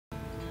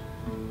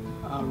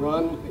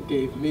Ron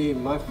gave me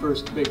my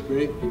first big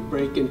break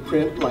in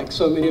print, like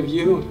so many of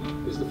you.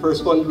 He was the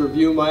first one to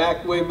review my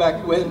act way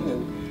back when,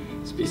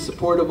 and to be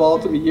supportive all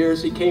through the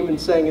years. He came and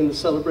sang in the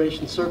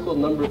Celebration Circle a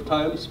number of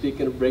times,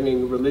 speaking of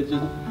bringing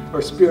religion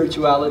or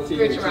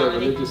spirituality into a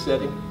religious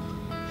setting.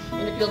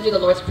 And if you'll do the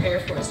Lord's Prayer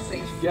for us,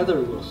 please.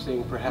 Together we'll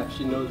sing, perhaps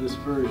you know this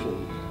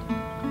version.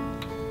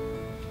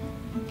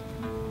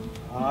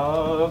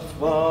 Our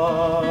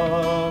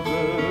Father,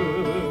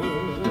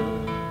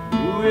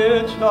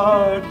 which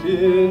art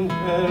in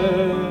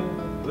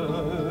heaven,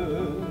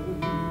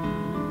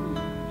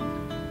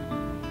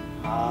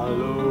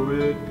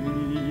 hallowed be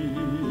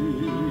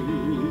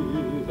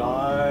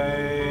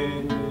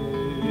thy name.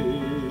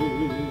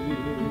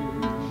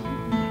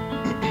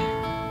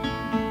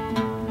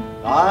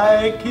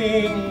 Thy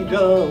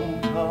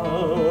kingdom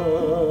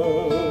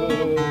come,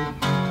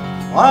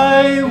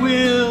 thy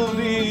will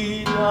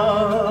be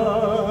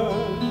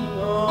done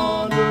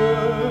on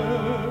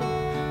earth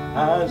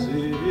as it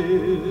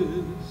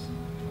is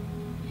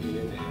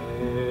in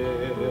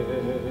heaven.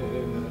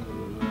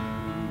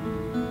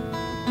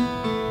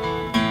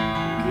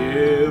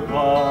 Give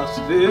us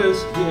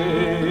this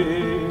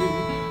day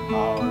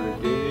our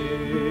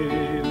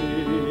daily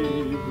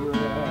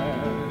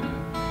bread,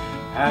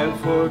 and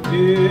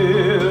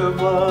forgive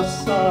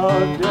us our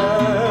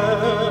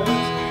debts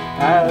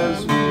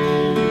as we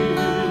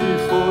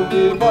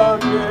forgive our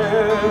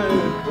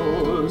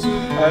debtors,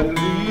 and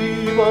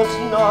leave us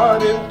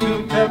not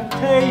into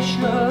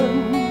temptation,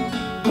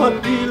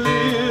 but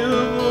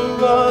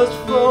deliver us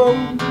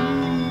from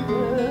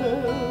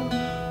evil.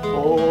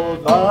 For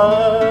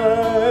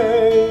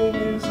thine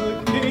is the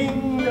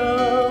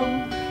kingdom,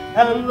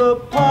 and the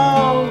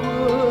power,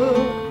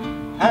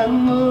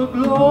 and the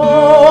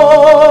glory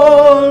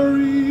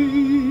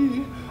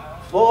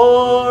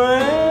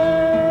forever.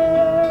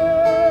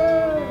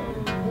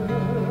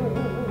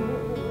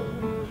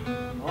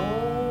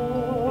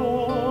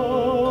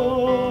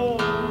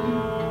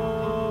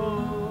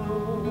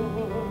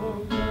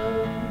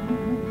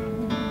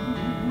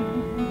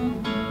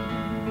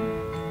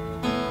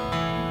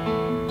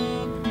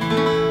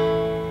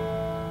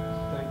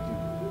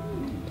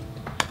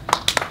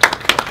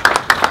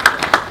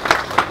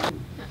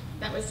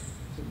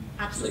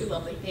 Absolutely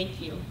lovely, thank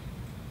you.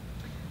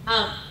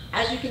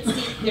 As you can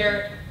see,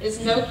 there is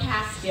no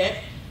casket.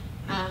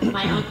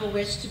 My uncle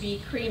wished to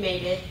be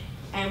cremated,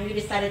 and we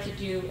decided to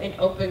do an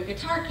open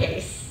guitar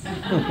case.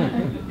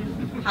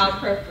 How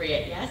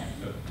appropriate, yes?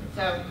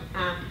 So,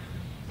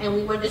 and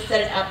we wanted to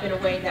set it up in a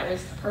way that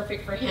was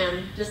perfect for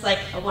him, just like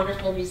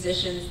wonderful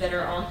musicians that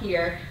are all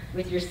here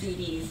with your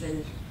CDs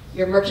and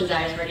your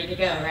merchandise ready to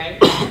go,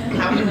 right?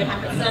 How we would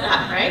have it set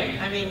up, right?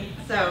 I mean,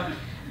 so.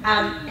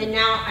 And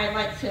now I'd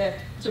like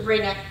to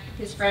bring up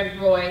his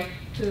friend Roy,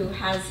 who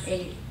has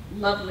a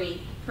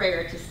lovely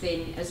prayer to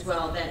sing as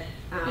well that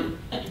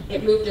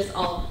it moved us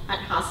all at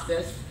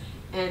hospice.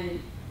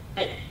 And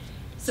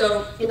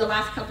so in the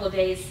last couple of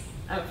days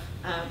of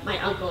my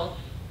uncle,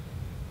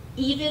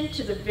 even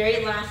to the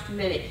very last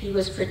minute, he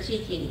was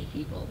critiquing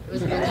people. It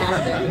was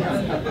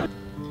fantastic.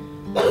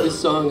 This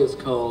song is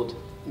called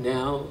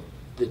Now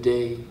the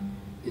Day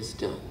is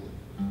Done.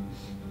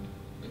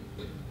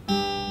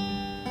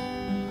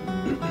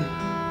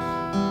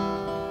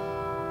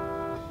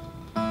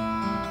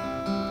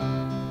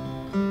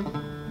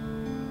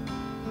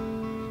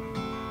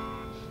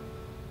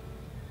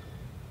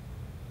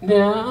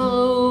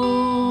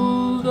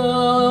 Now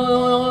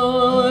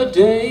the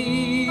day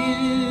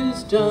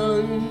is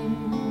done,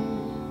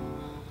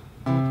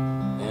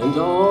 and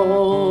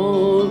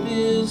all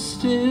is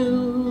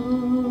still.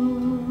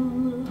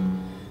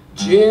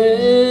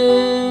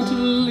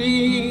 Gently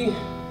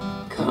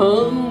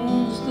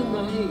comes the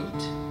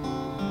night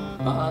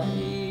by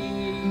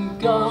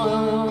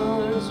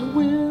God's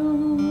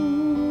will.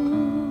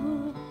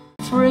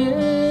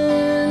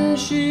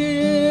 Friendship's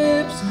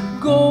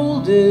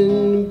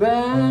golden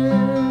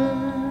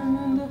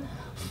band,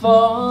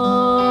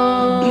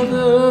 Father,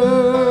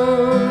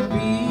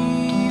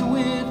 be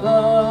with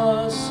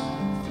us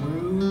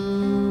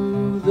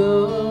through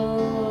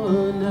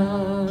the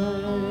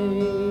night.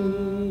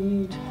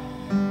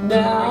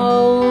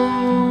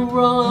 Now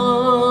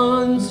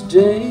Ron's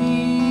day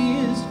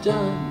is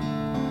done,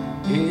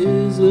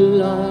 his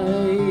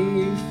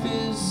life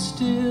is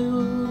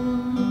still,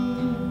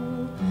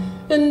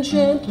 and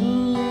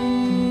gently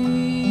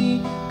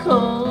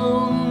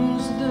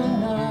comes the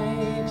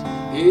night.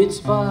 It's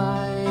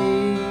by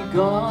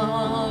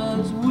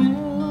God's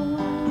will.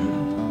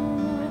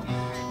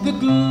 The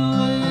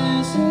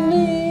glistening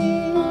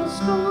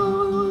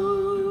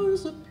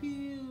stars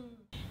appear.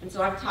 And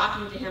so I'm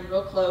talking to him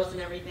real close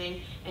and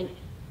everything, and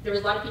there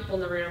was a lot of people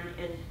in the room,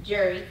 and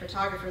Jerry,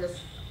 photographer,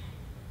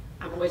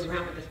 I'm always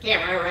around with this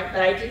camera, right?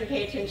 But I didn't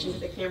pay attention to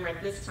the camera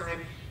at this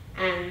time,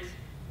 and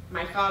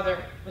my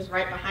father was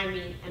right behind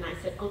me, and I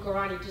said, Uncle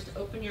Ronnie, just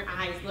open your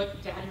eyes.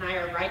 Look, Dad and I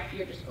are right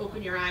here. Just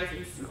open your eyes.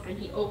 And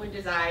he opened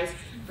his eyes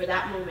for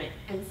that moment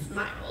and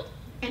smiled.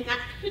 And that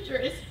picture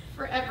is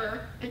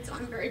forever. And so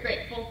I'm very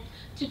grateful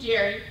to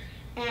Jerry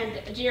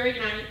And Jerry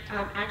and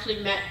I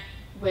actually met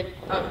with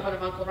one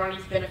of Uncle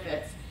Ronnie's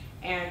benefits,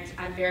 and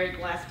I'm very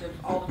blessed of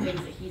all the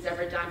things that he's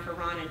ever done for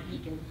Ron, and he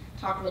can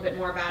talk a little bit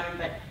more about him,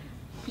 but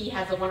he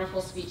has a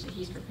wonderful speech that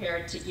he's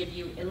prepared to give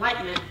you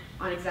enlightenment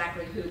on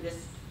exactly who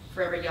this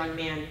forever young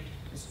man,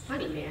 this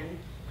funny man,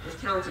 this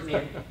talented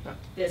man,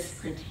 this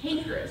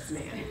cantankerous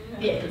man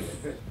is.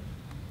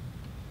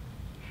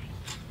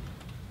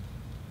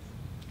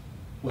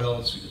 Well,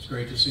 it's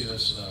great to see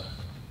this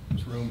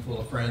room full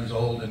of friends,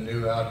 old and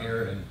new, out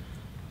here, and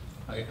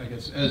I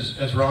guess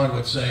as Ron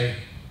would say,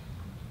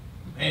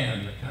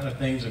 man, the kind of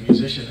things a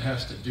musician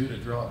has to do to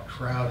draw a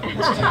crowd in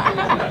this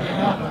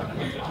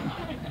town.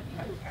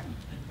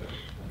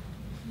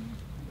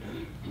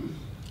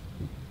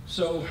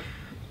 So,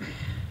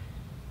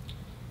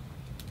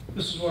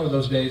 this is one of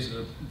those days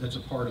that's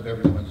a part of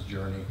everyone's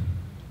journey,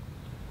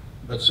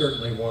 but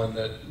certainly one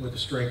that, with the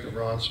strength of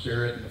Ron's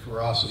spirit and the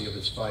ferocity of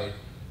his fight,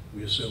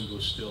 we assumed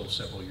was still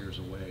several years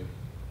away.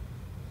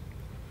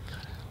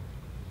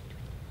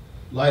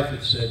 Life,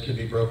 it said, can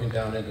be broken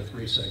down into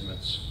 3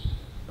 segments: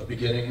 a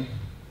beginning,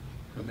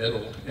 a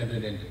middle, and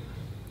an ending.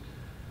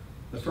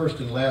 The first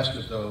and last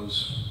of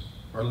those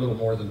are little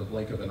more than the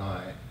blink of an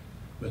eye,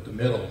 but the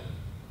middle,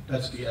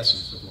 that's the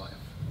essence of life.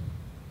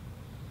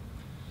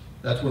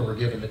 That's where we're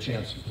given the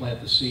chance to plant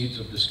the seeds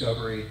of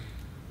discovery,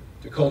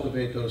 to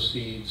cultivate those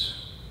seeds,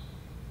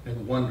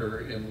 and wonder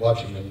in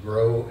watching them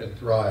grow and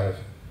thrive,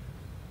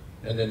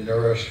 and then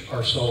nourish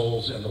our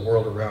souls and the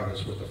world around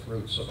us with the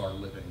fruits of our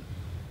living.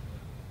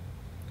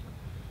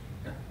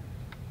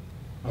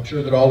 I'm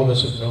sure that all of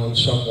us have known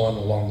someone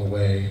along the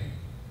way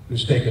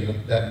who's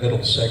taken that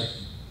middle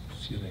segment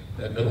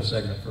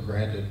for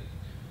granted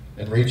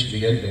and reached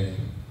the ending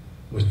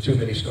with too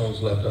many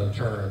stones left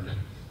unturned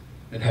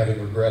and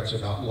having regrets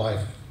about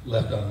life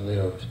left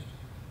unlived.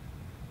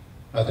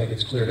 I think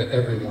it's clear to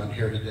everyone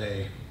here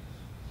today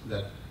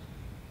that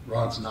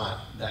Ron's not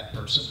that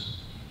person.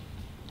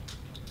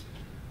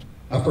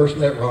 I first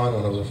met Ron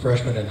when I was a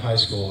freshman in high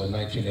school in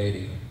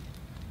 1980.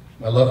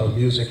 My love of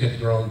music had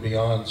grown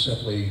beyond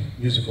simply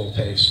musical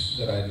tastes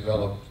that I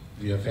developed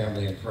via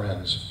family and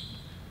friends.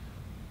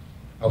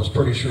 I was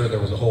pretty sure there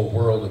was a whole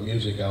world of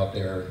music out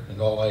there,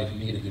 and all I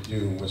needed to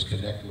do was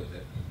connect with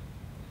it.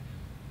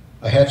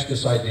 I hatched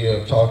this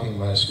idea of talking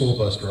my school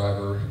bus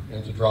driver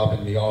into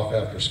dropping me off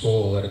after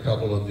school at a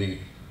couple of the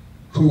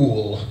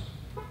cool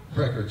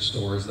record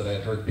stores that I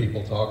had heard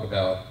people talk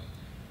about,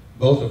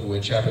 both of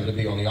which happened to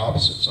be on the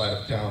opposite side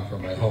of town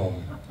from my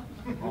home.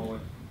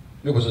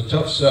 It was a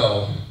tough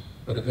sell,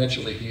 but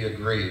eventually he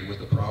agreed with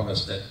the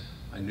promise that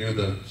I knew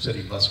the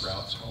city bus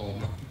routes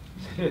home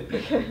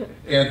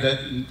and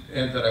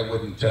that I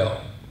wouldn't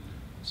tell.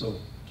 So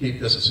keep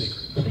this a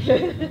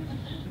secret.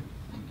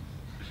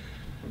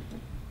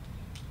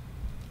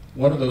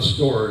 One of those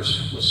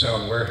stores was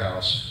Sound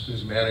Warehouse,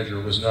 whose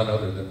manager was none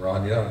other than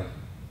Ron Young.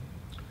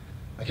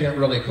 I can't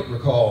really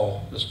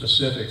recall the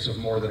specifics of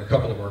more than a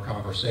couple of our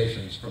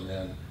conversations from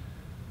then,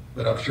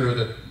 but I'm sure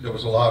that there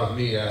was a lot of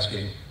me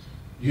asking,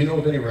 do you know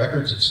of any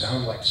records that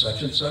sound like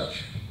such and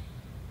such?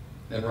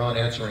 And Ron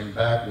answering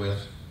back with,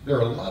 there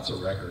are lots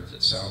of records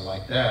that sound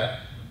like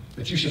that,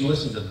 but you should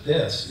listen to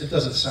this. It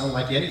doesn't sound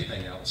like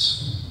anything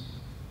else.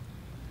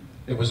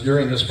 It was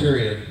during this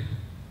period,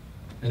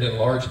 and in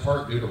large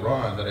part due to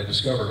Ron, that I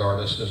discovered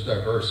artists as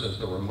diverse as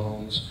the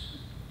Ramones,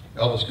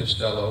 Elvis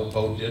Costello,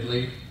 Bo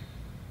Diddley,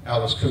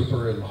 Alice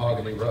Cooper, and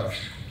Mahogany Rush.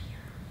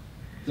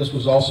 This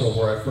was also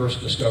where I first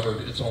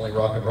discovered It's Only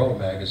Rock and Roll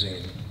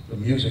magazine, the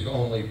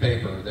music-only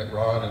paper that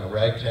Ron and a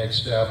ragtag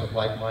staff of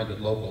like-minded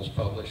locals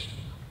published.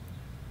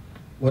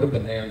 What a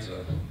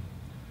bonanza.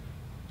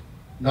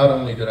 Not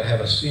only did I have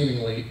a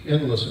seemingly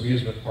endless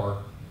amusement park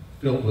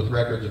filled with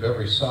records of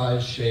every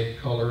size, shape,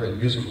 color, and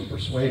musical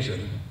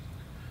persuasion,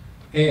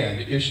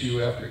 and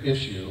issue after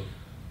issue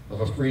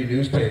of a free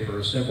newspaper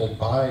assembled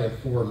by and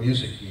for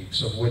music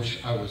geeks, of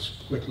which I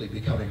was quickly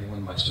becoming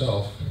one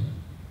myself.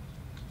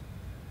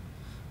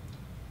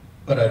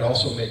 But I'd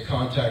also made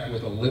contact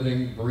with a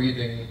living,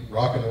 breathing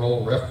rock and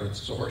roll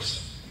reference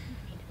source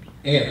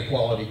and a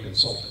quality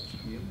consultant.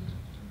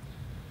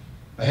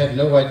 I had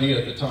no idea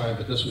at the time,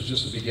 but this was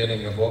just the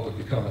beginning of what would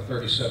become a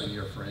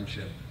 37-year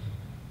friendship.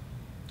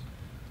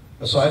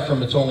 Aside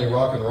from It's Only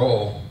Rock and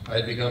Roll, I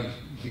had begun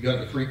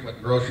to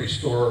frequent grocery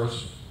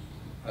stores,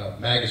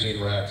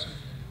 magazine racks,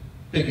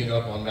 picking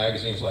up on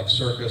magazines like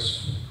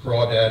Circus,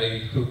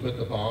 Crawdaddy, Hoop at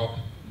the Bomb,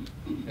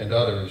 and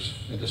others,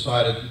 and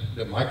decided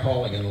that my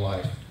calling in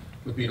life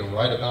would be to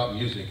write about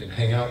music and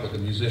hang out with the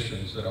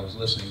musicians that I was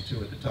listening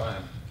to at the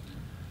time.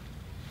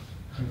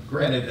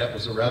 Granted, that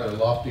was a rather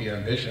lofty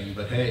ambition,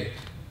 but hey,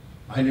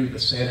 I knew the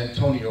San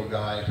Antonio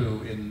guy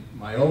who, in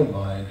my own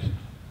mind,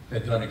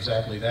 had done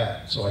exactly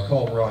that. So I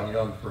called Ron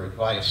Young for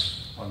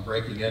advice on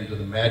breaking into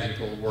the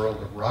magical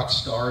world of rock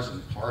stars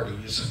and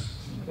parties.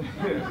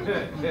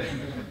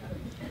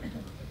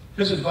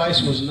 His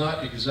advice was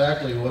not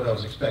exactly what I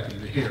was expecting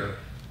to hear,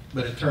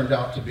 but it turned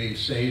out to be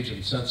sage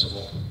and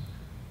sensible.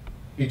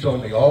 He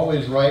told me,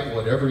 always write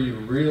whatever you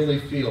really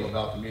feel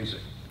about the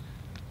music.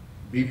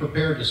 Be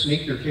prepared to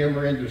sneak your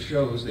camera into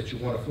shows that you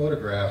want to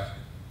photograph,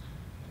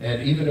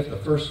 and even if the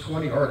first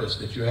 20 artists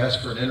that you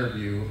ask for an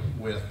interview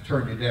with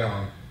turn you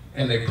down,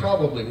 and they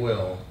probably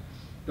will,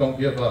 don't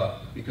give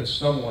up, because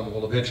someone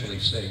will eventually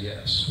say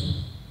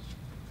yes.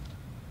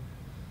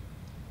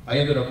 I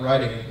ended up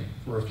writing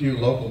for a few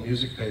local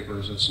music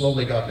papers and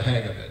slowly got the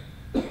hang of it.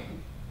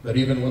 But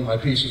even when my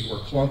pieces were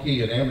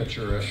clunky and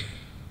amateurish,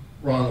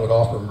 Ron would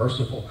offer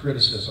merciful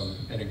criticism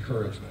and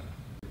encouragement.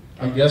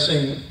 I'm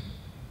guessing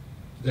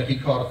that he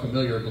caught a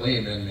familiar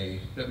gleam in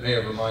me that may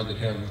have reminded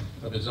him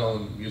of his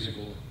own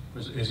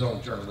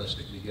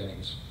journalistic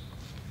beginnings.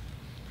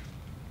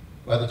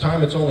 By the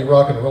time It's Only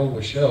Rock and Roll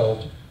was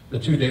shelved, the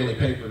two daily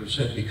papers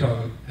had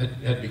begun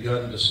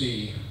to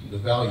see the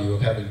value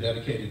of having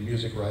dedicated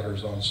music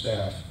writers on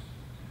staff.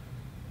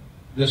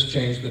 This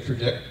changed the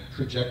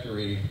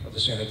trajectory of the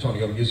San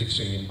Antonio music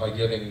scene by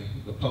giving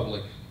the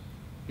public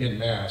en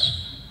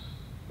masse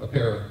a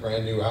pair of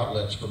brand new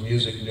outlets for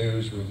music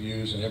news,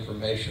 reviews, and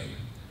information.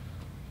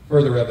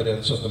 Further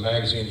evidence of the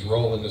magazine's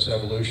role in this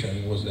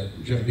evolution was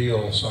that Jim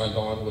Beal signed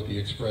on with the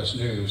Express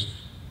News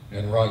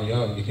and Ron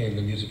Young became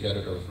the music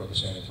editor for the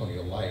San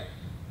Antonio Light.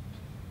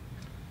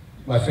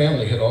 My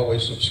family had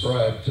always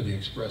subscribed to the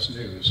Express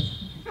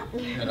News,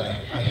 and I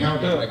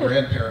hounded my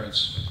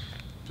grandparents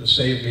to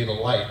save me the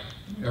Light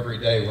every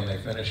day when they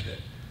finished it.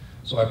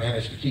 So I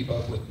managed to keep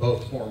up with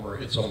both former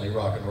It's Only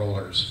Rock and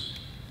Rollers.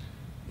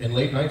 In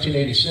late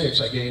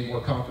 1986, I gained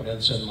more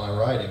confidence in my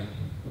writing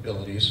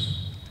abilities,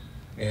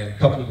 and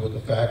coupled with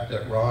the fact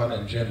that Ron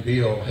and Jim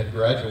Beal had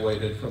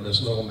graduated from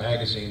this little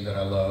magazine that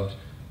I loved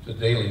to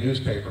daily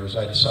newspapers,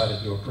 I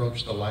decided to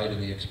approach the Light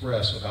and the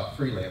Express about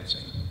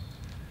freelancing.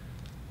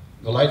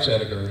 The Light's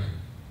editor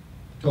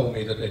told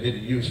me that they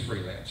didn't use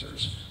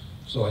freelancers,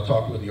 so I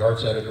talked with the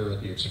arts editor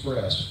at the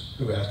Express,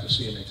 who asked to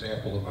see an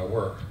example of my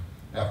work,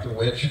 after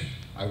which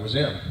I was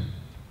in.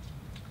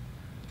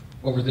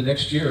 Over the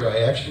next year, I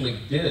actually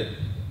did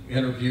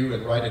interview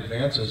and write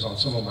advances on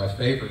some of my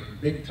favorite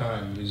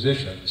big-time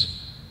musicians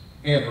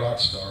and rock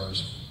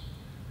stars.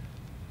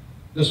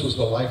 This was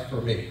the life for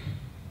me.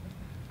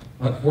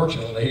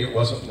 Unfortunately, it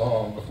wasn't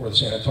long before the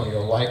San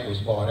Antonio Light was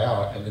bought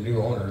out and the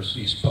new owners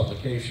ceased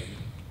publication.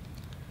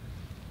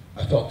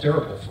 I felt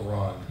terrible for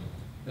Ron,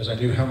 as I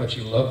knew how much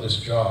he loved this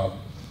job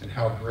and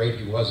how great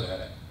he was at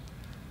it.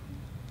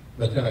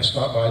 But then I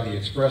stopped by the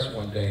Express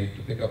one day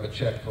to pick up a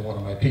check for one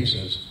of my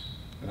pieces,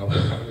 and I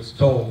was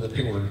told that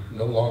they were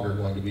no longer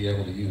going to be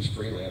able to use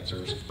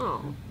freelancers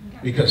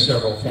because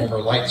several former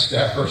Light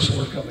staffers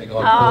were coming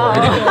on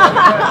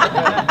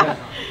board.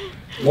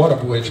 One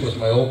of which was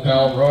my old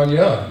pal, Ron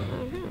Young.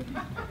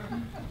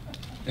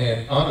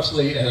 And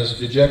honestly, as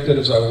dejected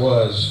as I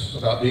was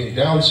about being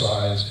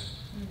downsized,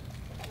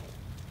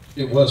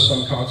 it was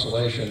some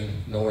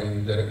consolation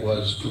knowing that it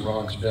was to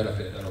Ron's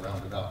benefit in a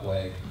roundabout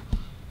way.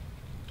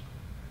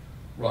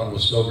 Ron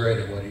was so great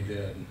at what he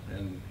did,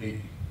 and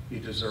he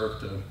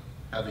deserved to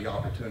have the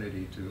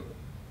opportunity to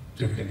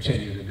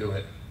continue to do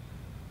it.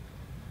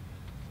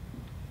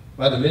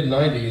 By the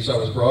mid-90s, I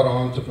was brought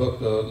on to book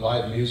the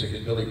live music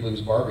at Billy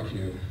Blues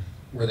Barbecue,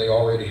 where they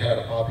already had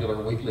a popular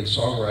weekly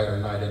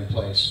songwriter night in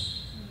place.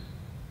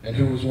 And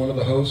who was one of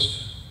the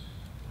hosts?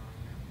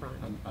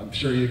 I'm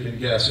sure you can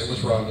guess, it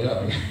was Ron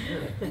Young.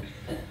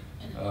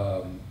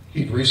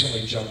 He'd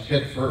recently jumped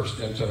headfirst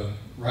into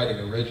writing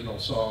original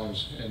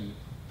songs and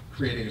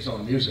creating his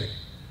own music.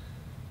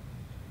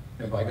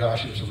 And by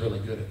gosh, he was really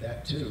good at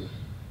that too.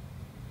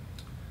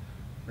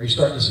 Are you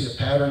starting to see a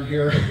pattern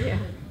here? Yeah.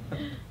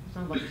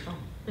 Sounds like a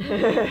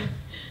song.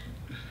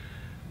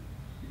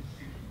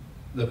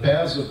 The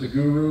paths of the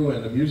guru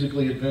and the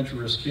musically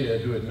adventurous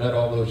kid who had met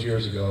all those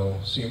years ago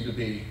seemed to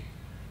be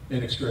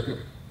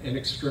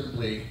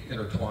inextricably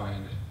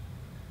intertwined.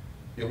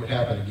 It would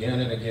happen again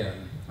and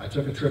again. I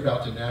took a trip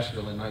out to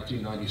Nashville in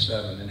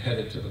 1997 and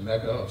headed to the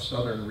mecca of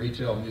Southern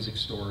retail music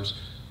stores,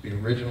 the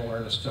original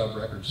Ernest Tubb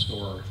record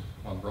store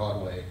on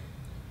Broadway.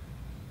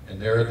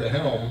 And there at the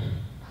helm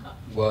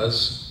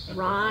was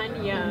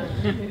Ron Young.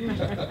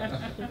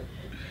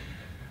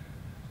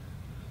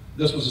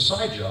 This was a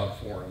side job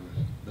for him,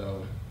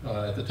 though.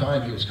 At the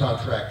time, he was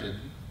contracted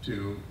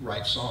to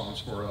write songs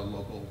for a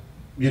local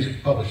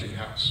music publishing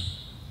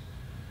house.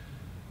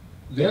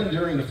 Then,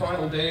 during the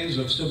final days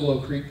of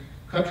Cibolo Creek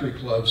Country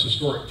Club's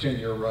historic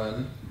 10-year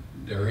run,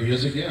 there he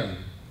is again,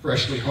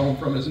 freshly home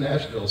from his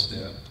Nashville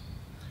stint.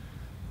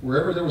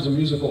 Wherever there was a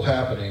musical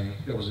happening,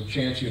 there was a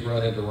chance you'd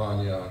run into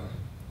Ron Young.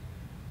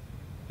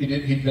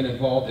 He'd been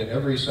involved in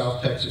every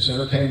South Texas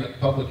entertainment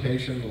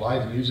publication,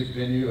 live music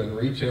venue, and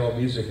retail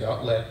music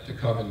outlet to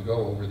come and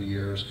go over the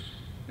years,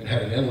 and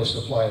had an endless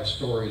supply of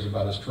stories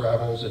about his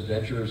travels,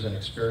 adventures, and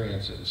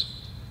experiences.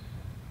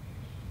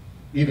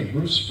 Even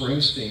Bruce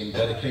Springsteen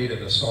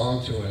dedicated a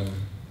song to him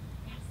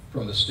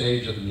from the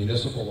stage of the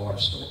Municipal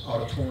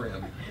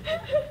Auditorium.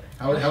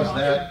 How's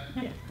that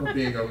for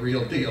being a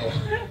real deal?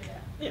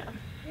 Yeah.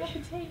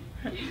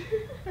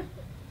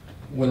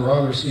 When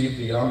Ron received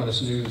the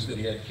ominous news that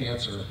he had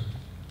cancer,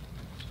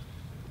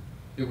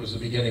 it was the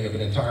beginning of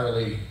an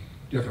entirely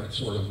different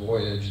sort of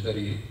voyage than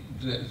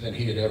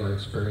he had ever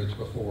experienced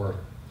before.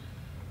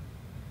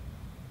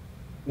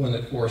 One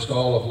that forced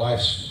all of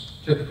life's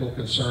typical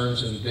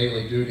concerns and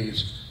daily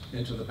duties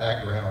into the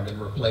background and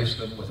replaced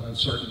them with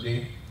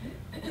uncertainty,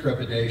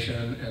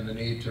 trepidation, and the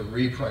need to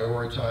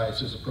reprioritize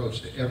his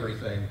approach to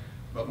everything,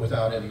 but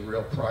without any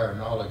real prior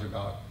knowledge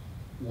about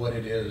what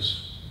it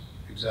is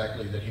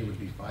exactly that he would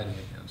be fighting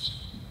against.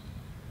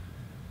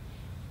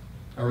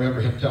 I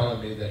remember him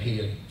telling me that he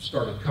had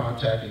started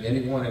contacting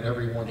anyone and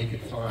everyone he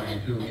could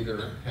find who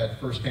either had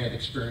firsthand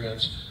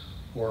experience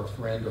or a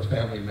friend or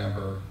family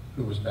member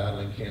who was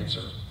battling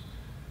cancer.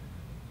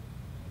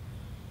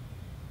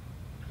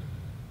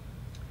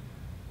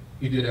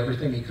 He did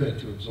everything he could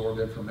to absorb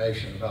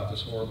information about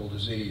this horrible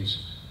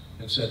disease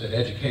and said that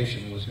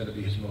education was going to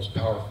be his most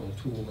powerful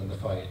tool in the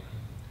fight.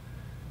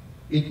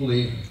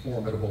 Equally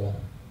formidable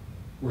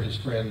were his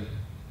friend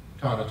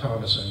Tana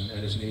Thomason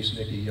and his niece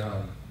Nikki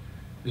Young,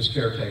 his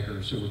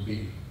caretakers who would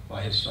be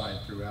by his side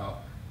throughout.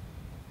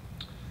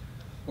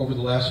 Over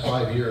the last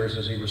 5 years,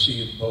 as he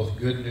received both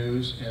good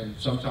news and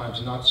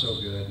sometimes not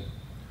so good,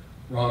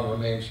 Ron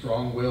remained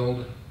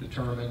strong-willed,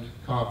 determined,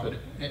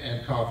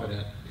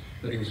 confident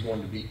that he was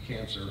going to beat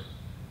cancer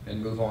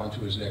and move on to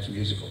his next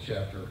musical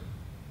chapter.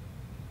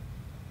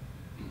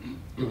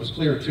 It was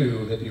clear,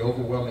 too, that the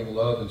overwhelming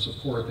love and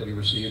support that he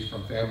received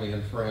from family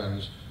and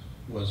friends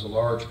was a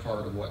large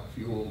part of what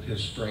fueled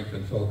his strength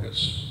and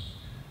focus.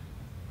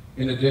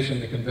 In addition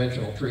to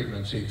conventional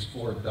treatments, he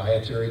explored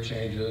dietary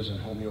changes and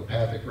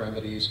homeopathic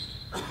remedies,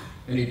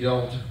 and he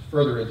delved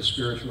further into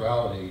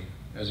spirituality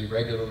as he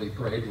regularly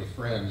prayed with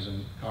friends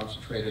and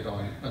concentrated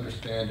on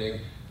understanding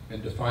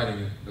and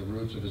defining the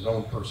roots of his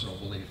own personal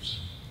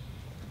beliefs.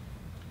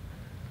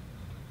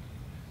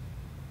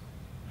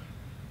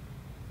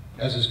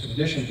 As his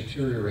condition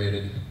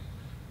deteriorated,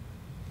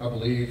 I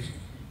believe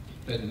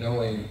that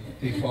knowing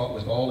he fought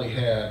with all he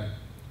had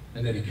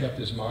and that he kept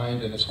his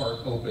mind and his heart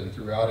open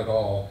throughout it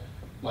all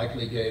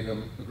likely gave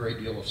him a great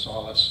deal of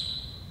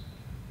solace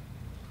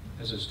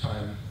as his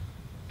time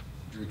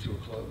drew to a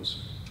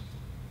close.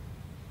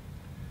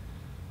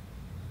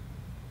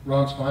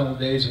 Ron's final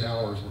days and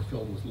hours were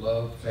filled with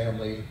love,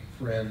 family,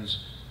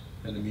 friends,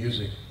 and the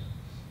music,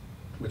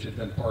 which had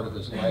been part of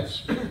his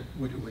life's,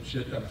 which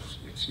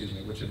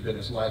had been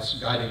his life's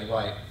guiding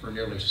light for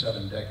nearly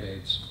 7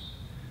 decades.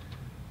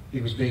 He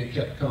was being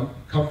kept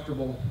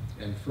comfortable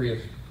and free of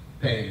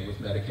pain with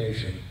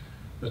medication,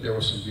 but there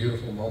were some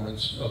beautiful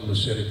moments of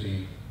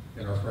lucidity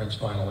in our friend's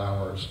final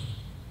hours.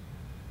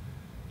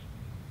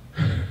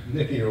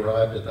 Nikki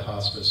arrived at the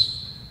hospice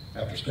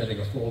after spending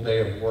a full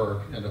day of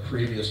work and the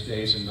previous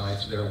days and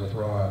nights there with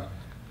Ron,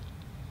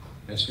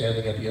 and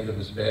standing at the end of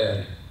his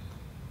bed,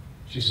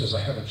 she says, "I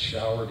haven't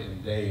showered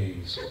in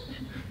days.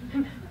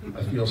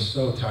 I feel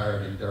so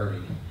tired and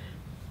dirty."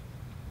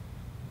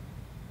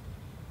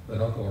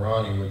 But Uncle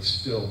Ronnie would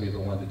still be the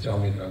one to tell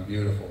me that I'm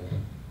beautiful.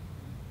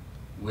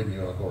 Wouldn't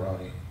you, Uncle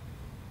Ronnie?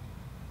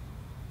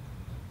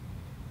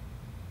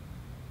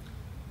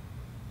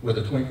 With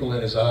a twinkle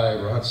in his eye,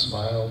 Ron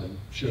smiled and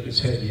shook his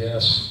head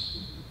yes,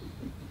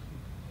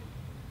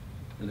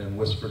 and then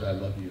whispered, "I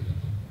love you,"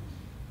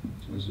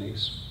 to his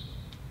niece.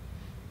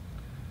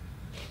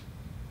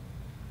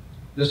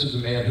 This is a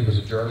man who was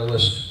a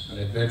journalist, an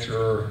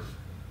adventurer,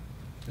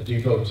 a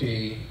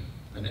devotee,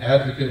 an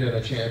advocate and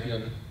a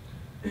champion,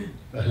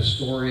 a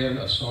historian,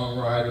 a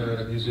songwriter,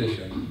 and a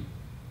musician.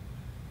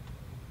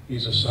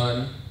 He's a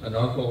son, an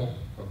uncle,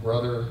 a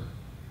brother,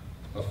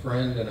 a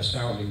friend, and a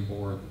sounding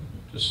board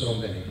to so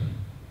many.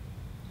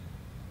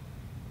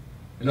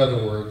 In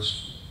other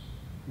words,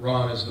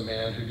 Ron is the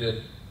man who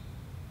did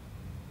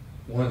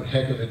one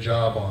heck of a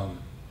job on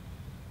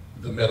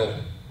the middle.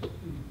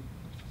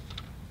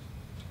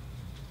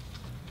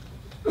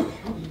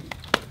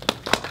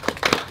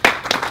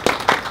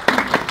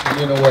 And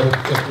you know what,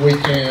 if we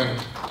can,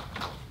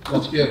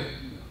 let's give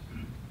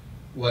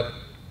what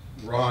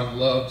Ron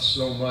loved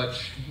so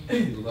much.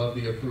 He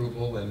loved the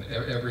approval, and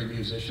every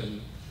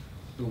musician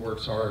who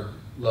works hard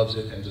loves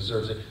it and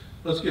deserves it.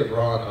 Let's give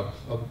Ron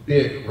a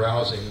big,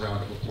 rousing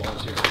round of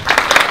applause here.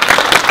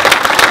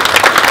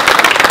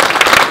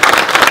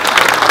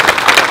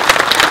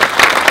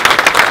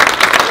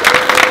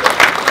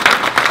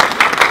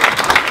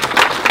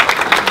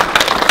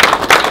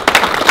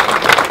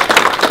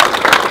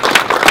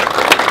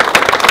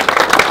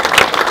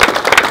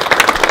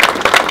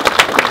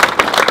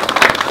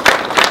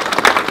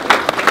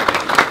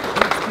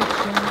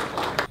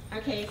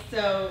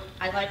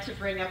 To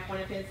bring up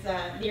one of his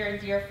near and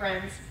dear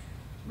friends,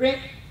 Rick,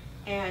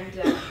 and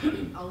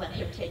I'll let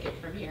him take it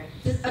from here.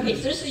 Okay,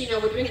 so just so you know,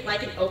 we're doing it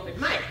like an open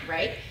mic,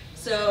 right?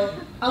 So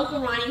Uncle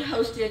Ronnie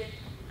hosted,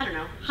 I don't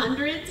know,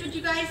 hundreds, would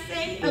you guys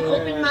say, of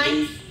open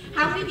mics?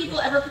 How many people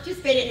ever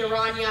participated in a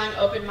Ron Young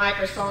open mic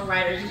or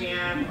songwriters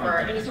jam or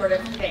any sort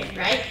of thing,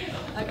 right?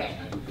 Okay,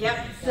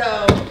 yep,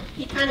 so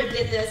he kind of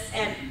did this,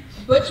 and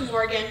Butch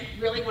Morgan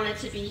really wanted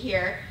to be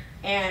here.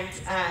 And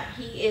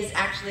he is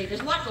actually, there's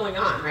a lot going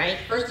on, right?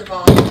 First of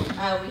all,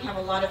 we have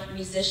a lot of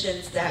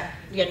musicians that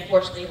we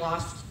unfortunately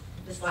lost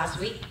this last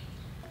week.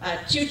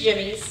 two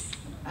Jimmys,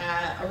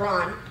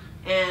 Ron,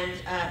 and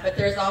but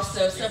there's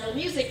also several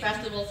music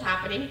festivals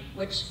happening,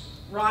 which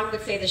Ron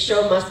would say the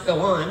show must go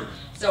on.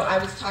 So I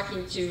was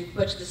talking to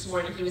Butch this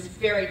morning. He was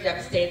very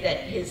devastated that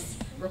his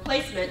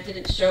replacement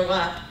didn't show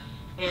up,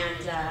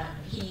 and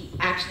he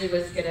actually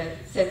was going to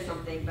send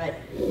something. But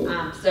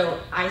so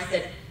I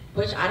said,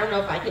 Butch, I don't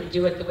know if I can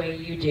do it the way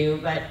you do,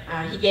 but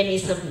he gave me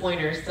some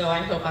pointers, so I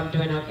hope I'm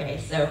doing okay.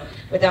 So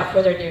without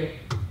further ado,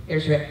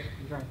 here's Rick.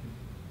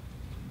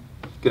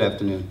 Good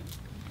afternoon.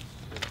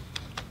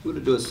 We're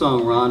going to do a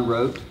song Ron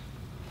wrote.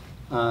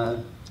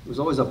 It was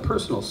always a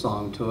personal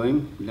song to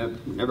him.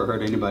 Never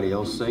heard anybody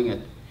else sing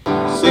it.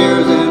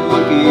 Sears and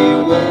Monkey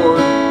Ward,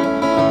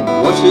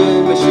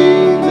 washing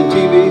machines and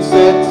TV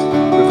sets,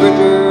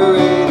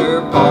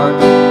 refrigerator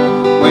parts.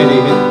 When he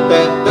hit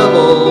that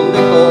double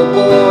nickel,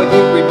 boy,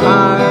 he'd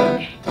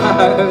retire.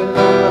 Tired of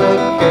the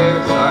care,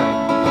 sorry.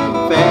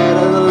 Fat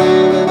of the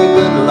land and the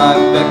good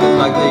life beckons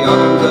like the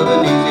arms of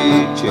an easy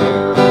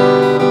chair.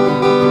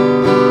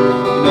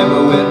 He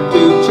never went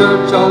to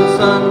church on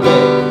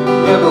Sunday,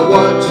 never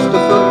watched a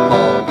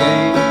football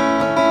game.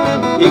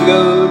 He'd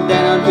go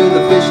down to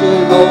the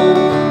fishing hole,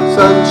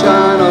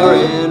 sunshine or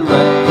in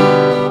rain.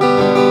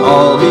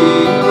 All he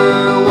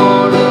ever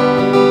wanted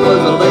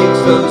was a lake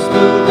so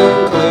smooth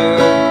and clear,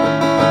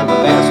 a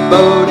bass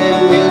boat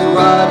and his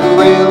rod and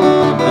reel,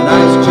 a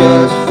nice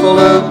chest full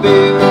of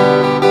beer.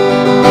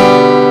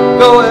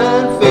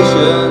 Going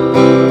fishing,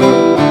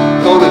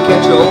 gonna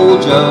catch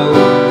old Joe.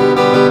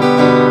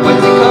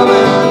 When's he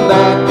coming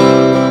back?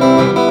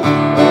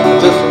 I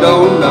just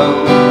don't know.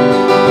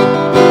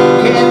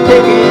 Can't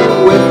take it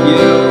with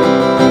you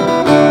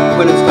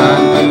when it's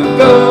time to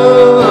go.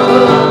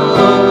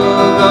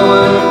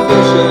 Going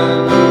fishing,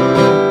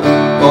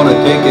 gonna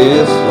take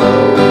it slow.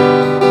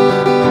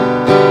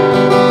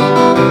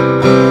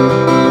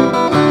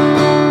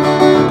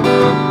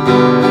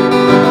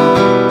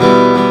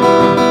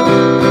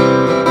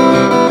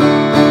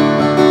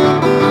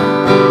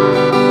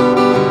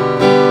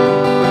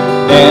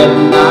 Dad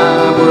and I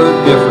were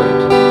different.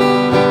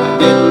 I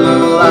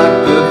didn't like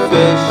to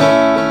fish.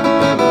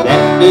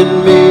 That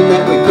didn't mean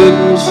that we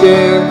couldn't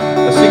share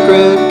a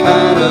secret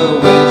kind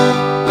of wish.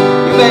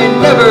 You may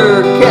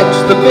never catch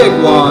the big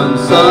one,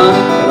 son,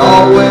 it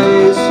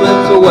always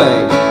slips away.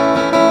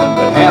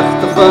 But half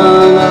the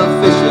fun of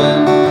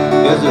fishing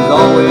is there's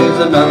always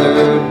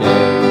another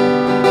day.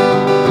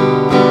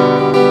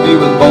 He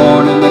was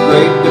born in the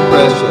Great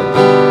Depression,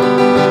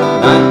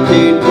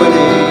 1929.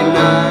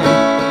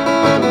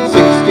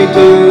 62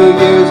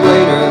 years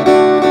later,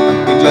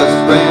 he just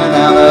ran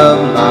out of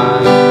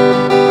line.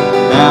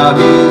 Now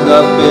he's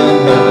up in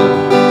heaven,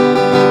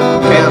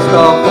 cast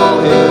off all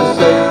his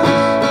sins.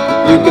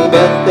 You can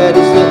bet that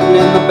he's sitting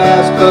in the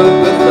bass boat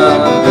with the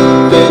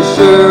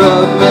fisher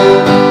of men.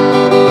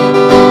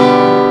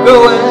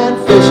 Going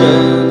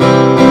fishing,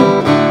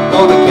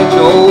 gonna catch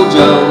old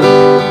Joe.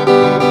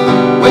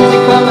 When's he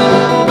coming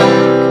back?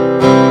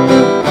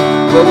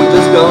 Well, we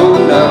just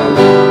don't know.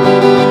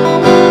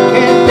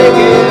 Can't take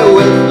it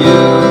with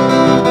you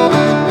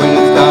when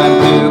it's time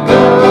to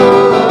go.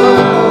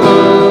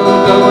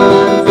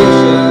 Going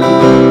fishing,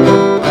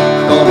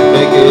 gonna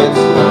take it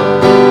slow.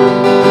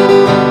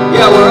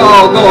 Yeah, we're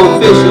all going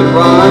fishing,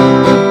 Ron,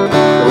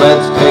 so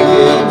let's take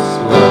it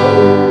slow.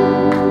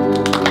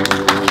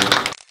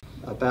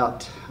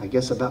 I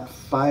guess about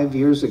 5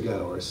 years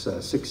ago or so,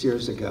 6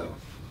 years ago,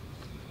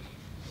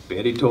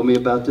 Betty told me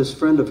about this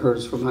friend of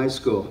hers from high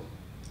school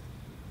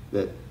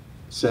that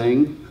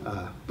sang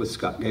with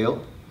Scott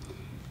Gale,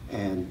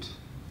 and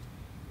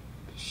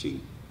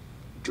she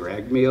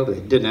dragged me over.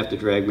 They didn't have to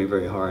drag me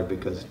very hard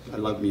because I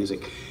love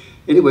music.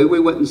 Anyway, we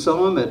went and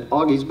saw him at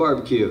Augie's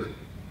Barbecue.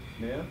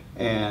 Yeah.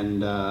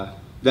 And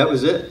that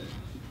was it.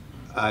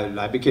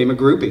 I became a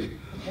groupie.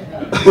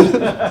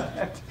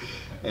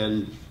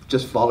 And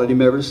just followed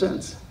him ever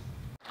since.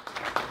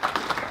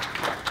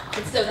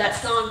 And so that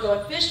song,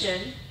 Going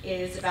Fishing,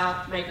 is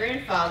about my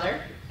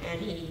grandfather,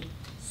 and he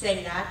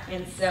sang that,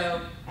 and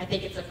so I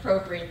think it's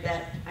appropriate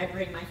that I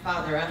bring my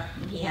father up,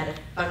 and he had a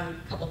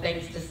fun couple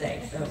things to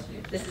say. So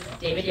this is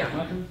David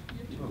Young.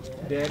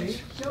 Daddy?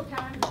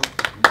 Showtime.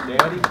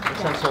 Daddy? That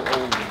sounds so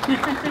old.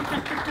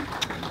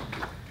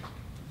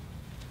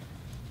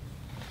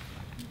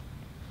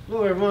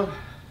 Hello, everyone.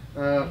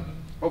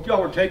 Hope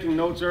y'all were taking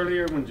notes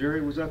earlier when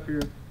Jerry was up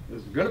here.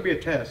 There's going to be a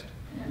test.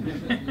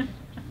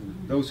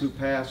 Those who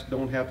pass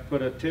don't have to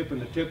put a tip in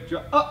the tip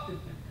jar. Oh!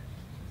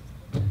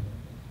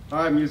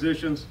 All right,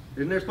 musicians.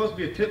 Isn't there supposed to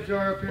be a tip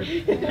jar up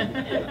here?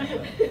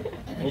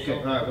 Okay,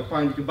 all right, well,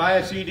 fine. You can buy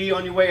a CD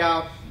on your way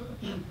out.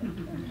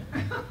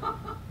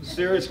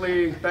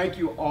 Seriously, thank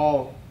you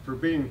all for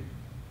being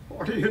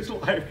part of his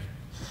life.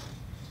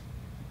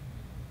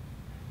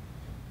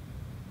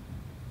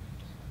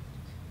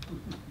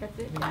 That's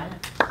it, Dad.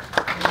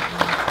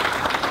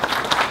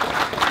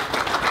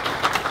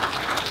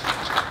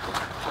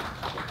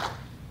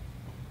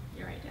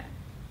 You're right, Dad.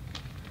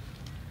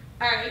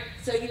 All right,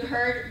 so you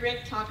heard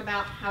Rick talk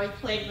about how he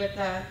played with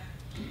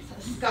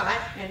Scott,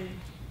 and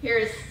here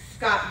is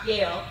Scott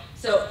Gale.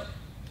 So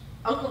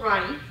Uncle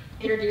Ronnie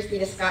introduced me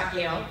to Scott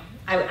Gale.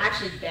 I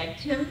actually begged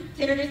him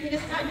to introduce me to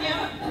Scott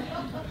Gale.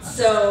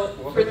 So,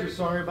 What makes you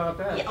sorry about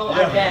that? yeah,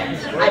 I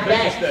begged. What I big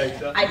begged. mistakes,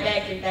 huh? I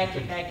begged and begged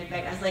and begged and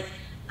begged. I was like,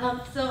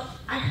 so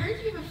I heard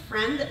you have a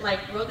friend that like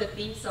wrote the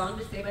theme song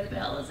to Saved by the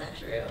Bell. Is that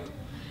true?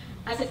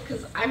 I said,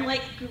 because I'm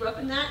like grew up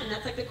in that, and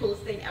that's like the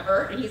coolest thing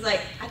ever. And he's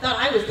like, I thought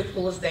I was the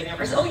coolest thing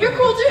ever. So, oh, you're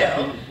cool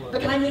too.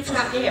 But can I meet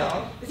Scott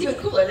Gale? It's even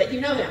cooler that you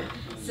know him.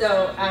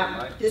 So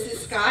this is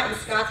Scott, and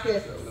Scott's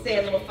gonna say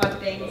a little fun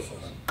things.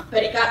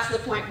 But it got to the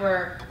point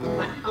where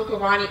my Uncle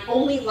Ronnie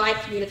only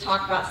liked me to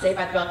talk about Saved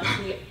by the Bell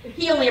because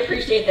he only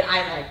appreciated that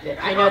I liked it.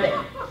 I know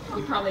that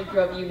he probably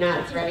drove you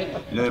nuts, right?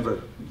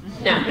 Never.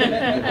 No,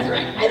 that's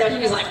right. I thought he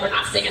was like, we're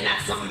not singing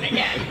that song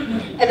again.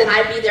 And then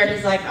I'd be there and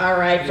he's like, all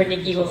right, for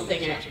Nikki, we'll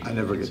sing it. I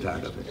never get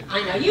tired of it.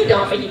 I know, you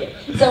don't, but he did.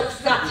 So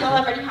Scott, tell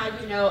everybody how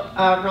you know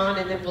Ron,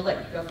 and then we'll let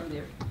you go from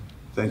there.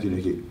 Thank you,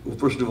 Nikki. Well,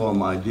 first of all,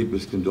 my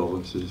deepest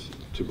condolences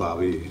to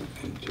Bobby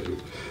and to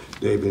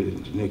David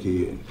and to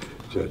Nikki and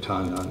to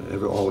Tanya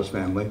and all his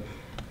family.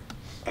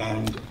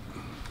 And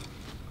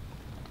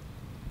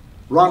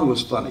Ron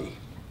was funny.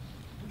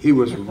 He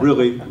was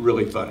really,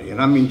 really funny. And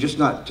I mean, just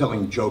not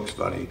telling jokes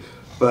funny,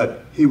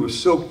 but he was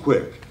so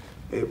quick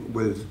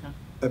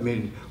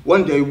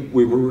one day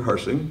we were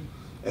rehearsing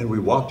and we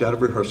walked out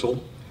of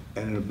rehearsal,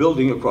 and in a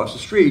building across the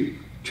street,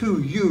 2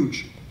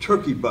 huge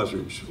turkey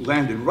buzzards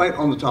landed right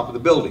on the top of the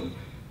building.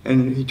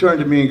 And he turned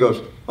to me and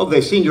goes, oh,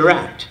 they seen your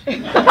act.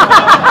 Quick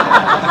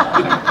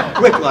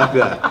like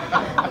that.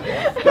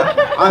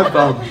 Yeah,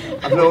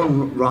 I've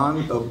known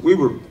Ron, we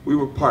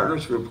were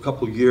partners for a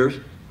couple of years.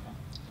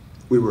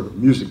 We were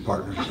music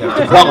partners. I have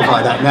to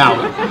qualify that now.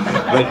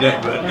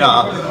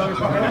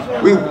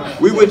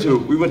 But we went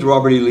to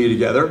Robert E. Lee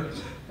together,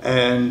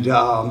 and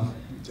so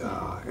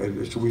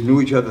we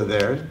knew each other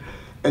there.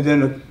 And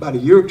then about a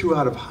year or two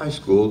out of high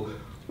school,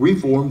 we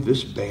formed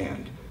this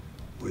band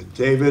with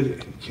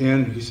David and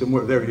Ken. He's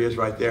somewhere there. He is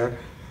right there.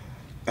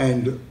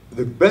 And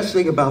the best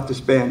thing about this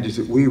band is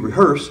that we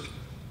rehearsed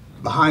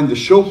behind the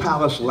Show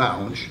Palace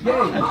Lounge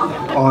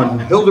on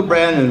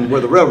Hildebrand and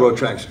where the railroad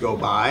tracks go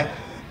by.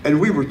 And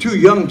we were too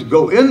young to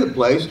go in the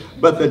place,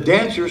 but the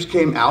dancers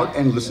came out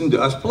and listened to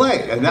us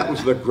play. And that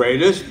was the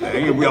greatest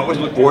thing. And we always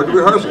look forward to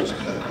rehearsals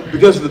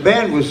because the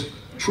band was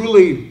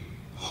truly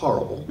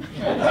horrible.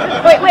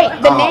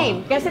 Wait, the name.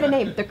 You gotta say the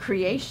name. The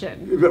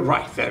Creation.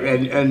 Right,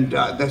 and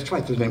that's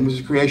right, the name was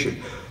The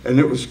Creation.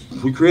 And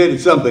we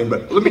created something,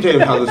 but let me tell you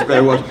how this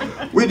band was.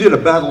 We did a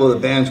battle of the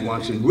bands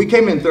once, and we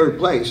came in 3rd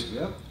place,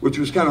 which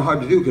was kind of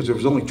hard to do because there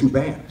was only 2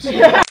 bands.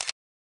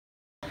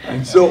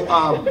 And so,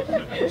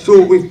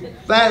 we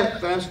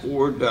fast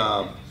forward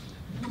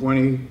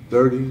 20,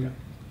 30,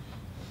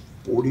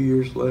 40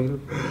 years later,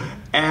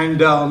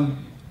 and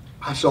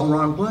I saw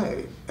Ron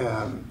play.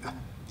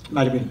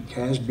 Might have been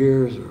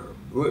Casbeers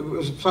or it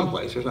was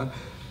someplace or something.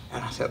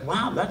 And I said,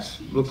 wow, that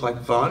looks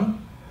like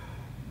fun.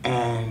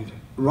 And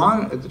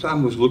Ron at the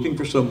time was looking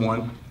for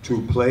someone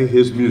to play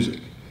his music.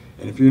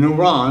 And if you know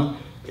Ron,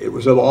 it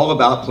was all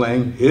about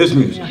playing his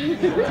music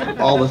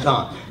all the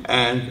time.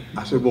 And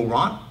I said, well,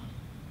 Ron,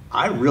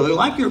 I really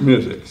like your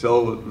music,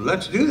 so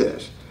let's do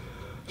this.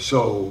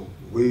 So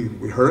we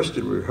rehearsed,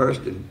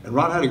 and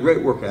Ron had a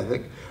great work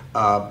ethic.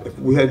 If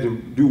we had to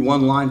do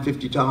one line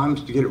 50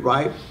 times to get it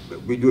right,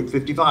 we'd do it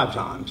 55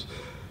 times.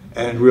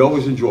 And we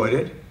always enjoyed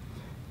it.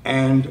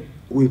 And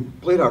we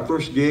played our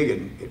first gig,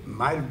 and it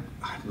might have,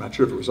 I'm not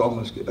sure if it was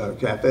Almost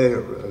Cafe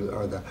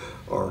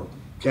or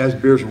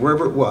Casbeers or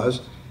wherever it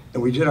was,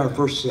 and we did our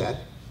first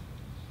set,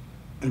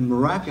 and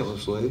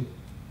miraculously,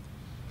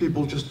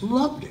 people just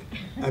loved it.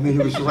 I mean,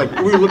 it was like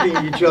we were looking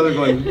at each other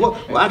going,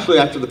 what? Well, actually,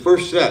 after the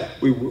first set,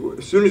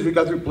 as soon as we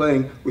got through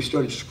playing, we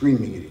started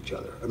screaming at each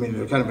other. I mean,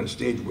 they're kind of in a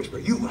stage whisper,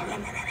 you,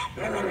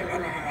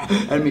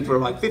 I mean, for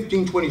like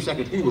 15, 20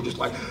 seconds, we were just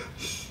like,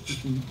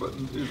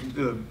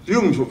 the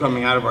fumes were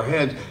coming out of our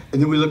heads,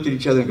 and then we looked at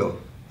each other and go,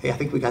 hey, I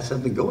think we got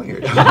something going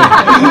here.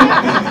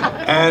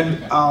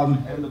 And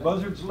the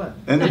buzzards left.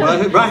 And the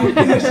buzzards, right,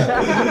 yes.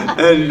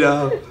 And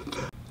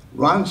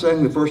Ron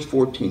sang the first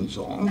 14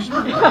 songs,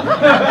 and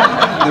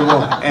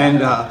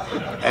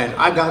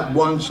I got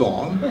 1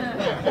 song,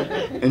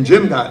 and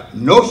Jim got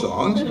no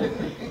songs,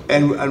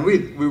 and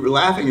we were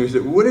laughing. We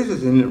said, "What is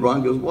this?" And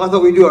Ron goes, "Well, I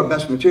thought we'd do our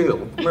best material."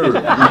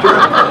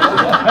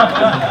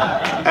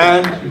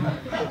 And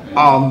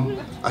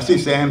I see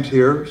Sam's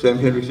here, Sam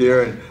Hendricks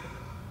here,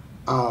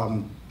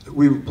 and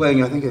we were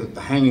playing, I think, at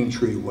the Hanging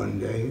Tree one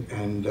day,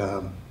 and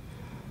to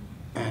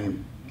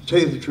tell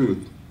you the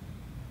truth,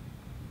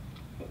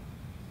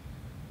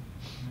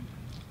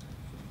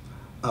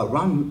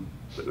 Ron,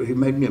 he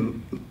made me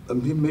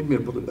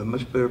a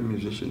much better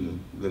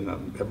musician than I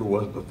ever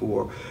was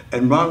before.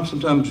 And Ron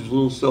sometimes was a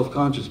little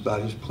self-conscious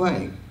about his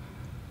playing.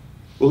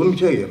 Well, let me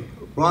tell you,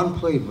 Ron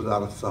played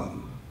without a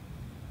thumb.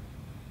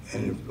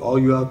 And if all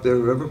you out there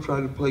who ever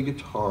tried to play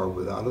guitar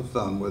without a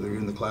thumb, whether you're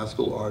in the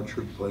classical arts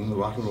or playing the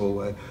rock and roll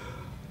way,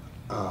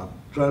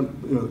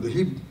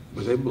 he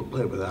was able to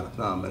play without a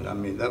thumb. And I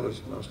mean, that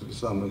was most of the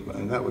thumb,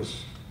 and that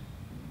was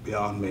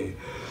beyond me.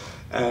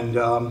 And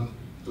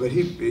but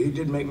he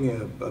did make me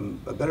a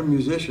better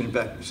musician. In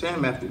fact,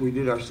 Sam, after we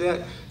did our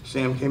set,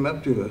 Sam came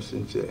up to us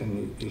and said,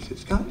 he said,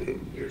 "Scott,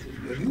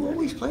 have you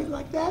always played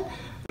like that?"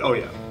 Oh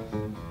yeah.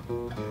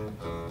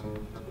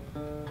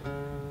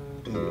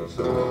 Anyway,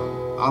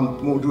 so I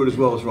won't do it as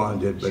well as Ron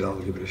did, but I'll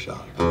give it a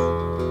shot.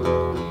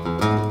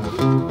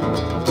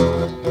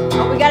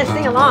 Oh, we gotta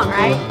sing along,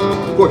 right?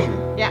 Of course you.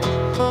 Yeah.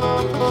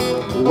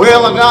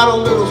 Well, I got a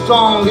little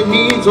song that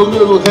needs a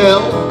little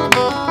help.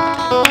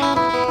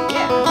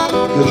 Yeah.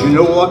 Cause you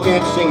know I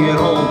can't sing it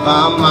all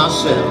by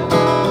myself.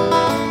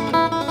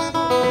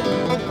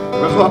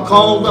 So I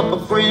called up a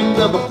friend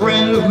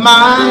of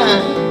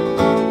mine.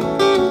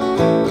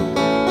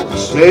 He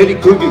said he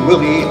could get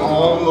Willie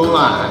on the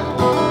line.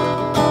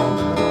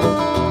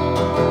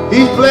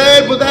 He's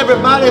played with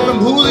everybody from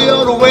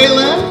Julio to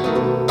Waylon.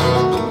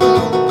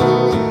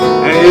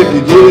 And if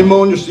you get him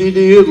on your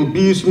CD, it'll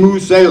be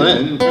smooth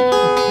sailing.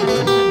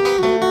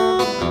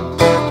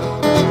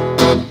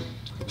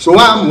 So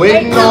I'm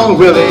waiting on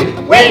Willie,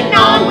 waiting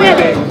on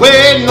Willie,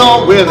 waiting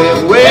on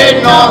Willie,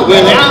 waiting on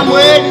Willie. I'm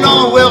waiting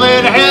on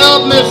Willie to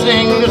help me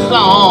sing the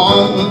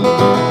song.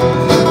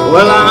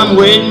 Well, I'm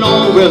waiting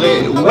on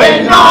Willie,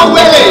 waiting on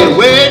Willie,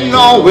 waiting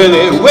on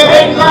Willie,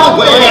 waiting on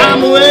Willie.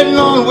 I'm waiting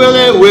on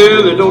Willie,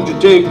 Willie, don't you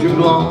take too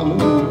long.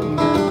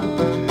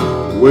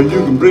 Well, you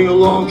can bring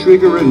along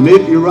Trigger and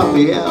maybe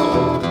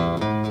Raphael.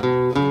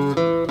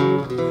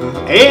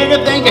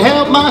 Anything to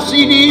help my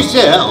CD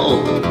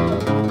sell.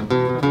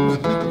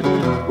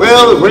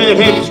 Well, the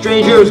red-headed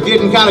stranger is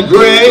getting kind of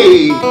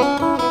gray.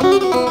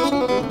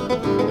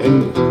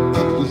 And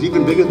he's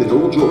even bigger than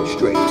old George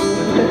Strait.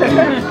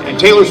 And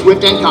Taylor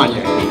Swift and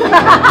Kanye.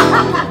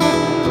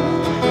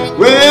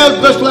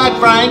 Well, just like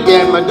Frank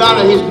and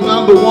Madonna, he's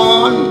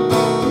 #1.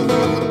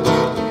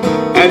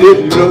 And if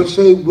you don't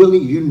say Willie,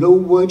 you know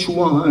which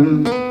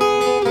one.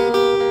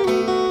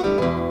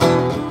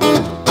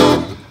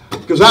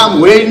 Cause I'm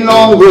waiting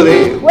on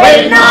Willie,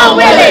 waiting on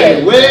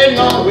Willie, waiting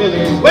on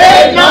Willie,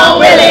 waiting on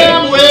Willie.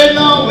 I'm waiting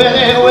on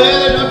Willie,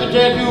 Willie, don't you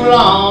take too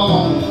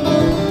long.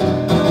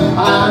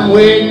 I'm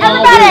waiting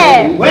on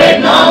Willie,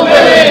 waiting on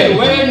Willie,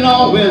 waiting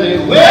on Willie,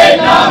 waiting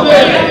on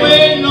Willie,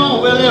 waiting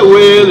on Willie,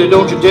 Willie,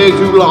 don't you take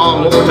too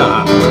long. One more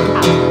time.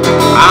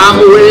 I'm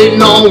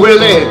waiting on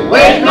Willie,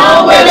 waiting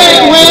on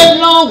Willie,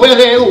 waiting on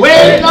Willie,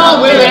 waiting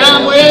on Willie.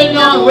 I'm waiting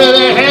on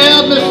Willie,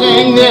 help me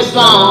sing this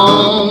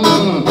song.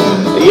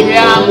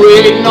 Yeah, I'm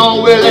waiting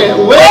on Willie,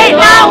 waiting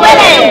on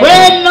Willie,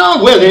 waiting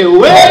on Willie,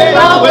 waiting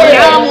on Willie.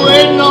 I'm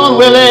waiting on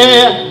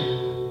Willie.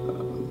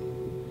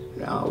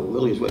 Now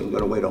Willie's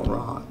gonna wait on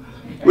Ron.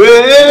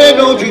 Well,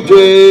 don't you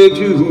take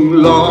too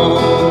long.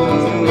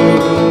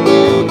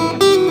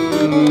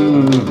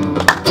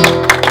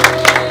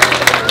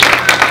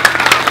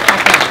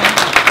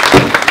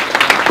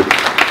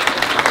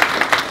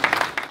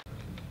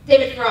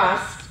 David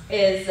Frost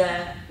is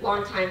a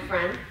longtime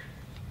friend,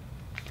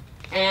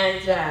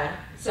 and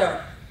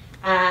so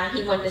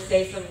he wanted to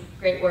say some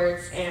great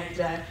words.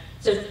 And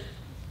so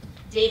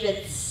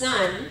David's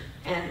son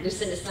and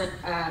Lucinda's son,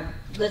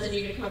 Liz, are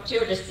you going to come up too,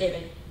 or just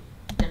David?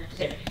 No, just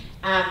David.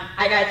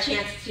 I got a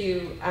chance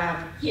to,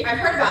 I've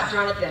heard about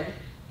Jonathan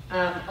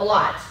a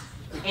lot,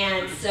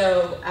 and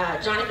so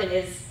Jonathan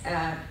is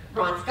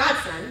Ron's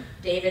godson,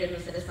 David and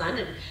Lucinda's son,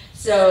 and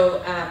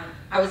so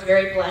I was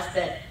very blessed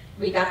that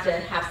we got to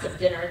have some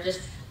dinner,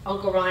 just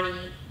Uncle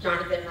Ronnie,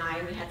 Jonathan, and I,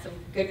 and we had some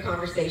good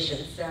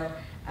conversations. So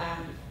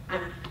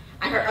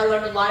I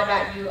learned a lot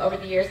about you over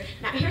the years.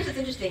 Now, here's what's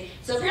interesting.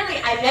 So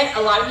apparently I met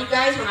a lot of you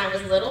guys when I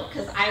was little,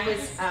 because I was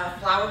a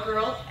flower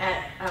girl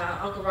at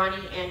Uncle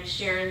Ronnie and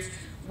Sharon's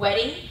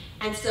wedding.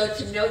 And so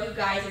to know you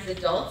guys as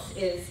adults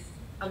is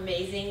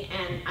amazing,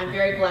 and I'm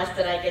very blessed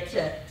that I get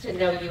to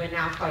know you and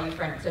now call you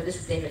friends. So this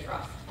is David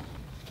Frost.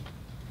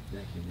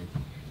 Thank you, Nick.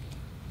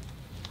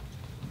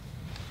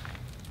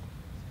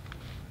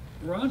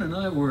 Ron and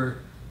I were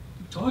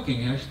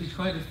talking, actually,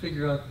 trying to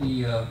figure out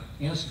the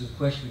answer to the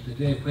question of the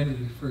day. When did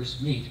we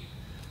first meet?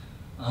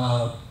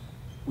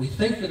 We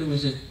think that it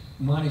was at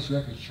Monty's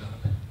record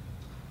shop,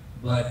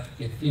 but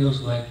it feels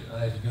like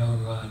I've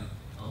known Ron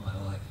all my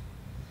life,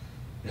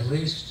 at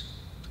least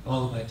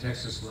all of my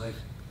Texas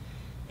life.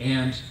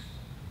 And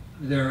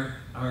there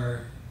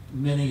are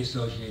many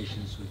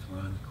associations with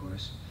Ron, of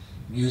course.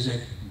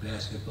 Music,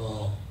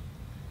 basketball,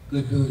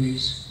 good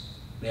movies,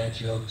 bad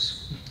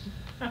jokes.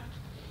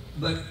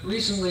 But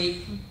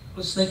recently, I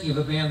was thinking of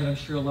a band that I'm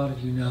sure a lot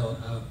of you know,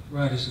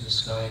 Riders in the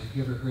Sky. Have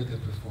you ever heard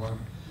them perform?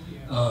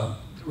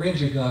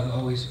 Ranger Dog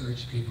always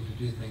urged people to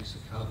do things the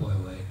cowboy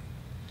way.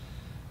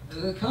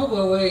 The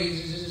cowboy way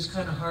is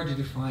kind of hard to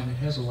define. It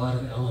has a lot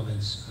of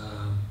elements.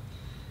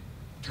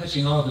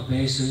 Touching all the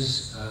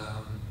bases,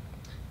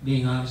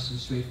 being honest and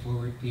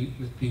straightforward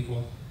with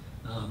people,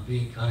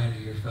 being kind to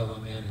your fellow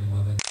man and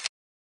woman.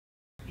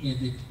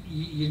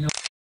 You know,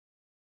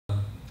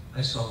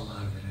 I saw a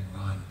lot of it in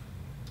Ron.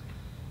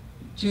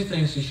 Two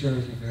things to share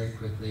with you very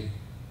quickly.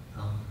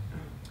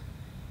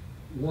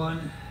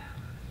 One,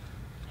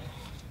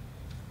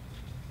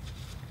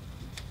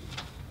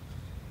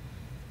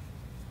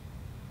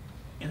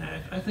 and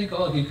I think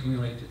all of you can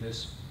relate to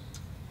this.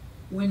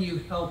 When you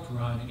helped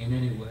Ron in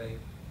any way,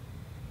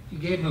 if you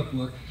gave him a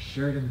book,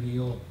 shared a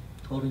meal,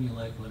 told him you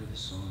liked one of his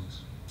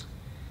songs,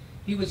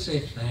 he would say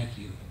thank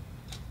you.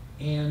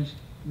 And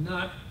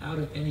not out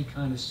of any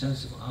kind of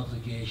sense of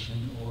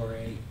obligation or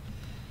a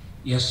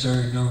yes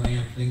sir, no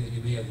ma'am thing that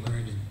you may have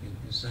learned in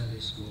Sunday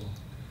school,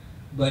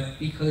 but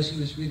because he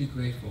was really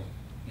grateful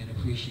and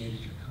appreciated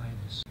your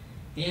kindness.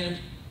 And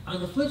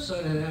on the flip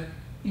side of that,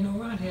 you know,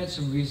 Ron had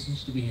some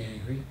reasons to be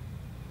angry.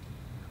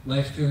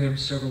 Life threw him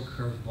several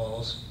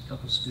curveballs, a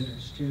couple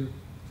spinners too.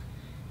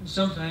 And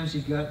sometimes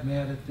he got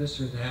mad at this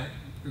or that,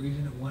 or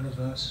even at one of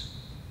us.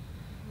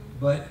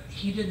 But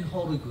he didn't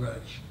hold a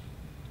grudge,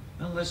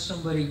 unless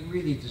somebody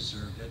really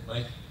deserved it,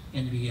 like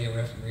NBA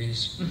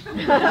referees.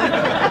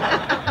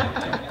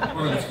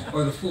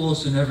 or the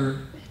fools who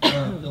never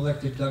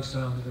elected Doug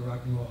Stone to the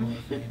Rock and Roll Hall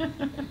of Fame.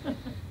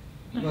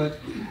 But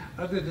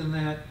other than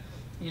that,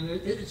 you know,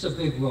 it's a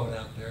big world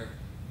out there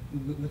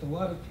with a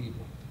lot of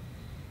people.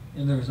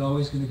 And there's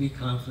always going to be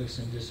conflicts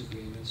and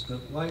disagreements,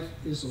 but life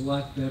is a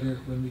lot better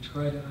when we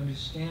try to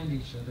understand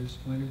each other's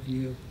point of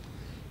view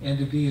and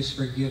to be as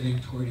forgiving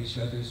toward each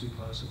other as we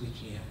possibly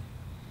can.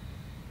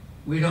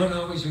 We don't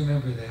always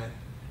remember that.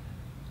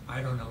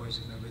 I don't always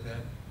remember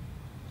that,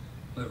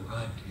 but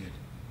Ron did.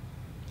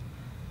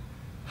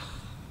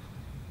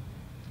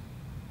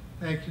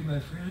 Thank you, my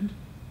friend.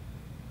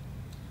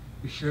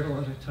 We shared a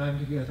lot of time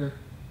together,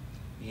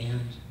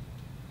 and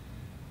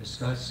as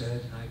Scott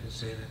said, and I can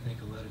say it, I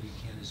think a lot of you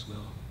can as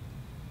well.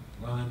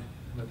 Ron,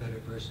 I'm a better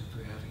person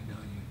for having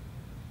known you.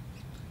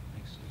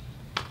 Thanks.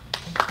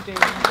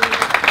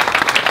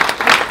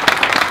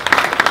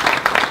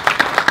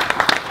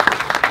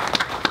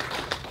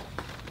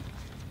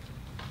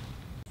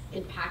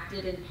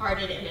 Impacted,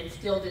 imparted, and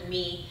instilled in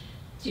me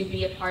to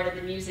be a part of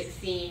the music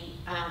scene.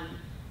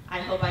 I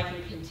hope I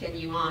can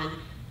continue on.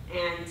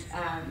 And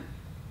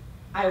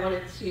I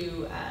wanted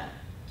to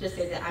just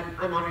say that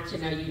I'm honored to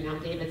know you now,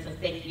 David, so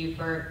thank you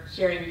for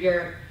sharing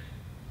your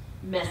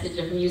message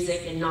of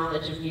music and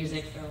knowledge of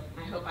music. So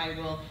I hope I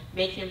will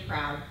make him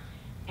proud.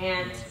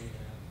 And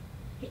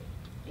thank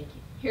you.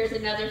 Here's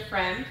another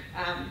friend,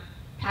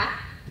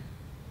 Pat.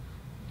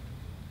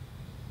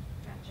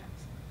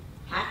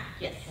 Pat,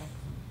 yes.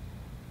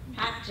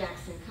 Pat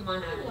Jackson, come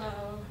on up.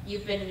 Hello.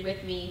 You've been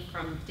with me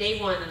from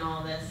day one and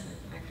all this,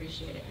 and I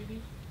appreciate it.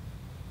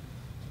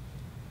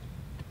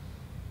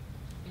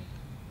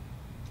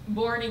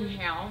 Boarding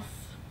house.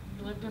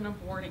 He lived in a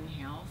boarding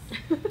house.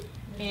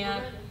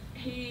 And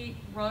he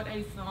wrote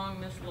a song,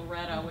 Miss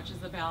Loretta, which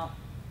is about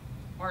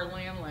our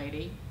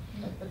landlady.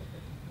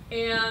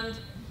 And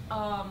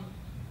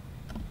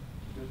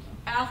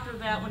after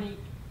that, when he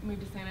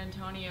moved to San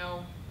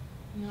Antonio,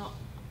 you know,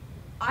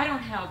 I don't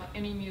have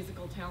any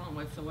musical talent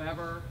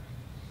whatsoever.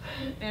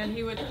 And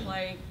he would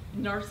play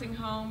nursing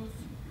homes,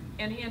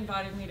 and he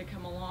invited me to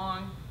come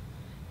along.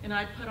 And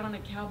I put on a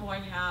cowboy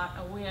hat,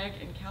 a wig,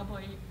 and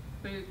cowboy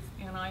boots,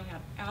 and I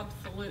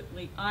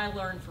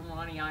learned from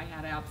Ronnie, I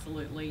had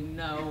absolutely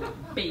no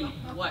beat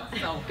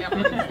whatsoever.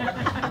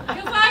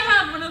 Because I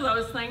had one of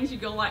those things you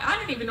go like, I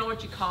don't even know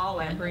what you call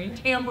it.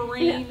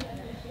 Tambourine.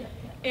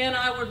 And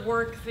I would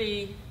work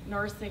the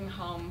nursing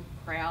home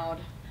crowd,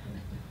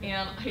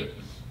 and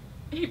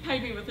he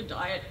paid me with a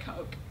Diet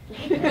Coke.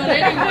 But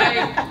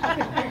anyway.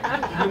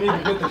 You need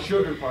to get the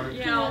sugar part.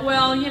 Yeah,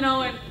 well, you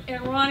know,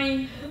 and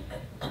Ronnie,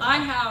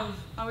 I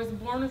was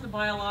born with a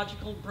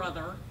biological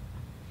brother,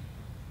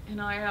 and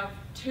I have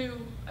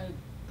two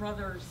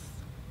brothers,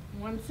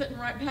 one sitting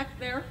right back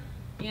there,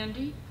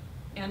 Andy,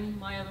 and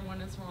my other one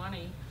is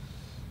Ronnie.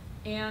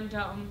 And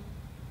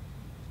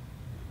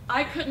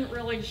I couldn't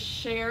really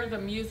share the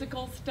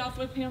musical stuff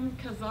with him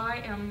because I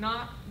am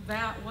not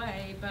that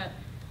way, but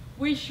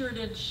we sure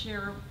did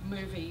share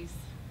movies.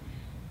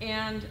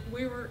 And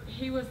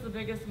he was the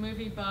biggest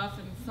movie buff,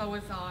 and so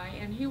was I,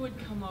 and he would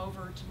come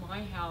over to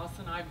my house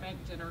and I'd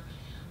make dinner.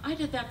 I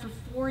did that for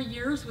 4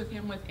 years with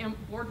him with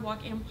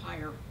Boardwalk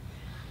Empire.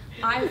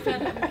 I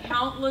fed him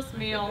countless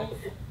meals,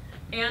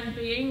 and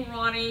being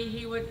Ronnie,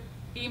 he would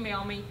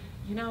email me,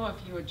 you know, if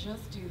you would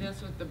just do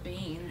this with the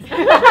beans.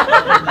 And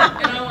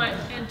I went,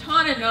 and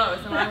Tana knows,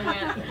 and I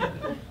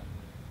went,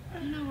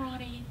 you know,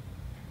 Ronnie,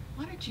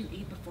 what did you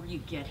eat before you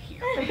get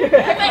here? He made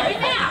me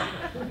mad.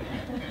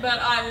 But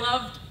I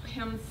loved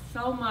him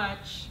so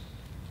much,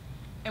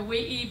 and we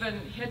even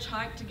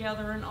hitchhiked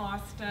together in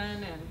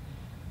Austin, and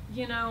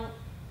you know,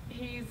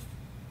 he's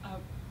a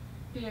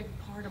big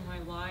part of my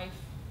life.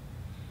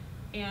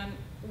 And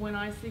when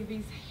I see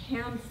these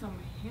handsome,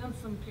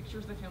 handsome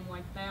pictures of him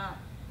like that,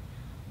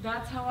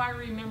 that's how I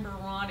remember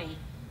Ronnie.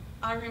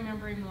 I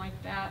remember him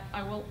like that.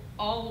 I will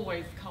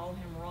always call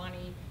him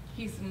Ronnie.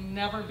 He's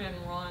never been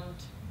Ron.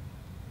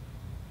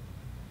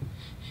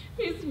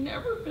 He's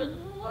never been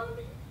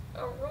Ronnie.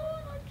 A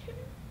Ron, I can't.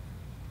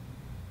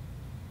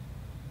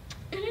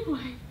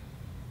 Anyway,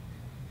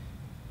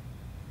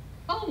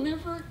 I'll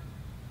never,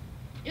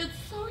 it's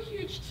so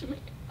huge to me.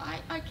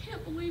 I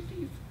can't believe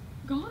he's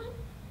gone.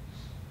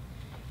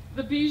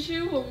 The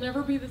Bijou will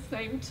never be the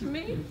same to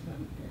me.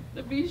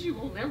 The Bijou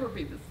will never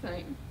be the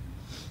same.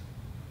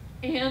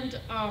 And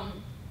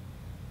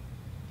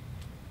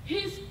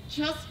he's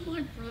just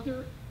my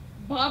brother.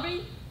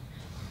 Bobby,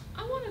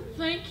 I want to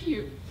thank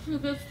you for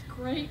this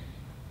great,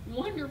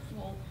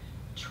 wonderful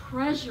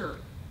treasure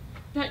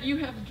that you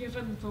have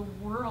given the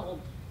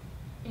world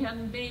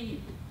and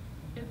me.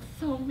 It's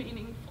so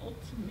meaningful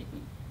to me.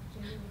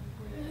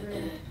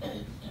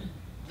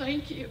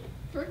 Thank you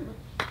very much.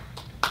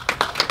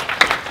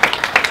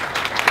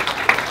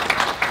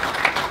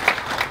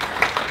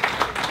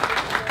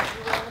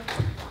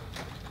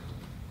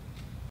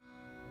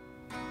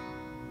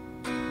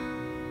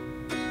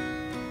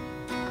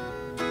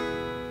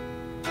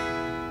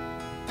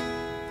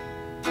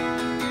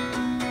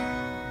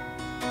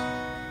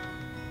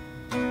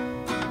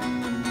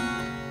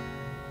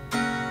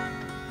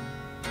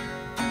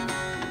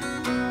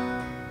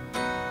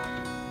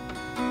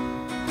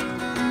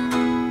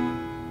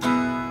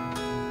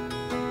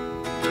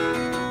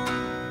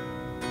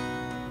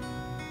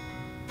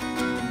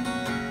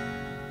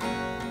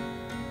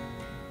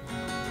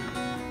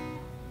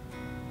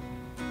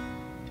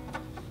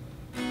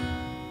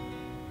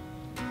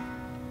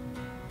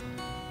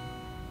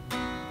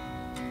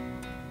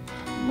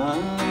 My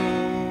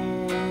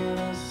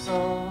little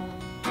song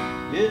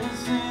is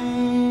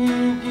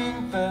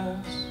sinking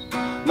fast.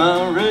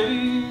 My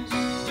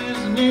race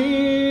is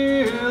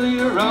nearly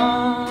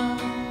run.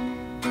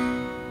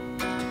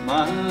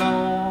 My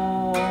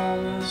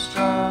longest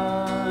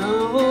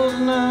trials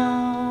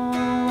now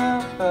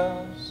have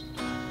passed.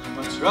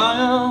 My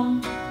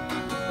triumph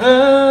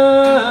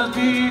has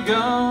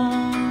begun.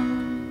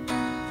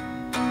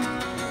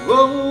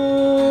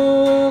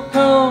 Oh,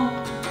 come,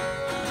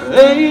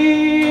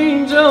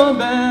 angel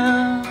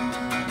band,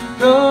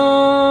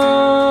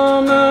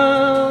 come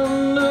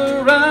and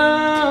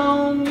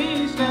around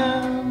me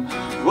stand.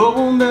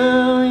 Oh,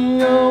 bear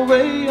me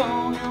away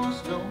on your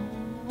snow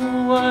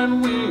white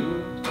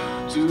wings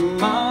to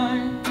my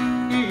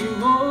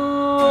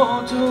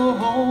immortal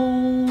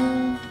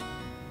home.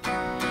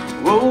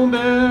 Oh,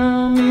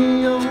 bear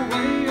me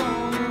away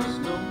on your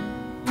snow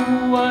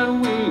white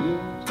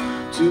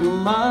wings to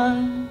my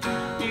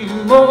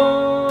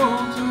immortal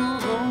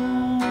home.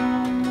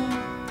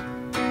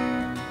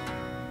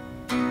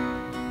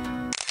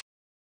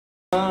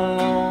 I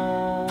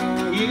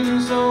long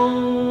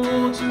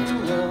so to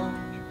help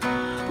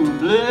who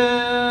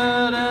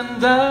bled and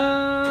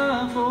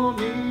died for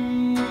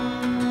me,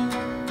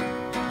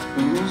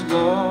 whose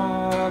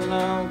blood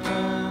now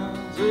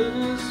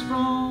cleanses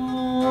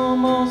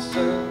from all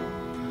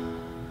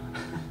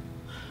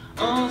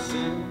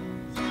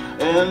sins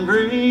and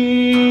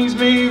brings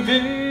me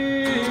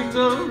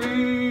victory.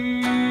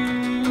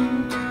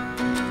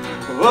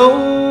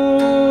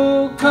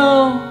 Oh,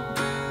 come,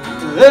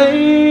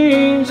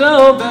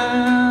 angel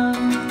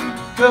band,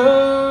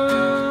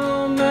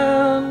 come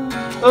and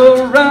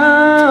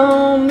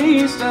around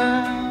me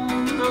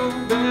stand.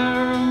 Oh,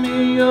 bear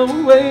me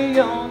away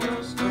on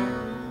your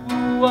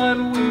snow white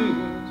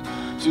wings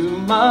to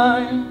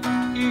my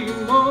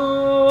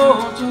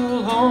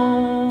immortal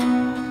home.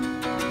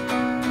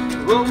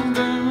 Oh,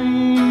 bear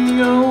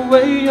me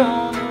away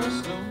on your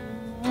snow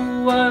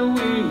white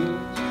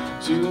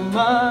wings to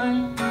my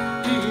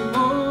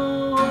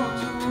immortal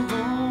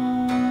home.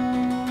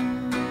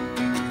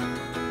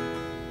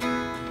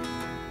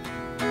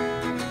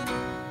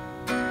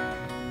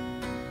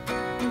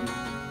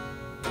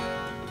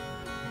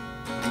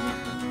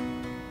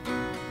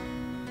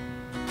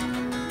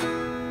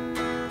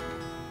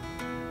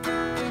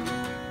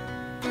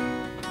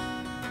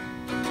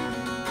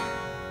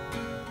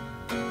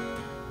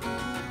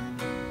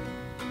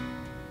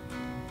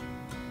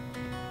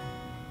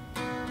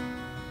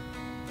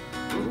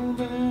 Oh,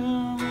 bear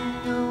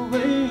me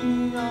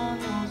away on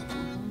your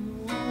snow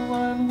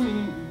white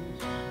wings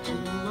to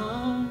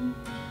my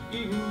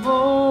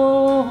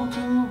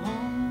immortal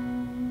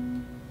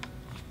home.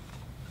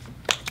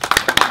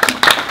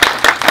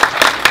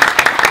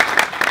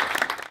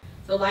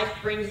 So life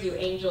brings you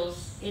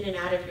angels in and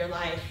out of your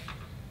life.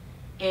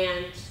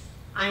 And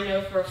I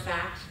know for a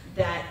fact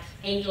that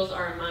angels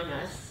are among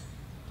us.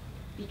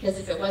 Because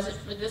if it wasn't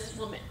for this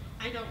woman,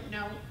 I don't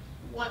know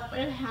what would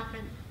have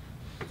happened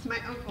to my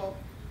uncle.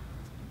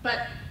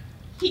 But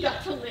he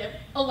got to live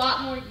a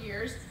lot more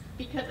years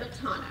because of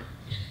Tana.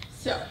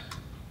 So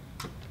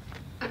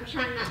I'm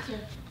trying not to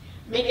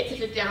make it such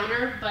a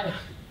downer, but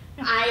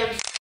I am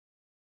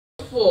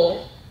so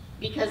full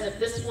because of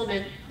this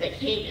woman that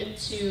came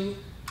into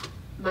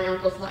my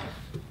uncle's life,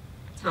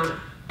 Tana.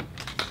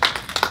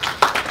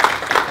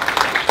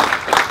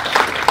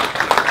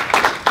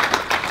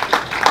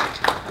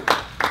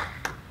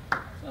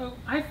 So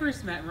I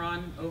first met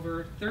Ron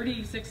over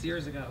 36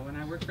 years ago when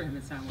I worked for him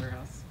at Sound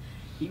Warehouse.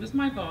 He was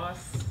my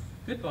boss,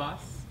 good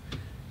boss.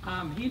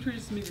 He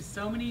introduced me to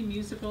so many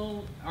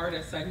musical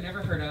artists I'd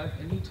never heard of,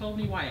 and he told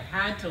me why I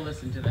had to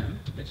listen to them,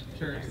 which I'm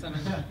sure some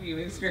of you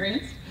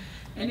experienced.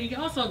 And he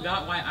also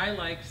got why I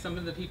liked some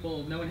of the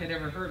people no one had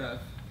ever heard of,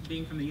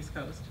 being from the East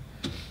Coast.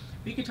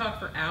 We could talk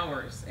for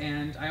hours,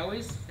 and I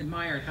always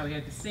admired how he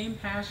had the same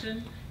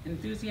passion and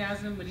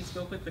enthusiasm when he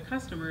spoke with the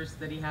customers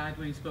that he had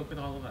when he spoke with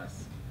all of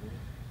us.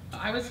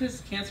 I was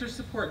his cancer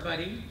support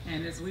buddy,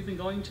 and as we've been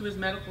going to his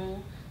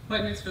medical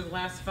appointments for the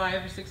last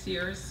 5 or 6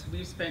 years,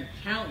 we've spent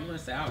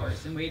countless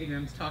hours in waiting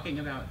rooms talking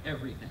about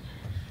everything.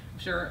 I'm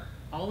sure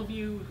all of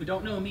you who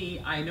don't know me,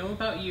 I know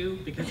about you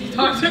because he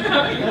talked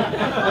about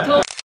you.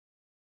 Told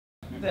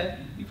that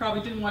you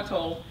probably didn't want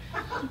told.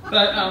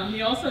 But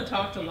he also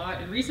talked a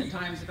lot in recent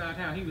times about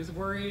how he was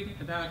worried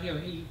about,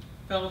 he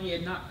felt he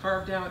had not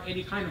carved out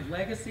any kind of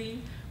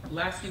legacy or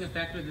lasting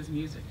effect with his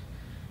music.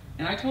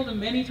 And I told him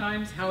many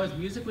times how his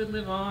music would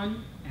live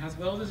on, as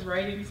well as his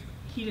writings.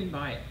 He didn't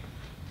buy it.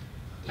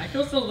 I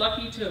feel so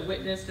lucky to have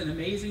witnessed an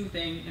amazing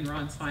thing in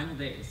Ron's final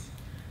days.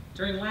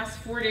 During the last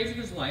 4 days of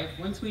his life,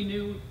 once we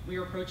knew we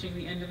were approaching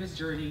the end of his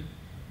journey,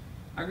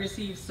 I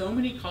received so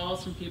many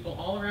calls from people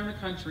all around the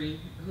country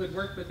who had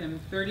worked with him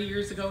 30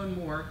 years ago and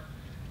more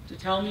to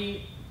tell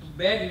me,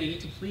 beg me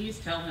to please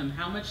tell him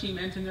how much he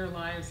meant in their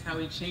lives, how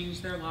he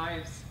changed their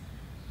lives.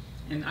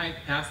 And I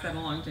passed that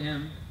along to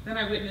him. Then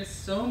I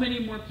witnessed so many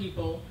more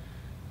people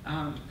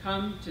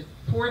come to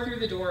pour through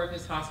the door of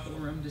his hospital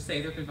room to say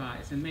their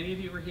goodbyes. And many of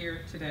you were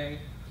here today.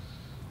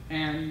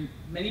 And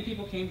many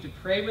people came to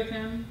pray with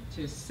him,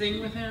 to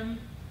sing with him.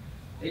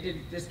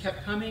 This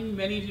kept coming.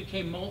 Many of you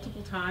came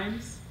multiple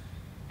times.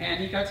 And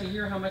he got to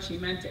hear how much he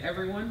meant to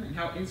everyone and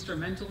how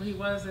instrumental he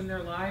was in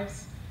their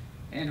lives.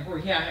 And where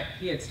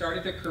he had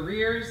started their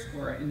careers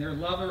or in their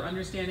love or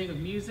understanding of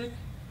music.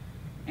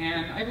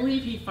 And I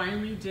believe he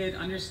finally did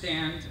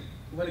understand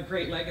what a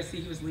great legacy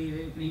he was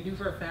leaving, and he knew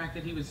for a fact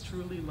that he was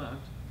truly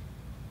loved.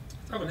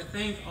 So I want to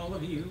thank all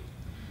of you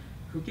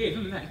who gave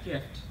him that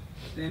gift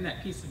and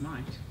that peace of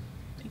mind.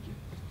 Thank you.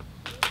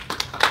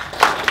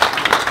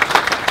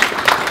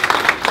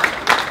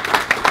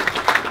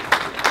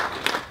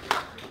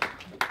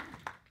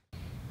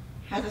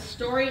 Has a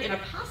story and a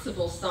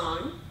possible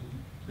song.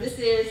 This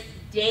is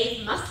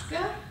Dave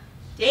Muska.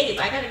 Dave,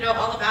 I got to know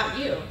all about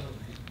you.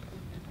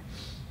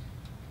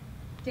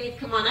 Dave,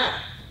 come on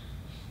up.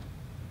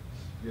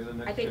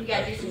 I think we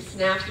got to do some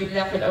snaps. We did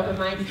that for the open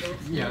mic.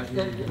 Yeah.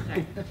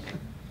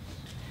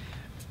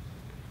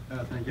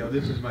 Thank you.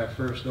 This is my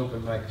first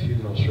open mic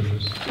funeral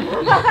service.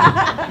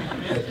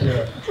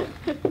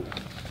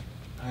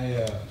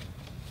 I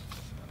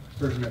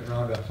first met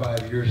Ron about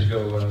 5 years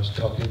ago when I was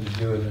talking to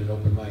doing an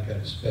open mic at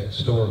a spec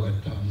store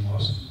with Tom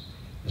Lawson.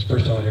 It's the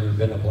first time I'd ever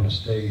been up on a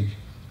stage.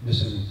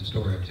 This isn't the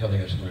story I'm telling.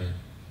 I just want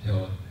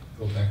to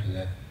go back to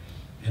that.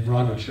 And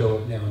Ron would show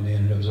up now and then,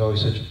 and it was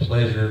always such a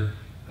pleasure.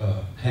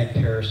 Hank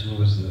Harrison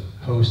was the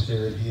host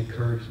there, and he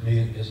encouraged me,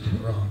 and as did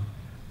Ron.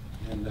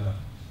 And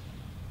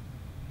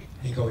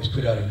Hank always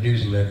put out a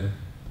newsletter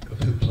of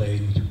who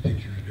played with your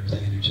pictures and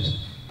everything, and it was just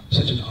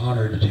such an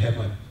honor to have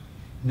my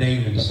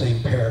name in the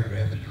same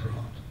paragraph as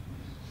Ron.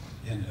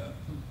 And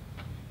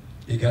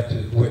it got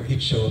to where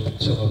he'd show up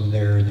at some of them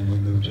there, and then we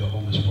moved to a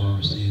homeless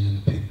pharmacy and then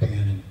the pig pen.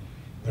 And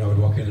when I would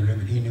walk in the room,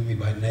 and he knew me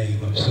by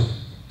name, I was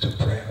so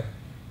proud.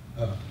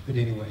 But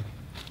anyway,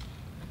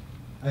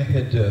 I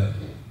had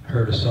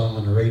heard a song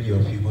on the radio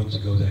a few months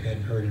ago that I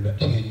hadn't heard in about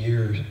 10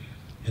 years.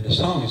 And the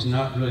song is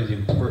not really the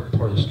important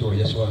part of the story.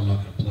 That's why I'm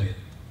not going to play it.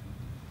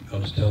 I'll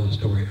just tell the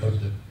story of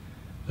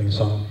the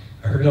song.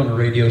 I heard it on the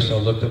radio, so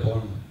I looked up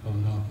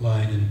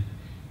online, and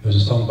it was a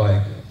song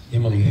by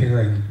Emily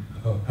Herring.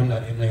 I'm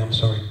not Emily, I'm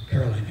sorry,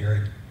 Caroline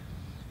Herring,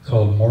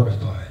 called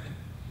Mortified.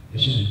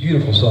 It's just a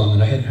beautiful song,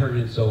 and I hadn't heard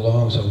it in so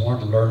long, so I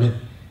wanted to learn it.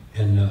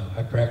 And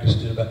I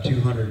practiced it about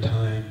 200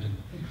 times, and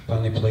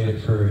finally played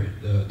it for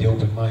the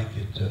open mic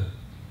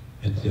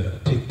at the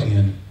Pig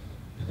Pen.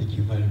 I think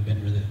you might have been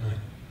there that night.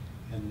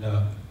 And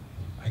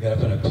I got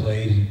up and I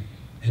played,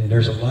 and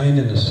there's a line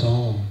in the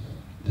song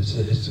that's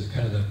it's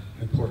kind of the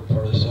important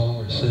part of the song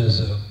where it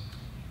says,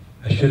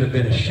 I should have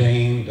been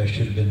ashamed, I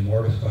should have been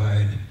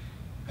mortified,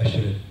 I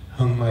should have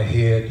hung my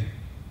head,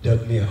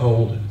 dug me a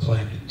hole, and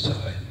climbed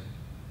inside.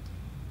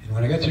 And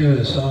when I got through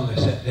the song, I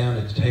sat down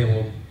at the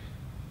table.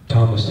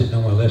 Tom was sitting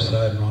on my left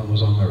side, and Ron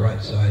was on my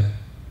right side.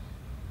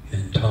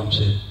 And Tom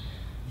said,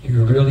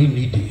 you really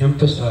need to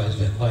emphasize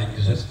that line,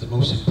 because that's the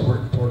most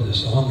important part of the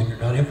song, and you're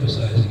not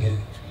emphasizing it.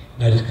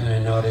 And I just kind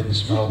of nodded and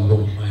smiled and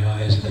rolled my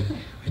eyes, like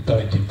I thought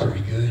I did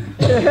pretty good.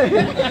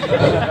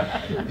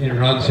 And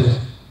Ron says,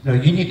 no,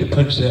 you need to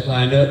punch that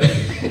line up.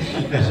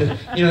 And I said,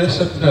 that's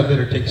something I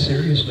better take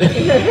seriously.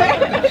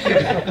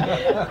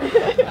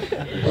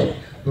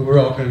 But we're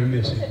all going to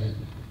miss him.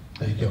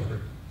 Thank you for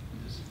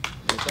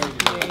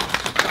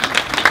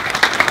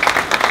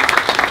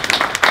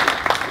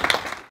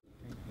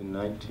In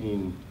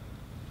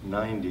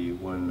 1990,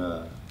 when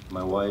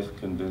my wife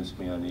convinced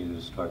me I needed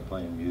to start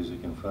playing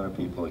music in front of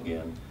people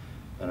again,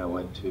 and I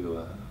went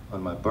to,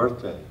 on my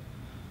birthday,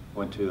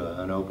 went to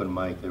an open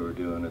mic they were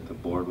doing at the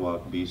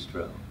Boardwalk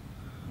Bistro,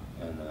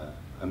 and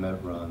I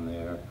met Ron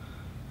there.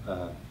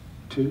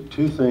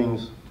 Two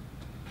things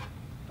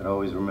that I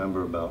always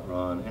remember about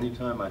Ron.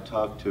 Anytime I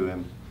talked to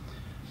him,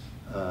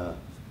 well,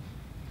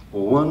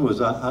 one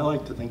was I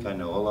like to think I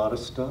know a lot of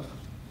stuff,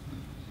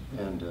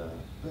 and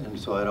And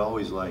so I'd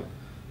always like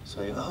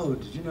say, oh,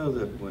 did you know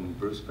that when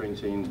Bruce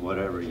Springsteen,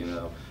 whatever, you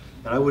know,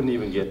 and I wouldn't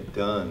even get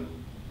done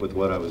with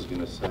what I was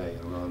going to say.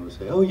 And Ron would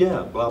say, oh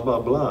yeah, blah, blah,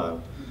 blah.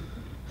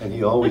 And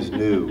he always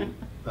knew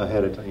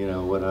ahead of time, you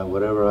know,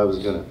 whatever I was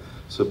going to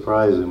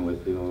surprise him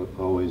with, he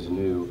always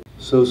knew.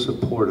 So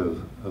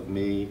supportive of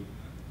me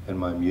and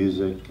my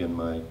music and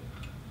my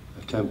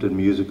attempted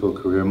musical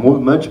career,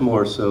 much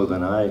more so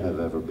than I have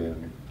ever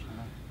been.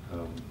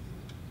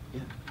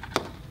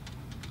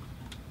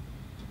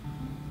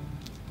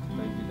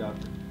 Thank you,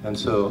 Doctor. And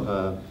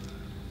so,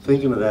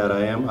 thinking of that,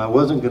 I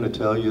wasn't going to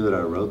tell you that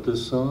I wrote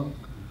this song,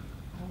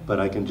 but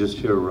I can just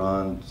hear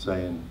Ron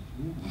saying,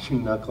 you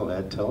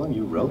knucklehead, tell him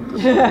you wrote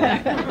this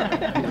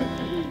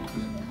song.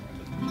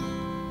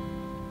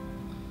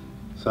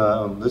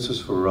 So this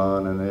is for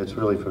Ron, and it's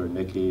really for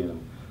Nikki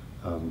and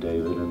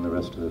David and the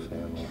rest of the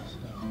family. So,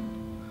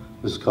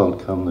 this is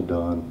called Come the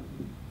Dawn.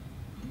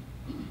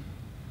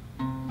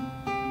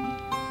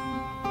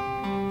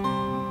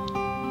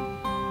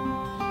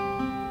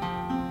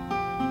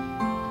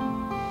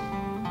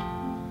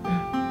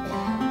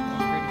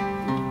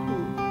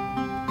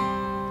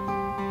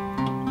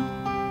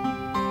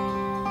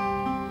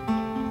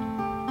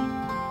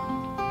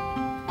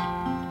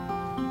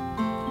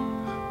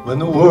 When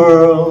the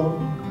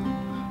world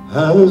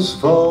has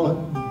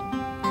fallen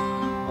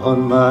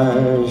on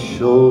my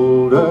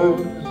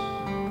shoulders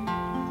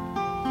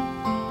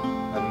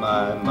and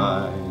my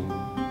mind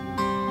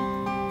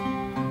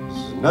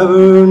has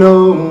never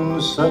known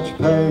such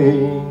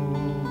pain,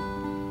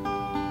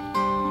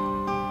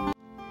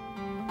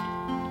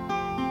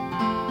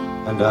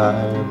 and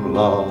I'm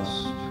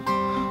lost,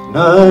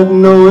 not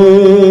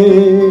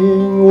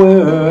knowing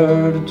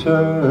where to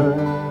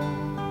turn.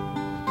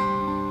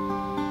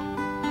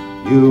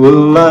 You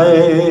will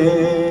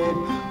light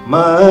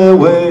my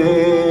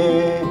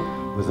way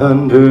with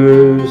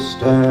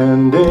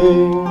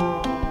understanding.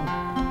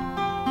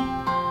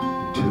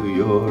 To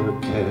your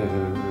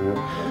care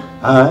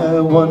I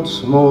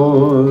once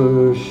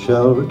more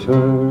shall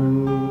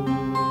return.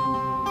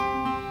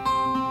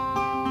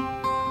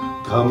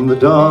 Come the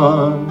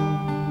dawn,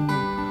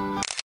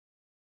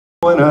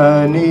 when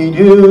I need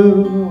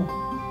you,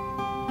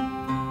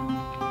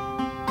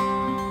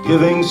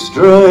 giving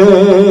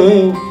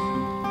strength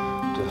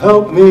to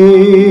help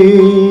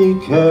me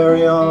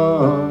carry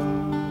on.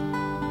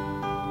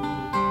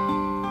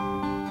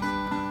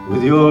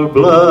 With your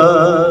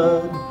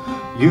blood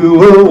you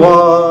will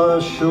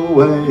wash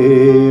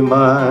away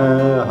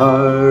my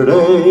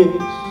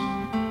heartaches.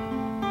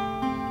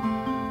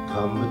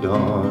 Come the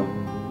dawn,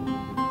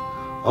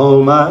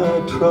 all my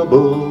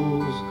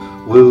troubles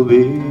will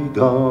be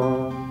gone.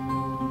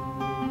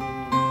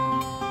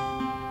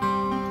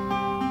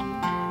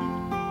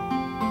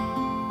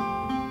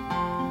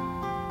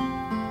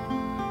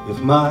 If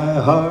my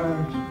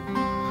heart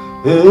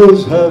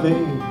is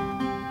heavy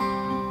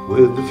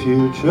with the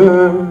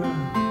future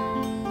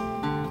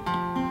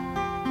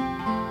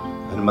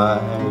and my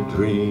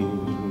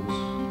dreams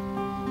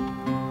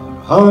are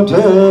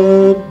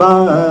haunted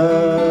by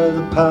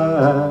the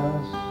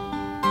past,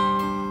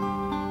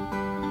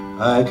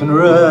 I can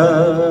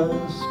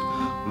rest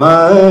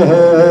my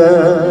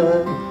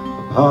head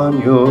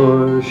upon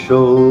your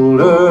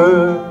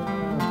shoulder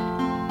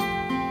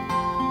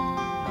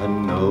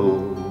and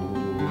know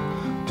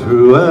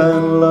true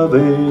and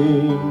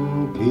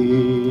loving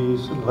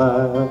peace at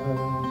last.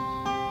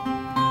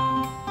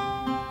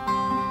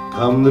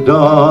 Come the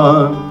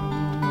dawn,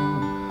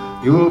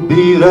 you'll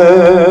be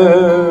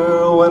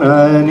there when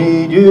I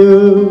need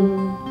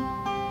you,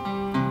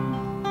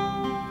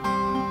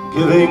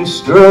 giving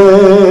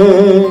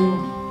strength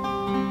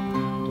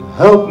to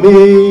help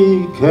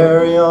me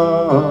carry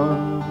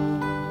on.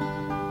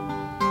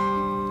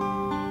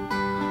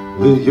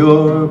 With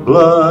your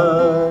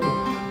blood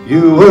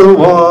you will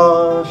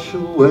wash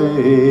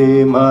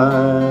away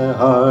my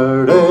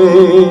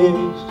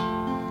heartaches.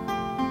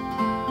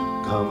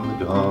 Come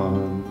the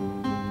dawn,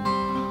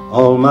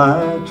 all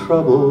my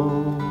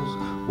troubles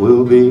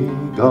will be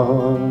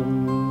gone.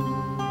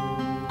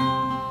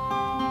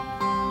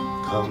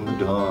 Come the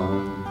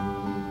dawn,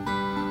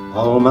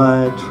 all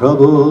my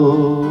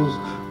troubles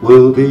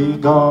will be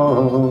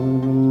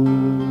gone.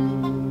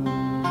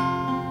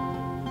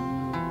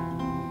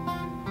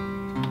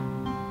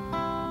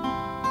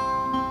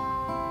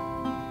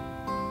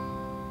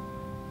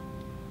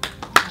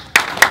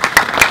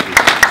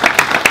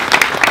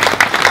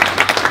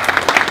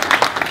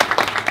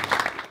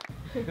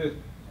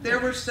 There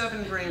were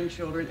 7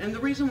 grandchildren, and the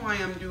reason why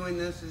I'm doing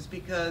this is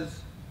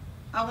because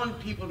I want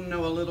people to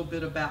know a little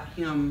bit about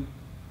him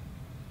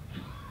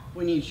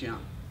when he's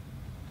young.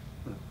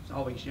 Well, he's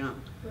always young.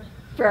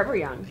 Forever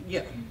young.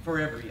 Yeah,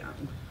 forever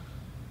young.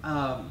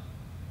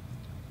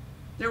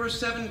 There were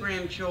 7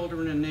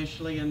 grandchildren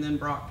initially, and then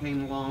Brock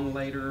came along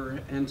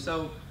later, and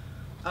so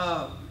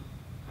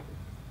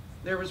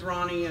there was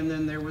Ronnie, and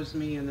then there was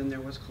me, and then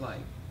there was Clay.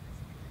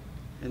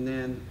 And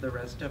then the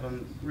rest of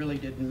them really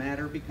didn't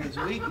matter because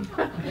we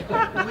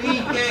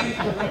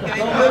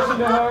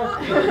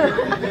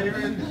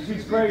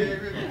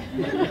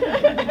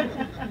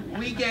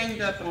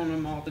ganged up on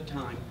them all the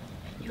time.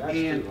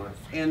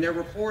 And there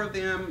were 4 of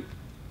them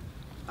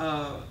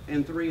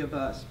and 3 of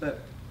us, but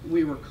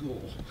we were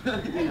cool,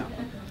 you know.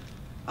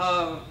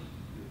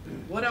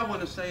 What I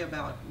want to say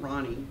about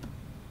Ronnie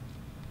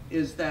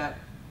is that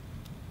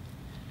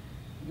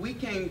we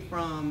came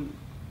from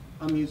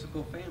a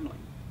musical family.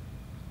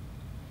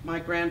 My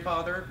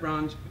grandfather,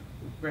 Ron's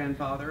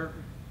grandfather,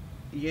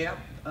 yep,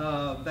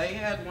 they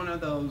had one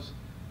of those,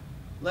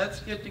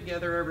 let's get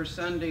together every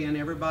Sunday and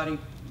everybody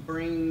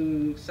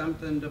bring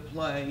something to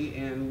play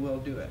and we'll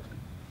do it.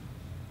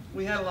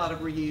 We had a lot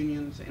of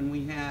reunions and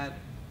we had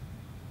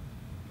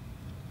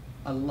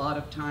a lot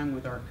of time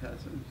with our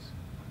cousins.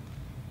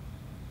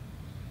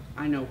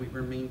 I know we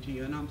were mean to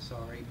you and I'm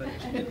sorry, but...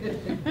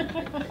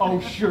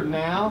 Oh, sure,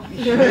 now?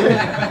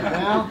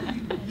 Now?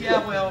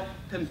 Yeah, well,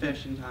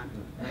 confession time.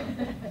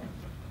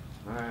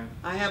 All right.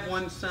 I have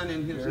one son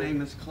and his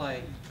name is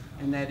Clay,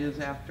 and that is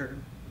after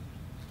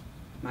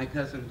my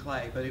cousin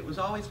Clay. But it was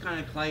always kind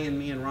of Clay and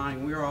me and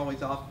Ronnie. We were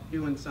always off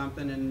doing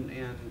something,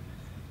 and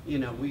you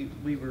know,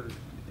 we were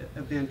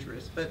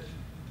adventurous. But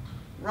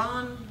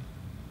Ron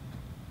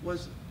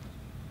was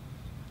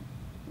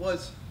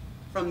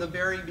from the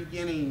very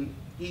beginning.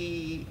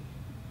 He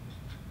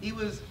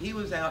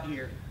was out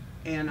here,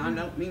 and I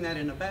don't mean that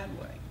in a bad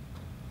way.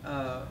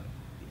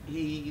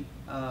 He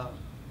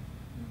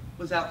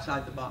was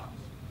outside the box.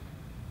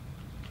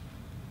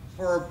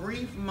 For a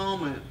brief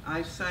moment,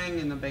 I sang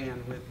in the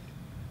band with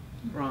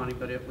Ronnie,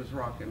 but it was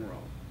rock and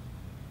roll.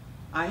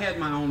 I had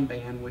my own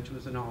band, which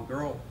was an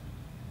all-girl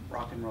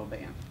rock and roll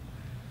band.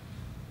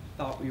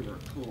 Thought we were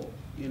cool,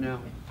 you know.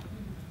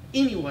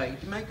 Anyway,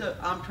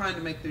 I'm trying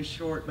to make this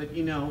short, but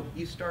you know,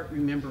 you start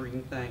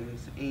remembering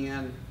things,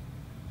 and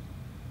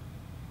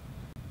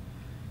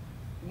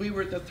we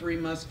were the 3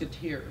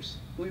 Musketeers.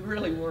 We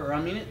really were.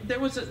 I mean, there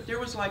was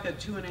like a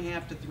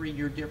 2.5 to 3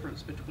 year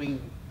difference between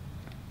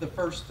the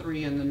first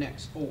 3 and the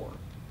next 4.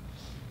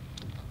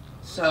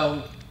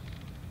 So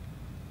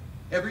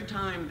every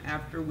time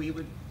after we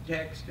would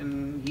text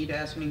and he'd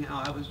ask me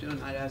how I was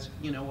doing, I'd ask,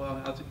 you know,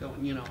 well, how's it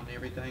going, you know, and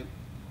everything.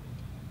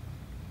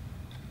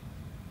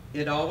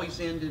 It always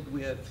ended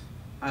with,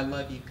 I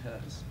love you,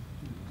 cuz.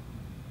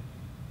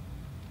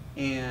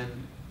 And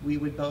we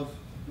would both,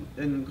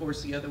 and of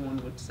course the other one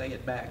would say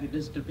it back. It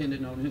just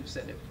depended on who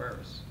said it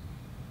first.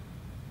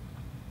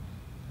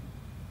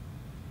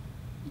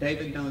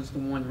 David knows the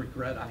one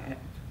regret I have.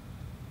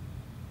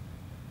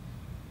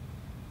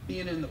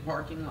 Being in the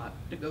parking lot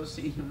to go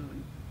see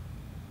him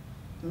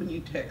when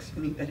you texted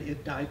me that he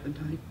had died the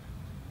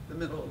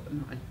middle of the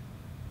night.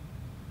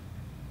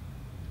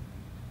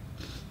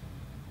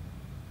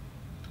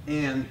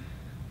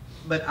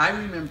 But I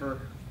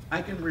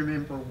can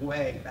remember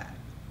way back.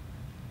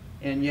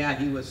 And yeah,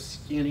 he was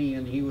skinny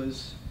and he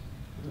was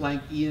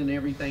lanky and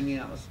everything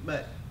else.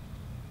 But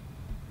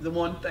the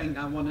one thing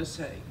I want to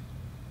say,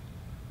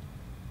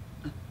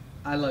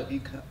 I love you,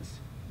 cuz.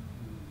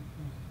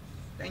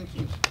 Thank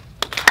you.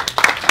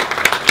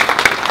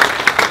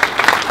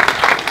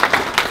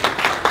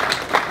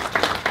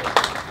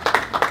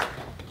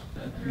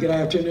 Good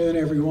afternoon,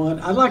 everyone.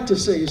 I'd like to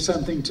say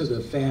something to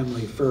the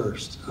family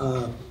first.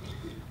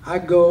 I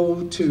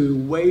go to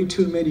way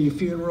too many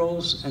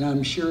funerals, and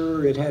I'm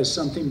sure it has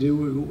something to do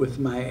with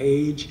my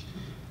age,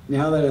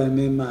 now that I'm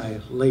in my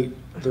late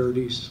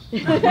 30s.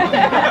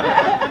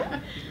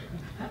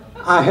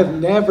 I have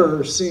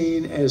never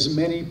seen as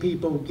many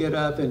people get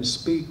up and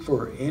speak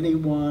for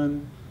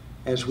anyone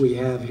as we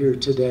have here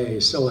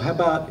today. So how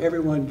about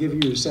everyone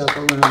giving yourself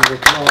a round of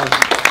applause?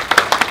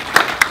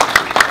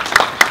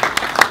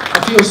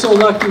 I feel so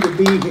lucky to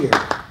be here.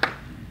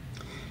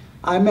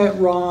 I met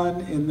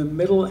Ron in the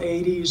middle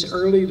 80s,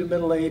 early to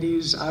middle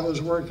 80s. I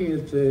was working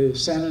at the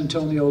San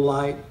Antonio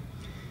Light,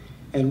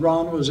 and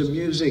Ron was a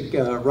music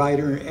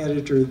writer and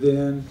editor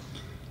then.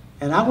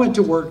 And I went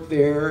to work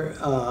there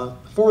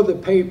for the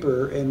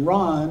paper, and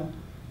Ron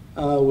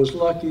was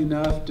lucky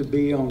enough to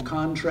be on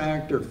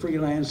contract or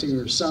freelancing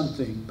or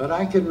something. But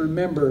I can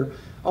remember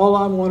all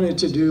I wanted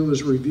to do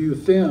was review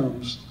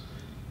films,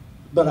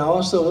 but I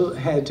also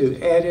had to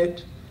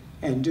edit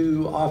and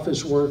do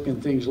office work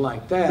and things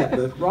like that.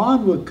 But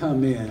Ron would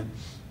come in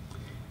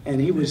and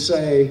he would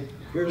say,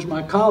 here's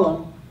my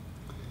column.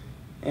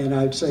 And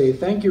I'd say,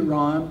 thank you,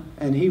 Ron.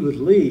 And he would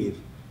leave.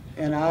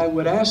 And I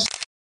would ask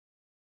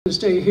to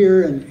stay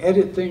here and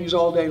edit things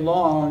all day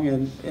long.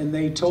 And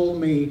they told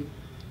me,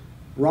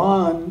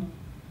 Ron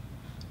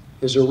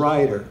is a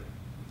writer.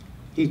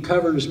 He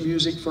covers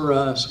music for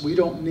us. We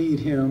don't need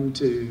him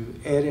to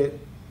edit.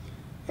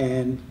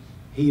 And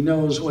he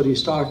knows what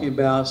he's talking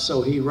about,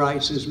 so he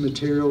writes his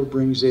material,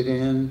 brings it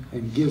in,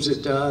 and gives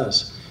it to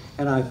us.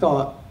 And I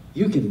thought,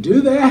 you can do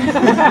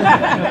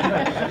that?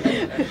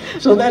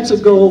 So that's a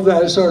goal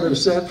that I sort of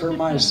set for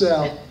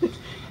myself.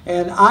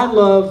 And I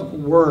love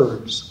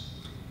words.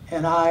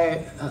 And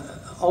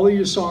all of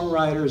you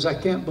songwriters, I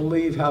can't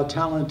believe how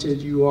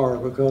talented you are,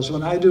 because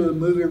when I do a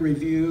movie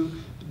review,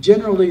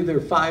 generally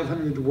they're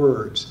 500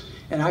 words.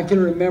 And I can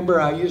remember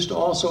I used to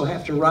also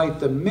have to write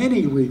the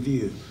mini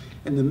review.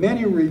 And the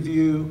mini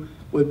review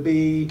would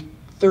be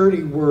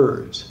 30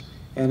 words.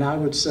 And I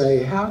would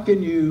say, how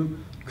can you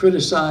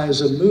criticize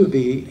a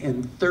movie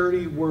in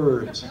 30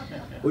 words?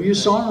 Well, you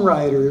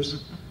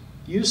songwriters,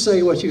 you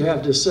say what you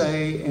have to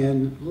say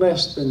in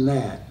less than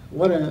that.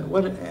 What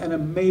an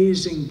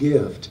amazing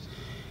gift.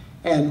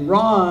 And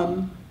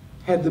Ron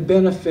had the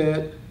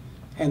benefit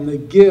and the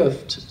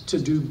gift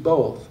to do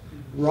both.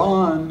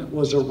 Ron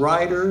was a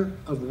writer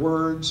of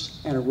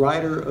words and a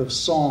writer of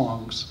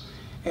songs.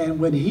 And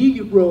when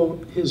he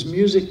wrote his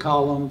music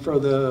column for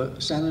the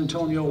San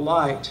Antonio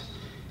Light,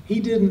 he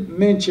didn't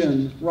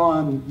mention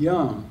Ron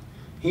Young.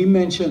 He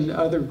mentioned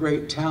other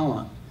great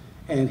talent.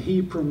 And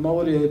he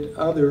promoted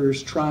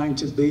others trying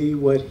to be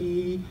what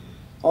he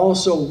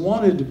also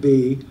wanted to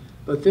be,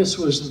 but this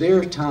was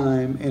their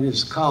time in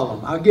his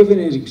column. I'll give you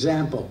an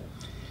example.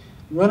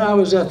 When I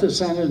was at the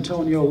San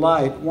Antonio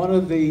Light, one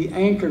of the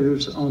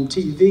anchors on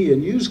TV, a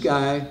news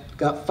guy,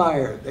 got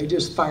fired. They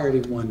just fired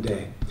him one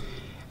day.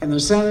 And the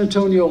San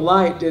Antonio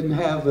Light didn't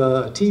have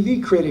a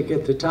TV critic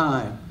at the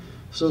time.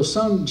 So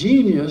some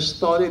genius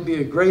thought it'd be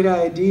a great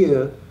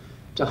idea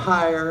to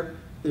hire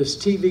this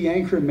TV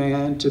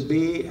anchorman to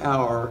be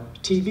our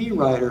TV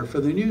writer for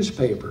the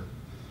newspaper.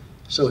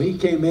 So he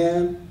came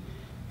in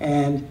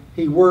and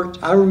he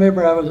worked. I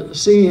remember I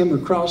was seeing him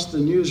across the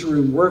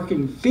newsroom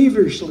working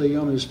feverishly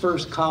on his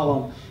first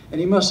column,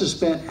 and he must have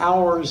spent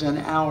hours and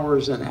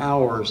hours and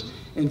hours.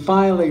 And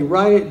finally,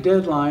 right at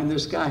deadline,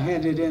 this guy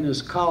handed in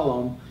his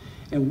column,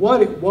 and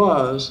what it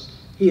was,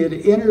 he had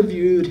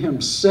interviewed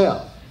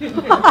himself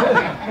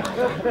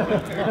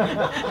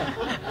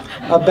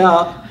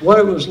about what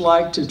it was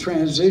like to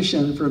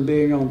transition from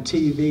being on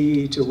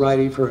TV to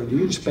writing for a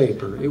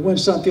newspaper. It went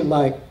something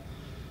like,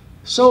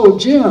 "So,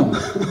 Jim,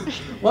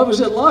 what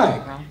was it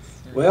like?"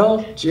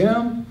 "Well,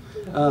 Jim,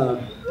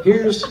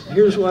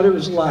 here's what it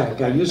was like.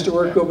 I used to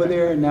work over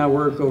there and now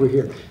work over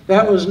here."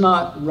 That was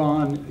not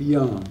Ron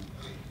Young.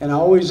 And I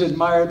always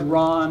admired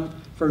Ron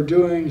for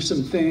doing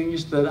some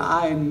things that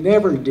I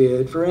never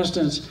did. For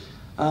instance,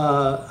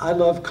 I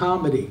love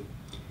comedy.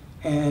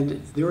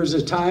 And there was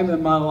a time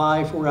in my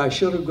life where I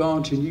should have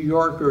gone to New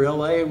York or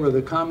LA where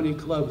the comedy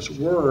clubs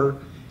were,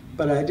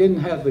 but I didn't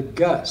have the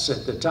guts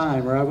at the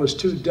time, or I was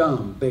too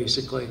dumb,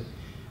 basically.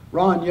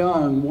 Ron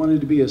Young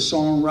wanted to be a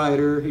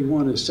songwriter. He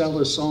wanted to sell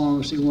his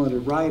songs. He wanted to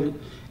write it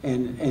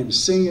and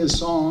sing his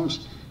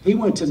songs. He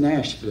went to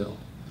Nashville.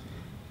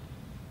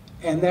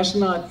 And that's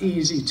not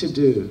easy to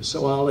do,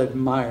 so I'll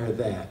admire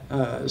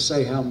that,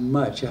 say how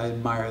much I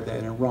admire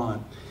that in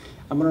Ron.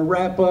 I'm going to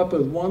wrap up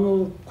with one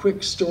little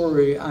quick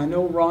story. I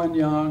know Ron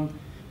Young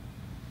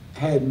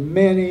had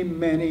many,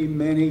 many,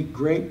 many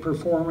great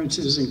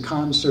performances and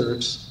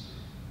concerts,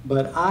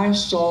 but I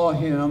saw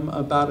him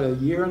about a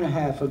year and a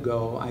half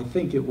ago, I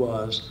think it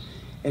was,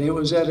 and it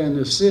was at an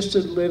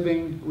assisted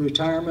living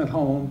retirement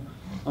home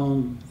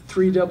on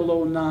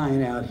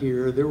 3009 out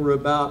here. There were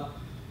about,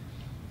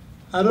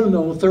 I don't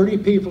know, 30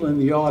 people in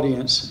the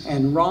audience,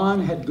 and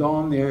Ron had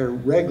gone there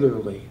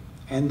regularly,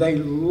 and they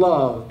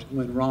loved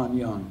when Ron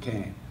Young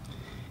came.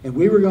 And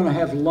we were going to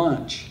have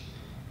lunch,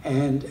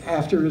 and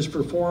after his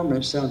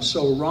performance, and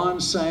so Ron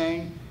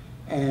sang,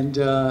 and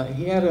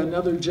he had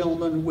another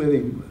gentleman with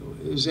him.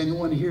 Is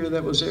anyone here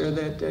that was there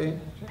that day?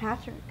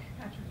 Patrick.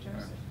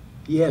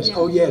 Yes,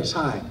 oh yes,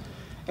 hi.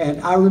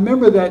 And I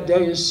remember that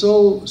day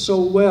so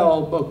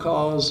well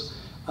because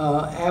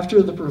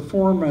after the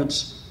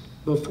performance,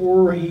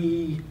 before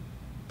he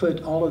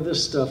put all of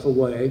this stuff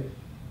away,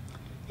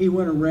 he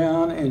went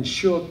around and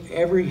shook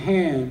every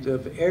hand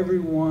of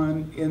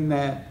everyone in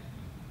that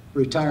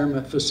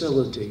retirement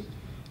facility.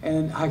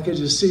 And I could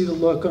just see the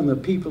look on the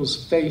people's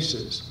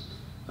faces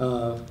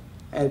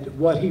at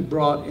what he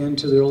brought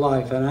into their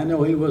life. And I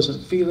know he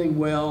wasn't feeling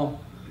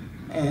well,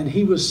 and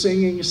he was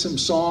singing some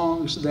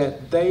songs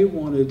that they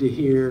wanted to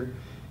hear,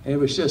 and it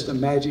was just a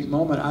magic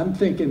moment. I'm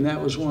thinking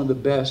that was one of the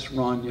best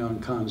Ron Young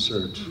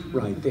concerts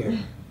right there.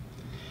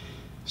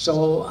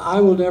 So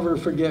I will never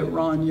forget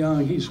Ron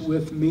Young. He's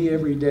with me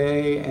every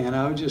day, and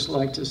I would just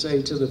like to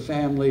say to the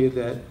family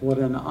that what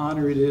an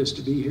honor it is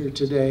to be here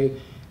today,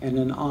 and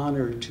an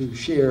honor to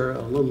share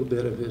a little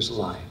bit of his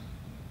life.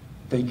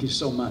 Thank you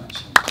so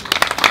much.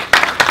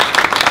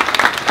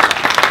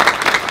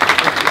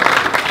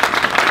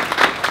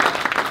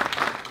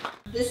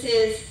 This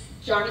is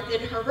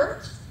Jonathan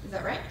Herbert, is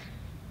that right?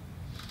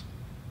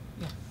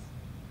 Yes.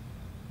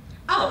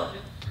 Oh,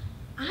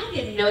 I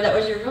didn't know that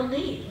was your real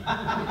name.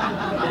 That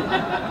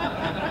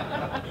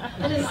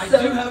is I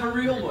so, do have a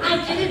real one.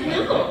 I didn't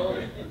know.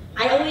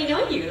 I only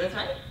know you, that's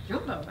right.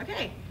 Jumbo,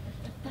 okay.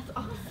 That's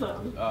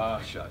awesome.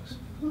 Shucks.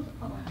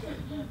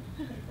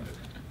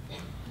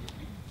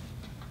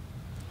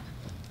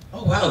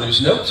 Oh wow,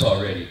 there's notes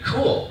already.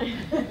 Cool.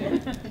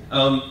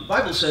 The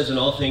Bible says in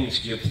all things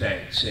give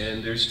thanks,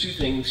 and there's two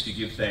things to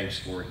give thanks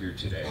for here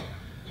today.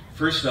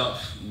 First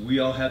off, we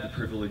all have the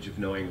privilege of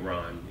knowing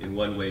Ron in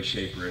one way,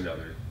 shape, or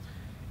another.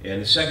 And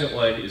the second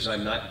one is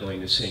I'm not going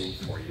to sing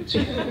for you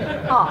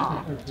today.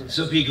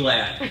 So be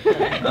glad.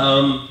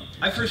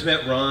 I first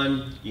met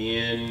Ron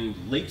in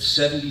late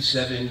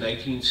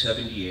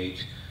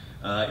 1978,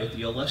 at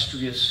the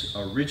illustrious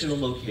original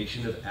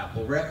location of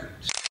Apple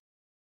Records.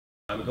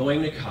 I'm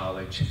going to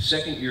college,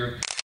 second year.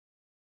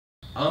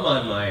 I'm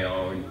on my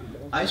own.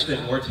 I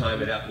spent more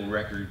time at Apple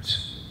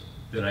Records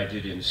than I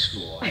did in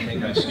school. I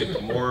think I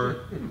skipped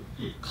more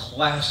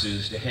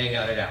classes to hang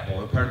out at Apple.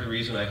 And part of the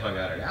reason I hung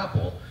out at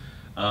Apple,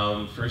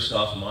 first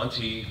off,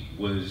 Monty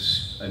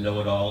was a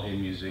know-it-all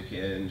in music,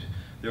 and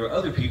there were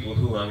other people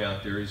who hung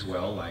out there as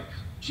well, like,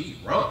 gee,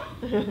 Ron.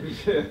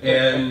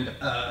 And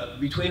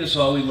between us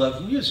all, we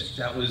loved music.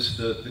 That was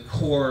the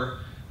core.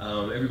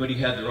 Everybody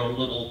had their own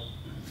little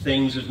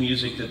things of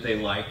music that they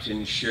liked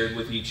and shared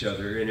with each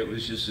other, and it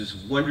was just this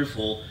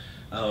wonderful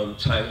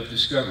time of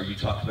discovery. You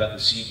talked about the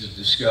seeds of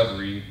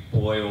discovery.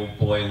 Boy, oh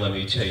boy, let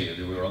me tell you,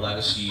 there were a lot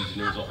of seeds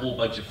and there was a whole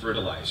bunch of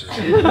fertilizer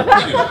too.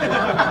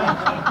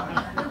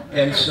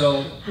 And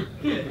so,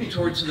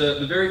 towards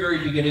the very, very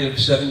beginning of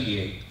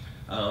 '78,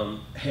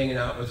 hanging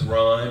out with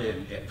Ron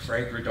and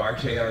Frank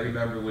Rodarte, I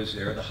remember, was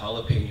there, the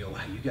Jalapeno. Wow,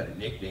 you got a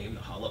nickname,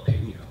 the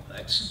Jalapeno.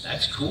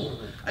 That's cool.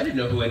 I didn't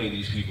know who any of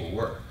these people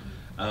were.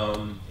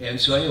 And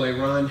so anyway,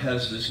 Ron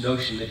has this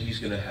notion that he's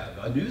going to have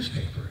a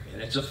newspaper,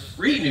 and it's a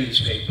free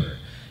newspaper,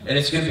 and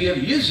it's going to be a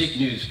music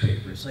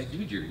newspaper. It's like,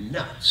 dude, you're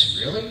nuts,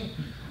 really?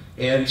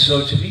 And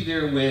so to be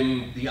there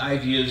when the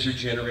ideas are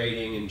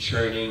generating and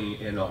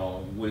churning and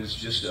all was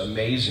just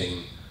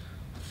amazing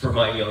for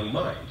my young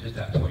mind at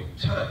that point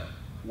in time.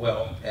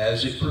 Well,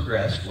 as it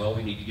progressed, well,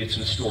 we need to get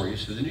some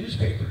stories for the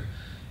newspaper.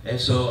 And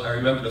so I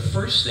remember the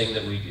first thing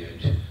that we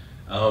did,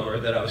 or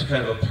that I was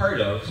kind of a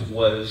part of,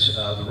 was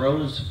the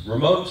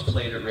Ramones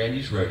played at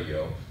Randy's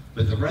Rodeo,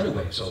 but the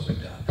Runaways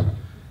opened up.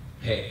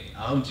 Hey,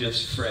 I'm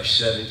just fresh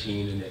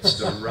 17 and it's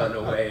the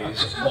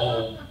Runaways.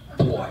 Oh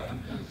boy.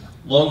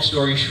 Long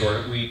story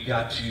short, we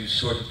got to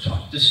sort of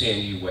talk to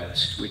Sandy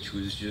West, which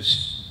was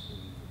just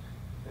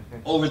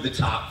over the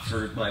top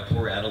for my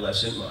poor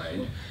adolescent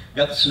mind.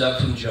 Got the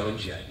snub from Joan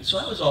Jett, and so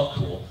that was all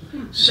cool.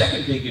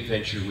 Second big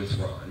adventure with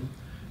Ron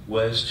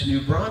was to New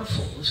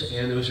Braunfels,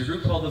 and there was a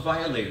group called the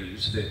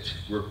Violators that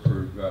were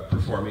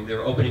performing. They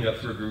were opening up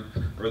for a group,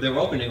 or they were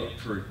opening up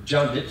for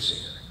John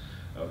Nitzinger.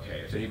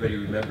 Okay, if anybody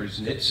remembers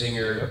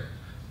Nitzinger.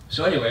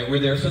 So anyway, we're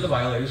there for the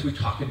Violators. We're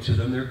talking to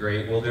them. They're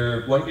great. Well,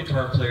 their one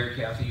guitar player,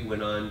 Kathy,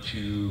 went on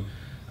to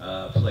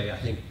play, I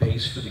think,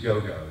 bass for the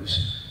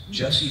Go-Go's.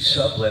 Jesse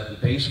Sublett, the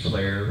bass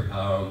player,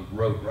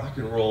 wrote rock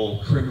and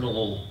roll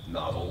criminal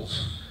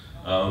novels,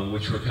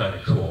 which were kind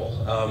of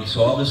cool.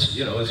 So all this,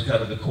 you know, is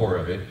kind of the core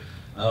of it.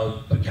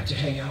 But got to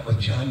hang out with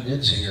John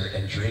Nitzinger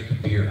and drink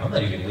beer. I'm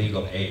not even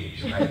legal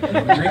age, right? And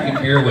I'm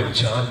drinking beer with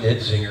John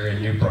Nitzinger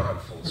in New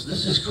Braunfels.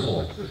 This is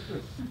cool.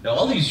 Now,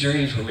 all these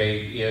journeys were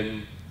made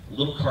in a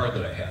little car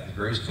that I had. The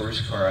very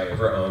first car I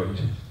ever owned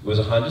was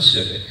a Honda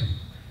Civic.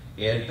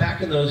 And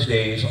back in those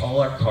days, all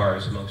our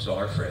cars, amongst all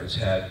our friends,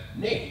 had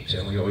names,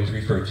 and we always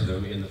referred to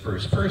them in the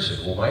first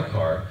person. Well, my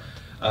car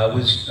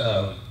was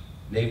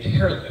named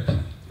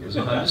Hairlip. It was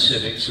a Honda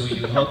Civic, so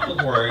you honk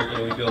the horn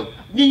and we go,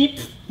 neep,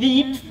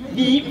 neep,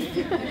 neep.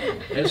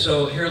 And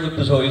so Hairlip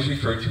was always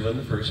referred to in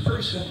the first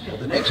person. Well,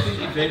 the next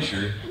big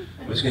adventure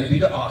was going to be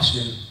to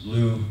Austin.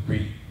 Lou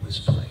Reed was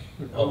playing.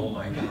 Oh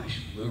my gosh,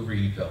 Lou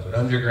Reed, Velvet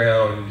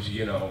Underground,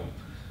 you know,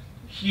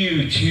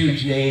 huge,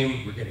 huge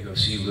name. We're going to go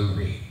see Lou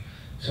Reed.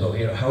 So,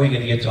 you know, how are we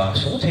going to get to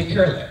Austin? We'll take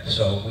Hairlip.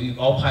 So we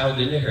all piled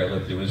into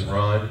Hairlip. There was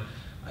Ron,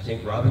 I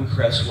think Robin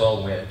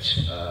Cresswell went,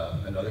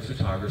 another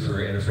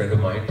photographer, and a friend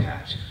of mine,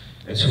 Pat.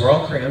 And so we're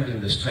all crammed in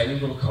this tiny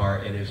little car,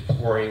 and it's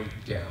pouring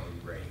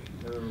down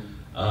rain.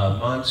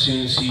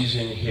 Monsoon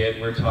season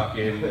hit. We're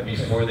talking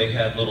before they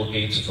had little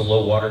gates at the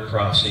low water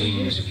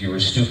crossings. If you were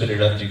stupid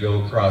enough to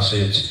go across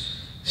it,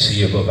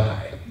 see you,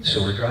 bye-bye.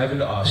 So we're driving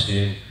to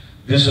Austin.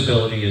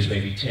 Visibility is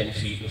maybe 10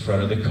 feet in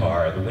front of the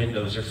car. The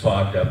windows are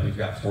fogged up. We've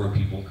got 4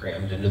 people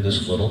crammed into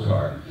this little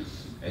car.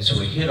 And so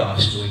we hit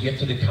Austin, we get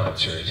to the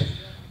concert,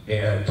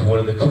 and one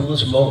of the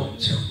coolest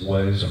moments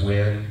was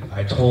when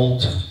I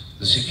told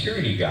the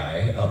security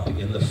guy up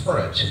in the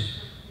front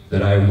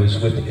that I was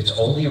with It's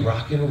Only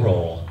Rock and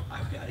Roll.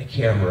 I've got a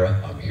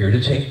camera. I'm here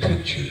to take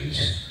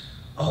pictures.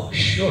 Oh,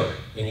 sure.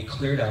 And he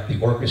cleared out the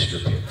orchestra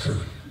pit for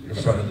me in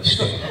front of the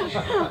stage.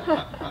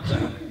 I was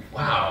like,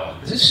 wow,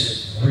 this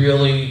is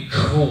really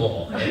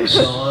cool. And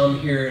so I'm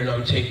here and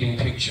I'm taking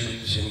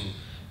pictures and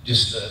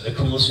just the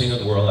coolest thing in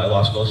the world. I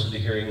lost most of the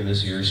hearing in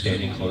this ear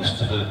standing close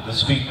to the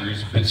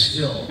speakers, but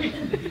still,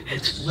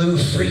 it's Lou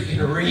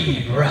freaking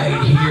Reed right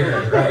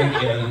here, right?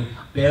 And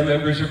band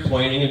members are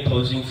pointing and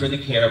posing for the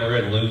camera,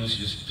 and Lou's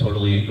just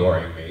totally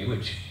ignoring me,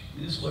 which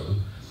is Lou.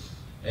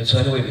 And so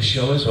anyway, the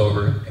show is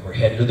over, and we're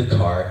heading to the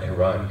car, and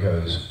Ron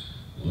goes,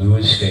 Lou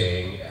is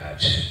staying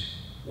at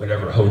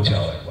whatever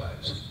hotel it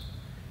was.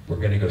 We're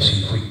gonna go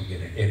see if we can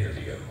get an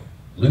interview.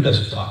 Lou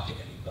doesn't talk to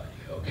anybody,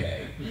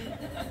 okay?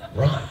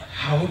 Ron,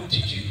 how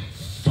did you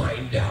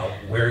find out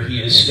where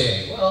he is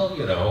stay? Well,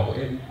 you know,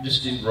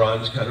 just in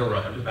Ron's kind of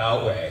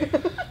roundabout way.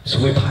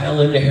 So we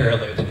pile in the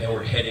hairlift and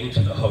we're heading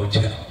to the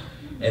hotel.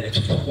 And it's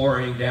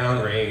pouring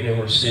down rain and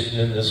we're sitting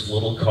in this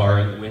little car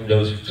and the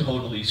windows are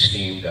totally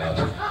steamed up.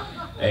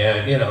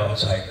 And, you know,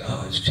 it's like,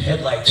 oh, it's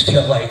headlights,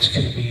 taillights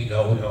can be,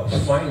 no.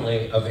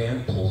 Finally, a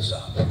van pulls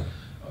up.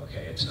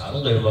 Okay, it's not a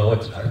limo,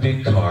 it's not a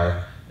big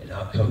car. And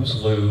out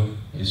comes Lou,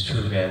 his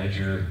tour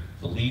manager,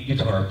 the lead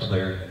guitar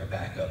player, and a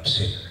backup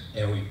singer.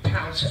 And we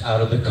pounce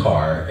out of the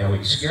car and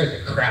we scared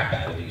the crap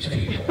out of these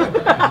people.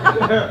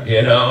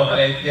 You know,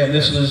 and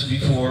this was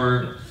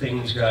before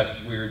things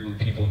got weird and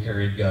people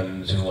carried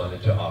guns and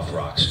wanted to off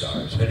rock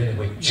stars. But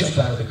anyway, jump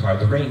out of the car.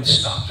 The rain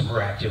stopped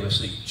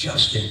miraculously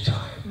just in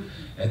time.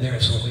 And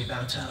there's when we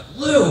bounce out,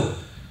 Lou!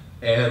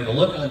 And the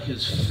look on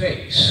his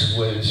face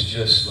was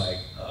just like,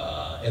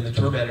 and the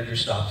tour manager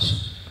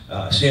stops.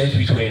 Stands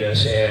between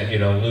us, and you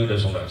know, Lou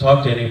doesn't want to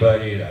talk to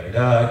anybody,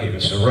 gave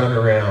us a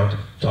runaround,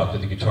 talked to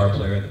the guitar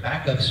player and the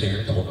backup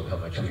singer, told him how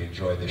much we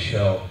enjoyed the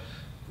show.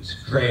 It was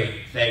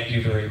great, thank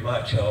you very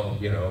much. Oh,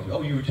 you know,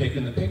 oh, you were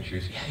taking the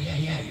pictures.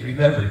 Yeah, you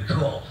remembered,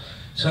 cool.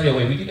 So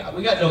anyway, we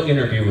got no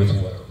interview with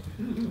Lou,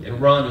 and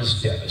Ron was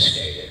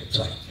devastated. It's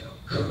like, you know,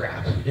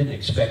 crap, we didn't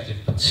expect it,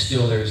 but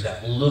still there's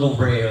that little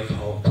ray of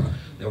hope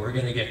that we're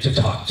gonna get to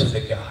talk to the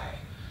guy.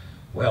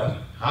 Well,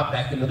 hop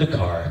back into the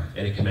car,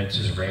 and it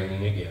commences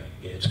raining again.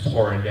 It's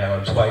pouring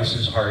down twice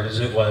as hard as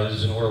it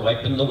was, and we're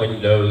wiping the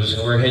windows,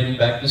 and we're heading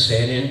back to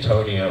San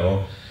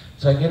Antonio.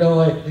 It's like, you know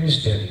what,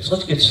 there's Denny's,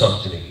 let's get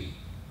something to eat.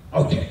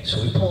 Okay,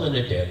 so we pull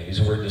into Denny's,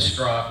 and we're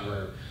distraught,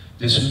 we're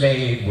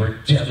dismayed, we're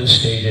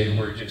devastated,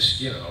 we're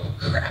just, you know,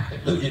 crap,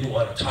 Lou didn't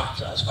want to talk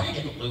to us. Why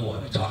didn't Lou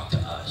want to talk to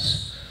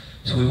us?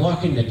 So we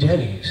walk into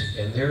Denny's,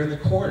 and there in the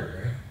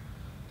corner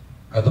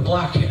are the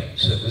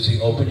Blockheads. That was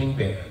the opening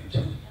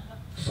band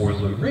for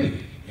Lou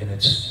Reed, and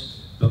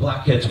it's the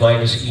Blockheads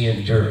minus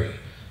Ian Dury.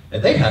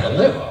 And they had a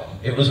limo.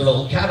 It was an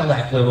old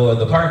Cadillac limo in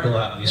the parking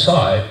lot. We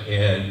saw it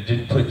and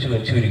didn't put two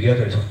and two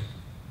together. It's like,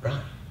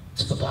 Ron,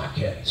 it's the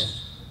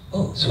Blockheads.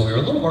 Oh, so we were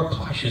a little more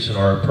cautious in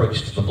our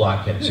approach to the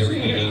Blockheads. They were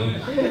eating,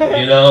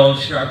 you know,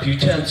 sharp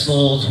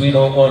utensils. We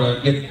don't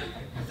want to get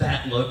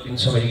that look and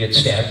somebody gets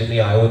stabbed in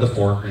the eye with a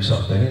fork or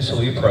something. And so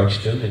we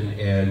approached them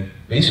and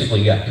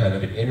basically got kind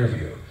of an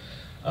interview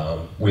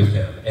with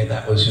them, and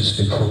that was just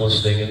the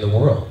coolest thing in the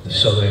world.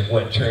 So that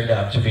what turned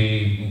out to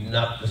be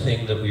not the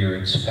thing that we were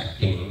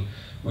expecting,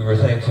 we were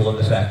thankful in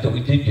the fact that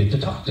we did get to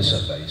talk to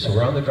somebody. So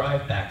we're on the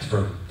drive back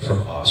from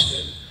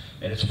Austin,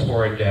 and it's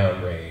pouring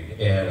down rain,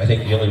 and I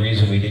think the only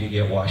reason we didn't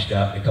get washed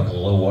out in a couple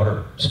of low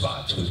water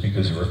spots was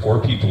because there were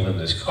 4 people in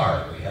this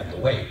car, and we had to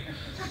wait.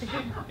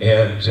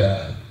 And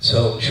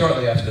so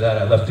shortly after that,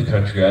 I left the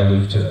country. I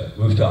moved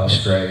to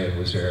Australia and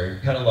was there,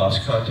 and kind of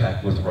lost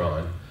contact with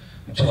Ron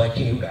until I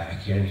came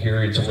back. And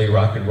here It's Only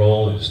Rock and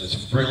Roll is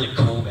this really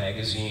cool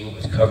magazine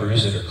with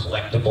covers that are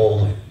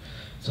collectible. And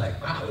it's like,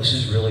 wow, this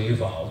has really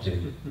evolved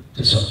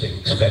into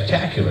something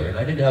spectacular. And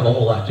I didn't have a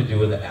whole lot to do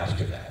with it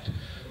after that.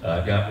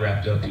 I got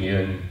wrapped up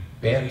in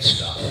band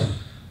stuff.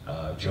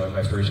 Joined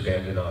my first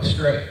band in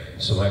Australia.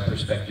 And so my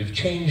perspective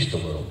changed a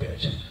little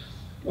bit.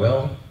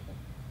 Well,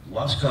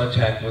 lost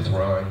contact with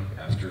Ron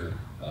after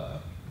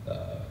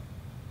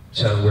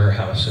Sound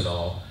Warehouse and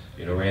all.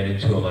 You know, ran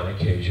into him on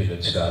occasion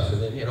and stuff.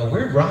 And then, you know,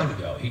 where'd Ron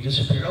go? He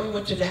disappeared. Oh, he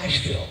went to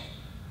Nashville.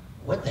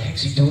 What the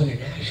heck's he doing in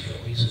Nashville?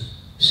 He's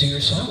a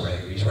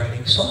singer-songwriter. He's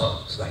writing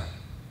songs. Like,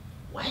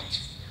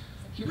 what?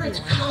 He writes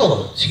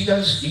columns. He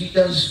does,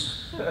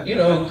 you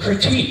know,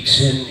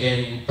 critiques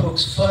and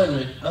pokes fun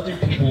at other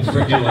people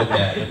for doing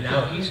that. And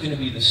now he's going to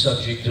be the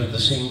subject of the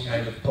same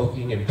kind of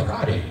poking and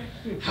prodding.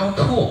 How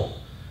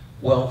cool.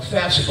 Well,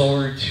 fast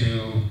forward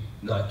to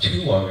not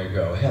too long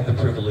ago, I had the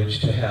privilege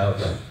to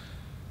have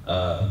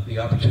the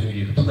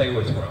opportunity to play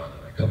with Ron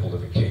on a couple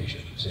of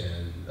occasions,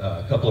 and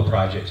a couple of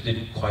projects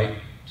didn't quite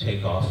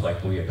take off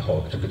like we had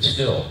hoped, but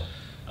still,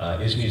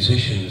 as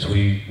musicians,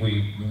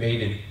 we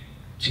made it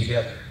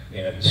together.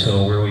 And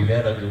so where we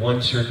met under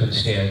one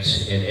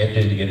circumstance and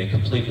ended in a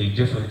completely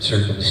different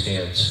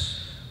circumstance,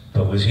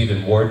 but was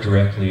even more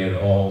directly and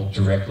all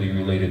directly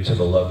related to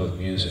the love of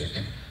music,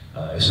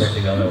 is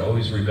something I'll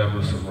always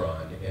remember from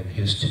Ron, and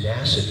his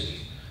tenacity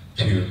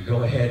to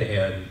go ahead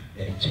and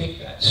take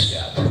that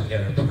step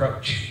and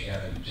approach,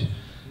 and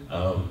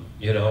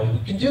you know, we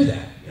can do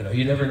that. You know,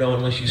 you never know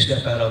unless you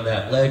step out on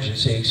that ledge and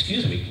say,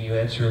 excuse me, can you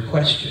answer a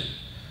question?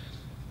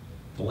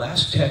 The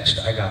last text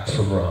I got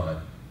from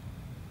Ron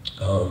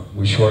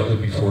was shortly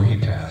before he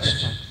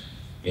passed,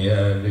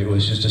 and it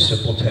was just a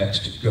simple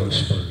text, go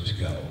Spurs,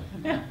 go.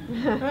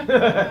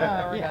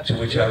 To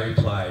which I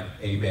replied,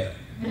 amen.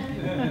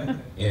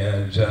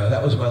 And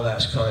that was my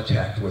last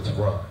contact with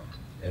Ron.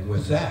 And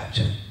with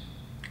that,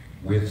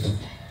 with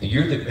the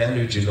year that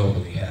Manu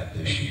Ginobili had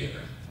this year,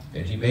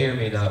 and he may or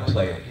may not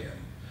play again,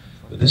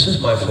 but this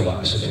is my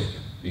philosophy,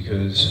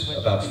 because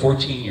about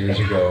 14 years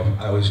ago,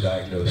 I was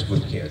diagnosed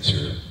with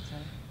cancer,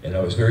 and I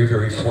was very,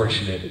 very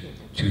fortunate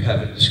to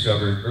have it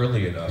discovered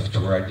early enough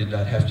to where I did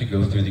not have to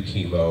go through the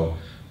chemo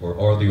or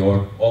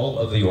all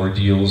of the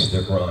ordeals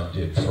that Ron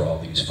did for all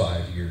these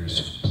 5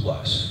 years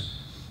plus.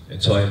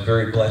 And so I'm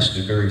very blessed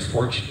and very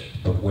fortunate.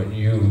 But when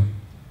you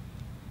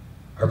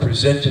are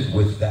presented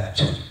with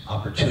that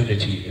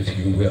opportunity, if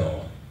you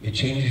will, it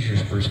changes your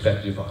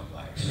perspective on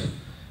life.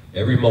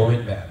 Every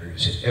moment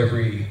matters.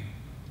 Every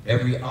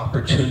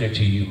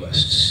opportunity you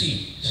must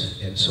seize.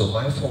 And so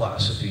my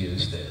philosophy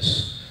is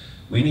this: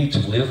 we need to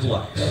live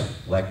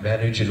life like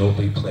Manu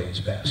Ginobili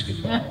plays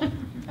basketball.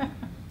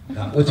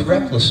 Not with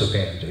reckless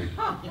abandon,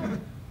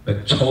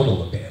 but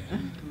total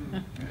abandon.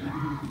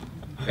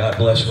 God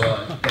bless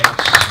Ron.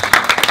 Thanks.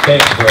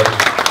 Thanks, brother.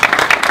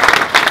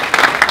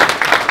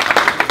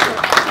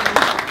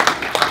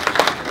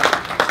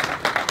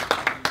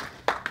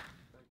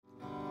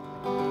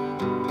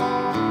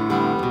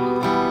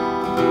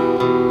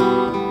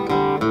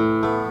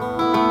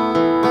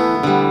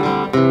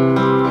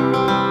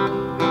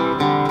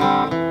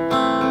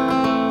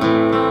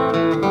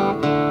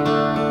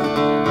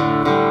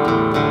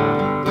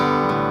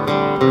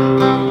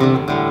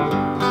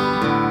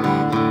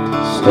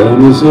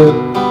 Sun is up,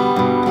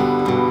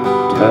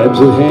 time's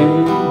at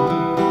hand.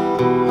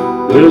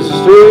 There's a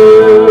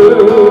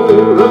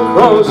stir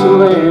across the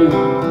land,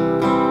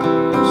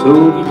 and so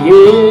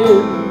begin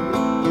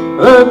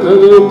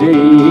another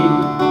day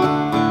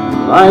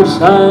on life's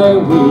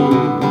highway.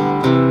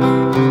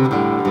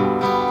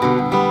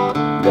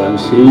 Down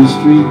city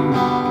street,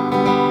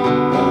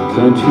 down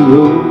country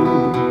road,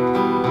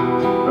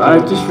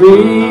 right the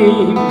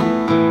stream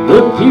the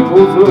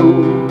people flow.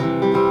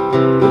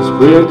 They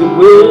spread the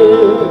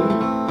web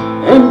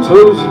and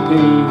toes the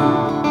pain.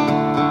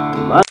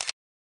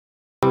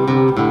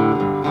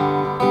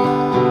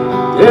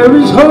 There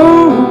is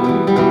hope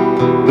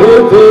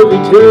with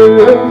every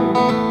turn.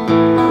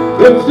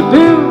 Breaks the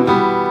bill,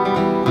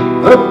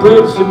 up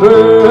breaks the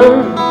burn.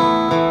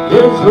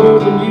 There's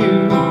hope in you,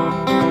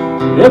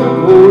 never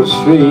go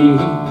astray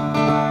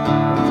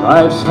on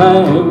life's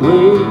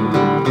highway.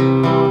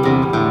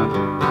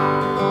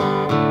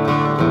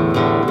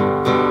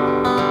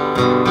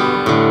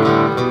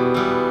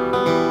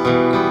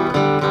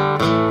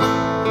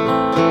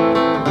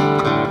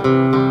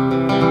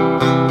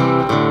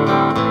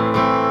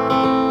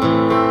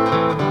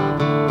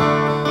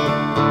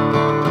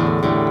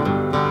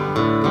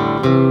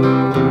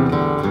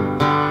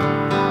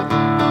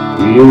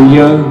 We were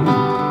young,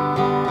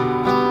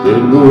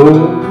 then we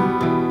were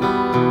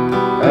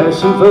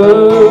passing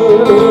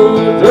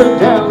further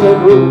down that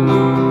road,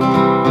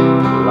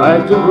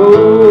 like the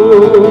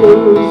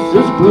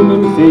roses bloom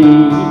and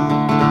fade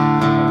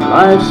on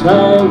life's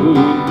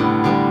highway.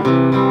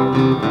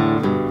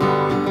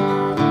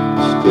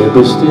 Step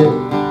by step,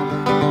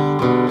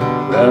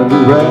 round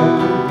and round,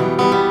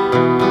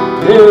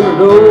 never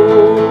know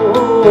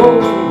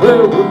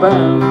where we're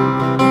bound.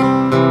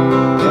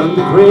 From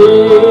the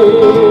cradle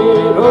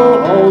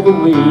all the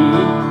way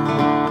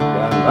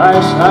down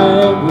life's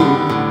highway.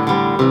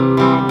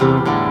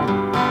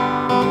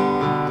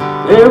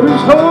 There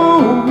is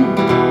hope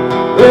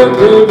at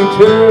every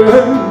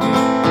turn.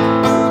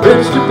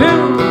 Bridge to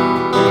build,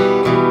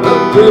 a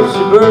bridge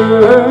to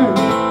burn.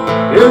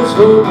 There's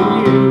hope in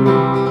you,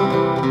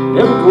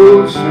 never go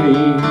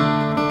astray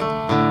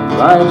on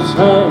life's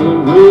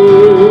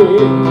highway.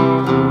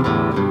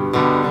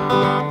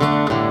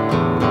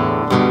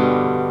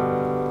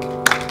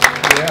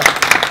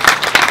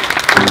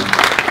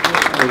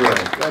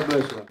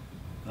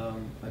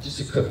 Just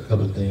a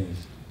couple of things.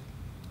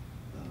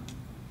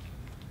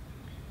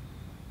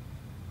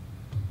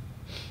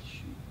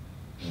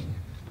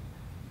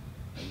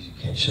 You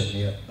can't shut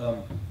me up.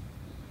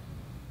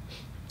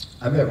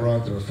 I met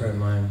Ron through a friend of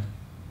mine.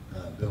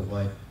 Bill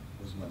White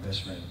was my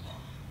best friend,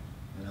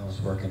 and I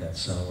was working at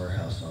Sun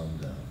Warehouse on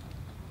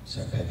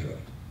San Pedro,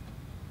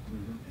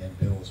 and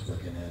Bill was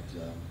working at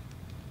the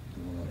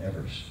one on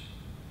Evers.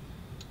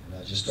 And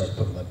I just started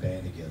putting my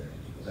band together.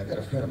 And he goes, "I got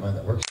a friend of mine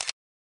that works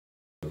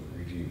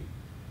review."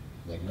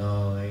 Like,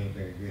 no, I ain't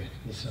very good.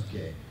 It's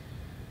okay.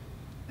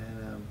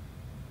 And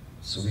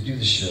so we do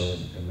the show,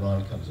 and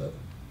Ron comes up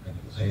and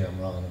he goes, "Hey, I'm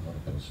Ron. I'm one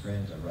of Bill's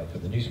friends. I write for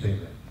the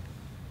newspaper."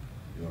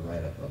 Do a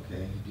write-up.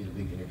 Okay, he did a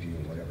big interview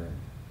or whatever.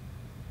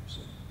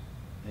 So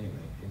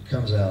anyway, it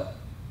comes out,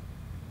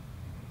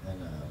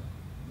 and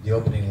the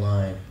opening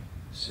line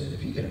said,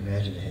 "If you can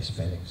imagine a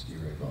Hispanic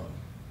Stevie Ray Vaughan."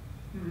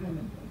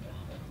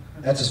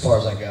 That's as far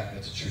as I got.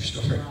 That's a true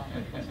story.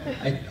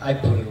 I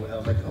put it away. I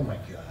was like, "Oh my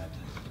God."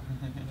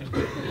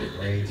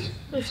 Great.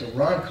 So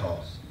Ron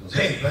calls. He goes,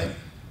 "Hey, bud,"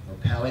 or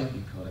Pally.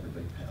 He called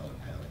everybody Pal or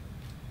Pally.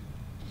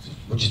 Said,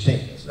 "What'd you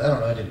think?" I said, "I don't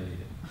know. I didn't read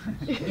it."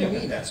 "What do you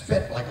mean? I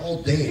spent like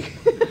all day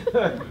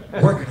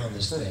working on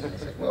this thing." I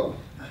was like, "Well,"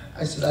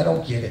 I said, "I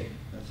don't get it."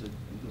 I said,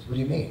 he goes, "What do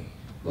you mean?"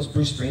 Well, it's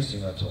Bruce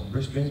Springsteen. I told him,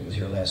 "Bruce Springsteen was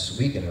here last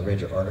week, and I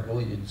read your article.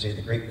 You didn't say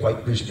the great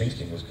white Bruce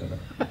Springsteen was coming."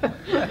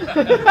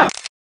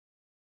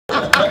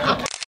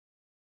 What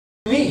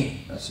do you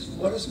mean? I said,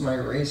 "What does my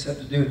race have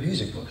to do with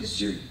music?" "Well, because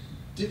you're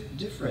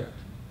different."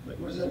 Like,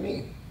 what does that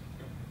mean?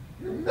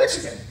 "You're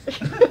Mexican."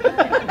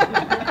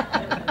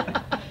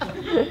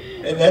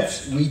 And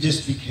we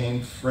just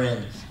became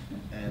friends.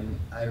 And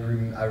I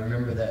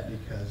remember that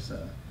because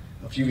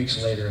a few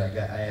weeks later,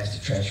 I asked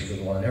to transfer to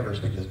the one in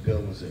Everest because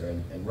Bill was there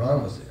and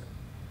Ron was there.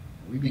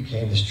 We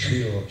became this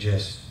trio of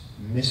just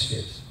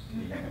misfits.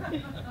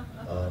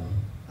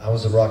 I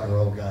was the rock and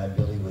roll guy,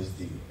 Billy was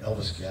the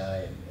Elvis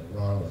guy, and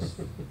Ron was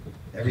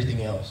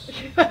everything else.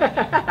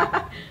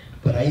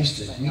 But we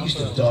used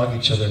to dog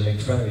each other and make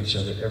fun of each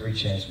other every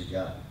chance we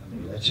got. I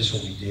mean, that's just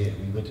what we did.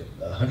 We went to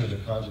hundreds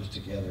of concerts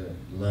together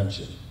and lunch,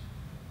 and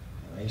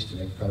I used to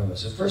make fun of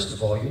us. So first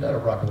of all, you're not a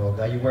rock and roll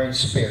guy, you're wearing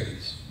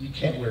Sperry's. You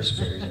can't wear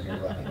Sperry's if you're a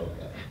rock and roll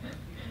guy.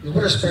 You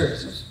wear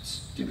Sperry's, those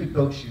stupid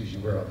boat shoes you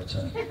wear all the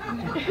time.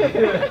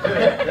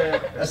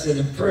 I said,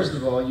 and first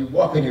of all, you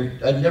walk on your,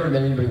 I'd never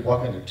met anybody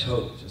walk on their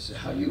toes. I said,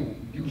 how do you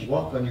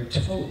walk on your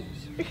toes?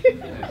 I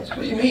said,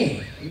 what do you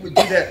mean? He would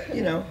do that,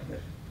 you know.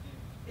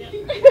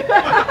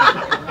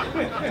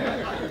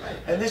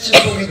 And that's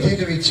just what we did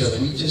to each other.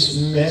 We just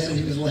messed, and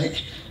he was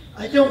like,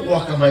 I don't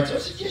walk on my toes. I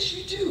said, yes,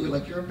 you do,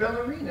 like you're a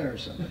ballerina or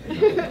something.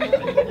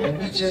 And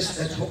we just,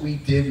 that's what we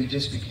did. We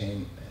just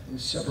became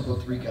inseparable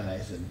three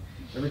guys. And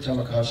every time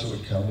a concert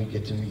would come, we'd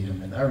get to meet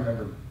him. And I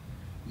remember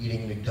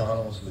eating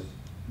McDonald's with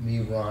me,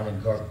 Ron,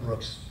 and Garth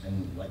Brooks.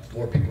 And like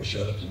 4 people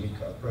showed up to meet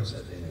Garth Brooks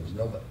that day. There was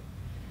nobody.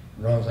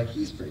 And Ron was like,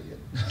 he's pretty good.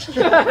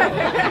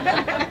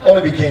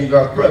 Only became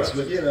Garth Brooks,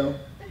 but you know.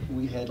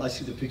 We had, I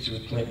see the picture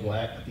with Clint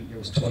Black. I think there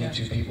was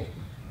 22 people.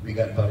 We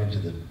got invited to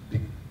the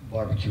big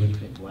barbecue with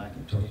Clint Black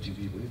and 22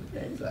 people. He was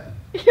like,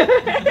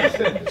 yeah, he's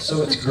like.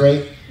 So it's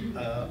great.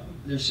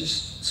 There's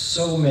just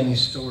so many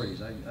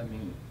stories. I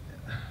mean,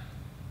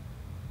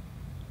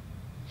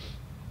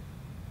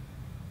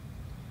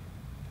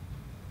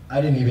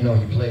 I didn't even know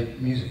he played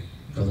music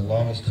for the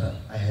longest time.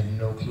 I had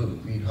no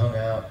clue. We hung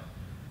out,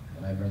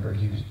 and I remember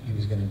he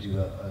was going to do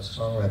a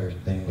songwriter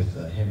thing with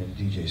him and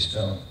DJ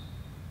Stone.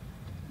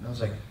 And I was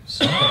like,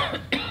 son,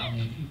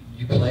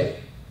 you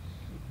play?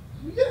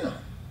 Yeah.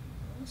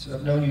 I said,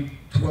 I've known you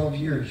 12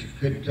 years. You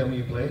couldn't tell me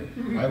you played?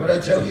 Why would I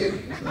tell you?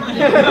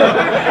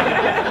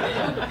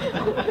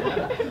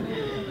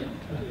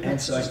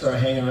 And so I started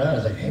hanging around. I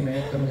was like, hey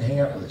man, come and hang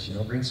out with us. You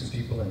know, bring some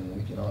people and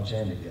we can all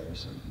jam together.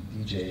 So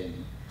DJ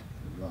and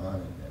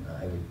Ron and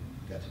I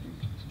got to do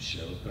some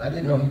shows. But I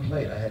didn't know he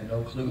played. I had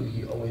no clue.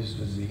 He always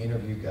was the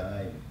interview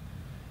guy.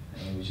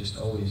 And he was just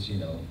always, you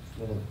know,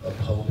 full of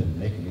hope and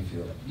making me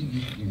feel like,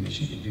 you can do this,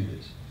 you can do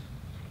this.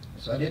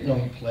 So I didn't know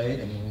he played,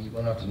 and when he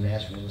went off to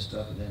Nashville and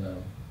stuff, and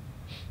then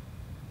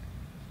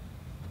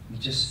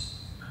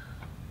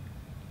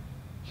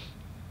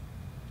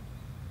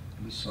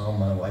we saw,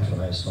 my wife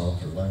and I saw him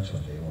for lunch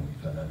one day when we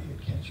found out he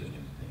had cancer and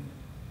everything.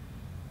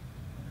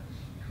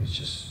 He was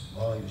just,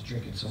 while he was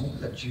drinking some, what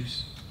was that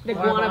juice? The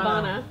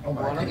guanabana. Oh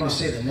my, I couldn't even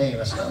say the name.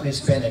 That's not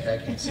Hispanic, I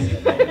can't say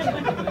that name.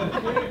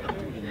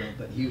 You know,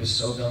 but he was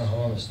so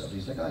gun-ho and stuff.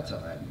 He's like, oh, it's all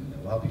right, you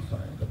know, I'll be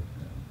fine. But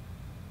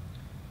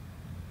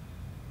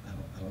I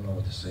don't know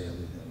what to say other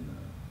than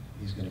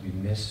he's going to be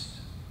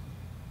missed.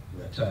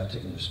 I tried to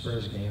take him to the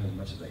Spurs game as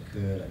much as I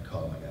could. I'd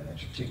call him, I got an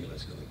extra ticket,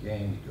 let's go to the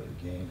game. We'd go to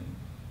the game.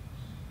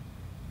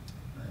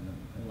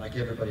 And like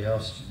everybody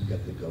else, you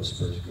got the Go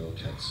Spurs Go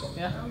text all the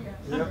time.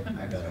 Yeah.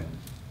 I got him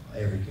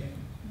every game.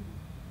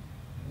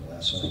 The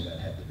last one I got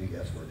had the big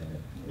F word in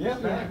it.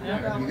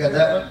 Yeah. You got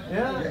that one?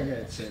 Yeah. Yeah,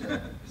 it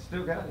said,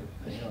 still got it.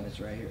 I know, it's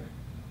right here.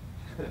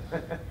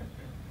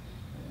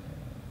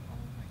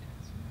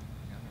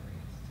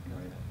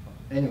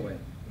 Anyway,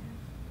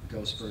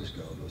 Go Spurs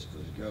Go, Go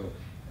Spurs Go.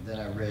 And then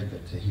I read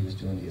that he was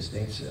doing the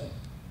estate sale.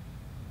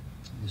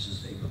 This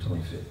is April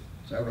 25th.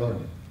 So I wrote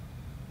him,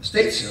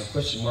 estate sale,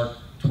 question mark,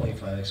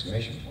 25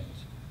 exclamation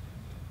points.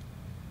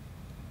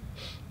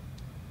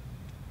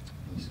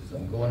 He says,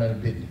 I'm going out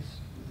of business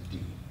with a D.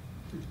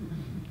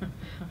 I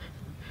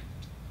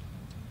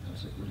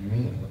was like, what do you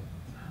mean?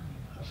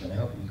 How can I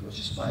help you? He goes,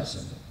 just buy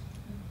something.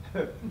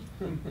 I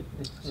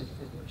said,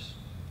 of course.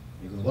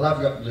 He goes, well,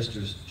 I've got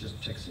blisters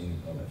just texting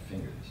on my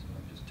fingers.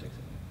 I'm just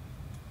texting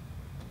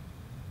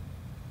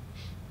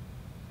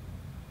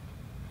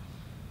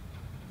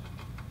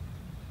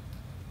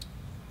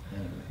you.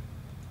 Anyway.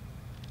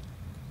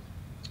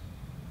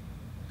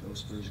 Go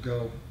Spurs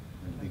Go,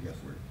 and a big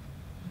F word.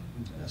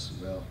 And I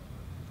said, well,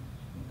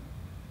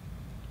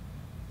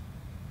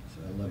 I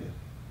said, I love you.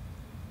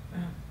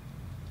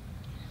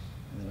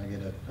 And then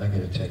I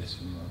get a text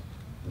from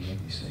the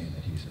lady saying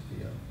that he's at the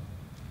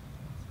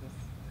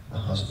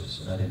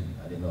hospice, and I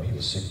didn't know he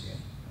was sick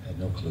again. I had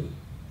no clue.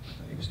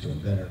 He was doing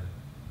better.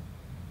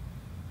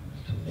 And I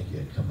told Nikki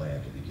I'd come by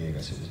after the gig.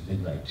 I said, it's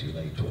midnight, too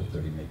late,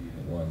 12:30, maybe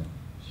even 1.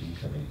 She can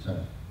come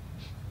anytime.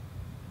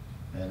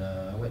 And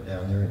I went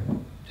down there,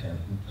 and Tam,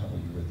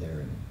 you were there,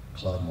 and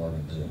Claude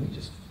Morgan was there.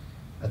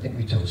 I think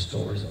we told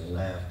stories and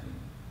laughed,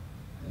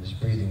 and his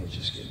breathing was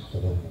just getting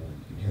horrible.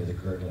 You can hear the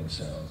gurgling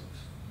sounds.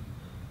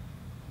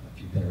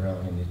 If you've been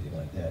around anything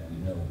like that, you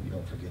know you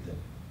don't forget that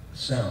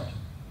sound.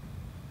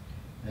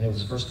 And it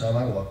was the first time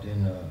I walked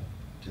in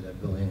to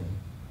that building.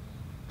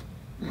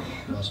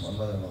 Lost my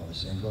mother-in-law in the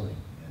same building.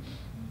 And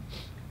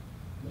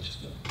it was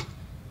just a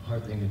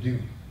hard thing to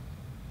do.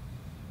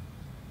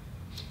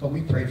 But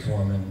we prayed for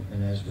him,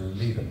 and as we were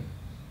leaving,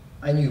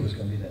 I knew it was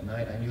going to be that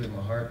night. I knew in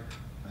my heart.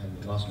 I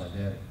I lost my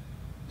dad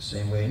the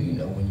same way, and you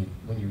know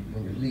when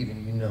you're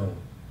leaving, you know.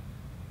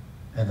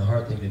 And the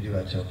hard thing to do,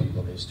 I tell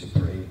people, is to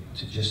pray,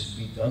 to just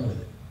be done with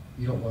it.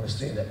 You don't want to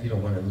say that. You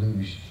don't want to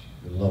lose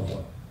your loved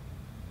one.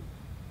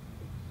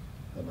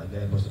 But my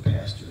dad was a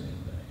pastor, and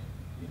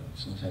you know,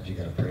 sometimes you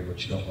got to pray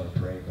what you don't want to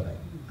pray. But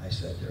I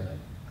sat there and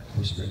I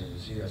whispered in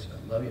his ear. I said,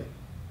 "I love you.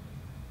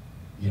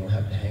 You don't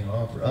have to hang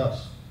on for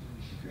us.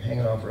 If you're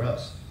hanging on for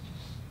us,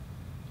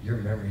 your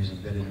memory is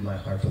embedded in my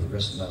heart for the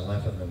rest of my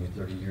life. I've known you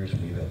 30 years,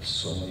 and we've had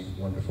so many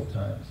wonderful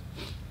times.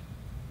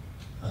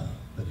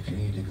 But if you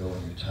need to go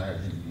and you're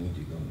tired, then you need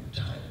to go and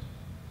you're tired."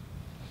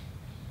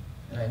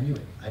 And I knew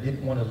it. I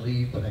didn't want to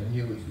leave, but I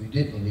knew if we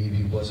didn't leave,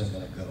 he wasn't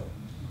going to go.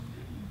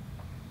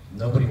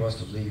 Nobody wants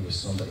to leave with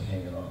somebody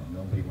hanging on.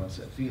 Nobody wants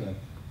that feeling.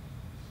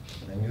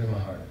 And I knew in my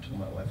heart. I told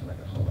my wife when I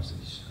got home, I said,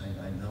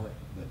 I know it.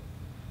 But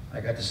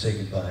I got to say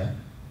goodbye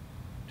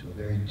to a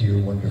very dear,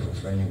 wonderful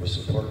friend who was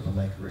supportive of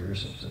my career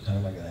since the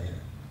time I got here.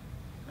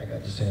 I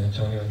got to San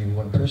Antonio, I knew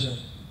one person.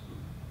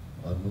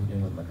 I moved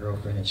in with my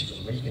girlfriend, and she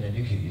goes, "What are you going to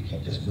do here? You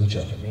can't just mooch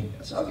up at me."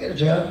 I said, "I'll get a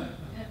job."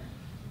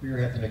 We were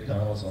at the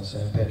McDonald's on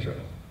San Pedro,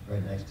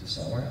 right next to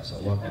Sun Warehouse. I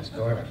walked next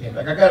door, and I came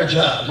back, "I got a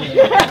job."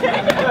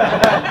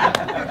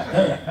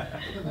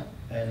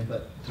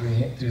 But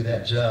through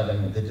that job,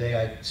 and the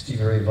day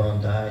Stevie Ray Vaughan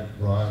died,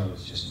 Ron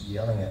was just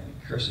yelling at me,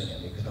 cursing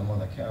at me, because I'm on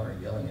the counter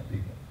yelling at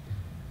people.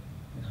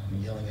 You know, I'm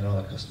yelling at all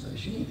the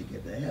customers, "You need to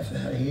get the F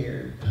out of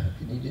here."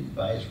 And he didn't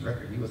buy his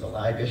record. He was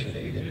alive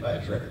yesterday. He didn't buy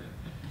his record.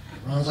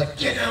 Ron's like,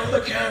 "Get down on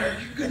the counter,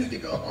 you're going to need to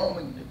go home,"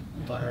 and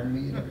firing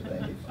me and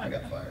everything. I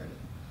got fired.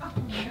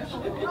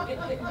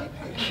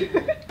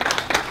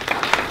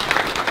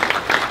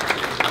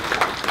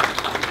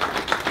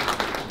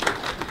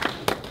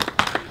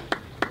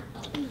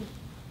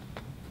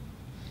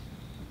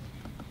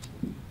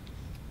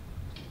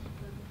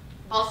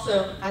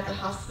 Also at the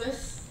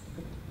hospice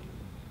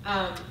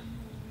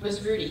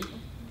was Rudy.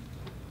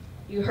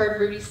 You heard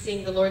Rudy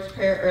sing the Lord's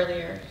Prayer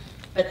earlier,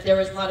 but there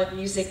was a lot of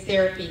music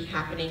therapy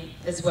happening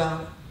as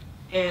well.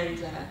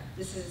 And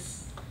this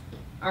is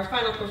our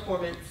final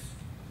performance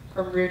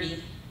from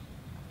Rudy,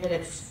 and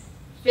it's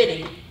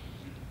fitting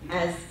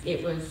as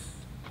it was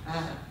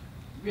a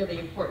really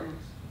important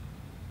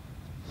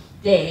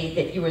day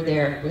that you were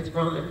there with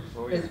Ron.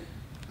 Oh, yeah.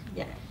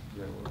 Yeah.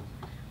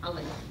 I'll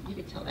let you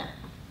can tell that.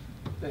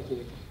 Thank you,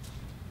 Nikki.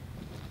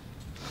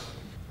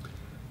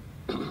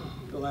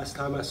 The last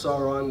time I saw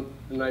Ron,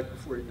 the night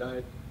before he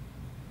died,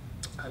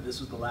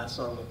 this was the last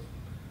song of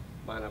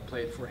mine I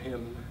played for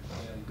him,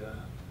 and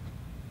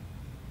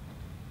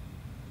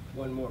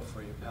one more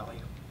for you,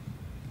 Pally.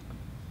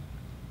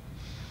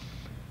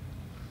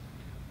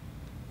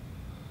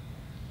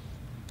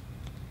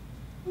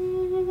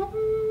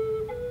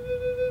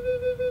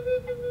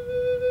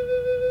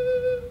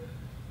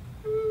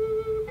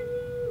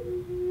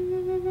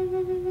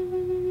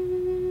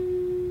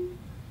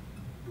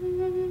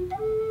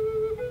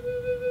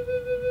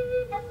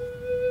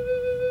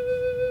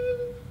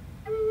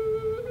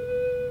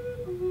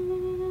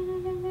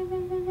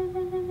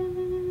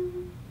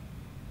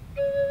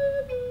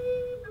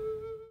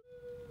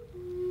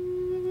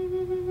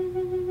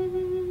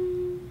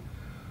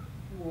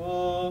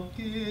 Walk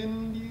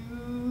in beauty,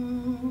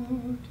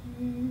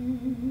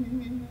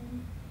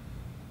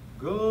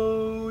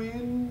 go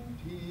in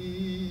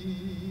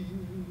peace.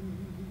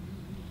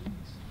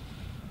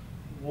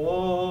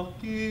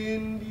 Walk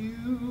in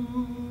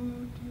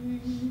beauty,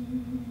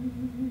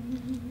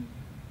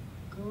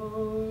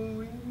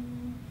 go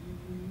in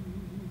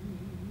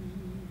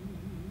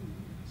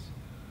peace.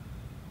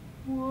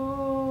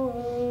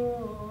 Walk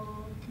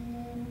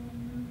in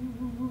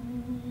beauty,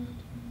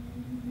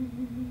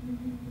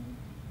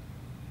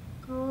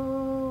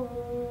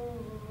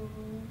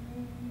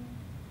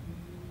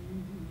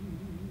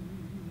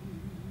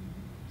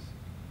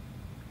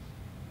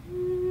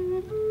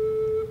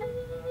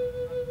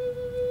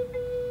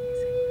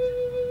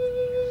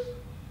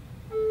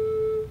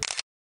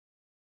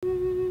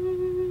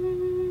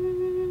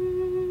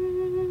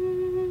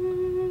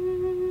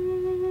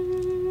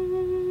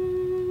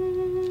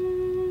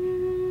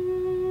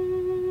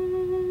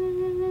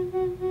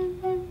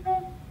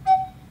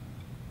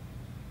 in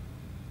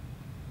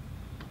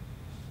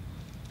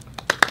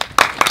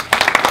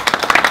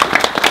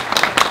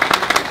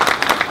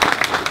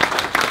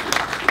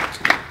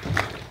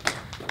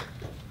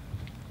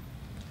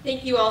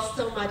Thank you all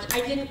so much.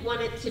 I didn't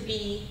want it to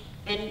be,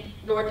 and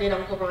nor did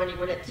Uncle Ronnie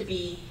want it to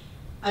be,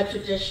 a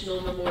traditional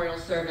memorial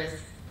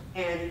service.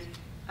 And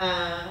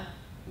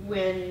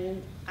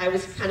when I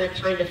was kind of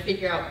trying to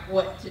figure out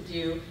what to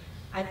do,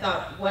 I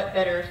thought, what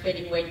better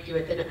fitting way to do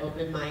it than an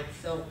open mic.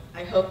 So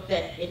I hope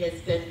that it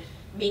has been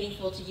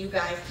meaningful to you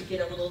guys to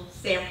get a little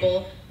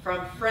sample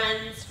from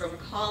friends, from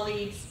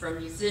colleagues, from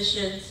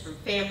musicians, from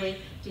family,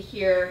 to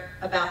hear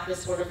about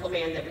this wonderful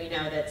man that we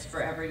know that's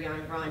forever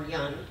young, Ron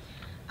Young.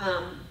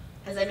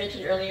 As I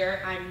mentioned earlier,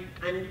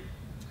 I'm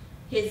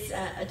his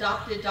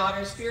adopted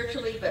daughter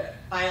spiritually, but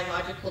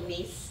biological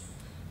niece.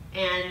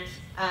 And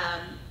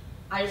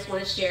I just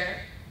want to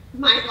share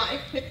my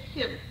life with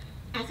him.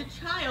 as a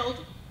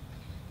child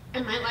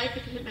and my life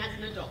with him as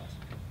an adult.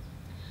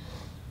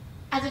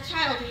 As a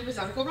child, he was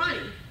Uncle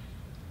Ronnie.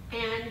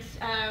 And,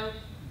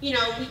 you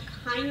know, we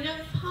kind of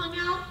hung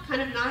out,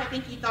 kind of not. I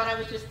think he thought I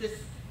was just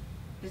this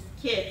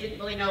kid, didn't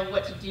really know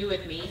what to do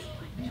with me.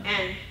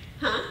 And,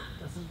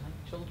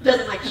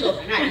 Doesn't like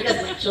children, right? He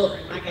doesn't like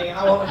children. Okay,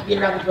 I won't beat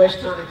around the bush,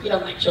 Tom. He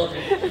doesn't like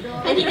children.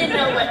 And he didn't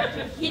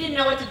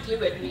know what to do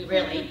with me,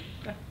 really.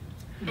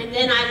 And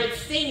then I would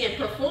sing and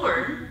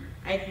perform.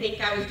 I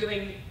think I was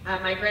doing,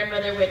 my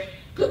grandmother would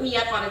put me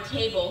up on a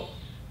table,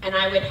 and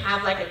I would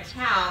have like a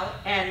towel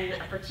and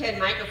a pretend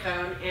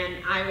microphone,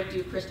 and I would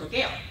do Crystal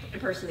Gayle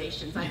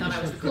impersonations. I thought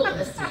I was the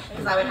coolest,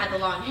 because I would have the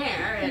long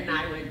hair, and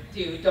I would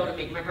do Don't It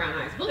Make My Brown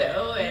Eyes Blue,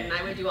 and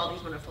I would do all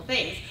these wonderful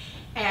things.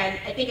 And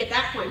I think at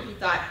that point he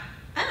thought,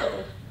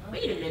 oh,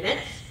 wait a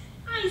minute,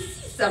 I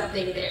see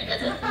something there.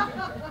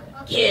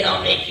 Kid,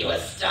 I'll make you a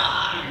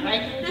star,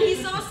 right? No, he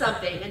saw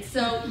something, and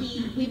so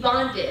we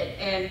bonded.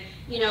 And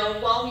you know,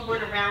 while we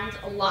weren't around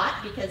a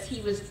lot because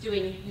he was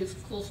doing his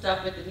cool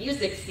stuff with the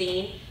music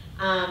scene,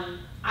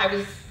 I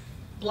was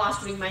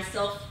blossoming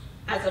myself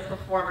as a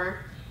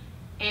performer.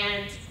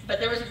 But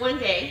there was one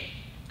day,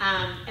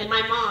 and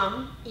my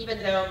mom,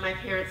 even though my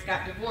parents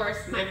got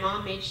divorced, my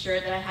mom made sure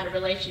that I had a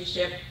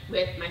relationship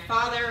with my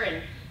father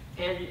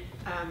and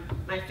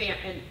my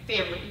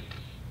family.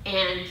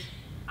 And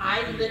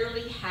I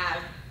literally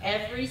have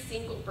every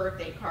single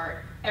birthday card,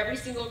 every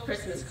single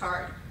Christmas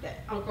card,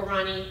 that Uncle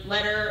Ronnie,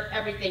 letter,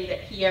 everything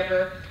that he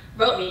ever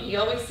wrote me. He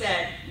always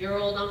said, "Your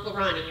old Uncle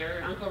Ronnie,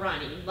 your Uncle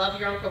Ronnie, love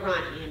your Uncle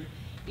Ronnie." And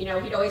you know,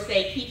 he'd always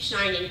say, "Keep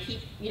shining, keep,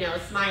 you know,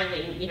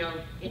 smiling," you know,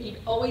 and he'd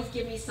always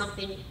give me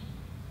something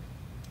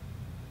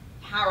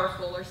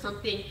powerful or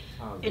something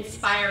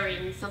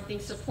inspiring, something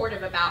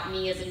supportive about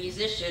me as a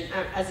musician,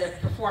 as a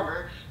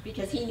performer,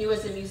 because he knew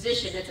as a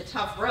musician it's a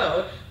tough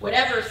road,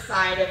 whatever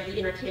side of the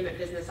entertainment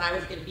business I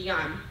was going to be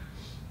on.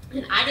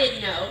 And I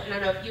didn't know, and I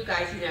don't know if you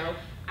guys know,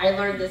 I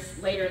learned this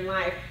later in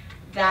life,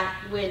 that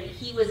when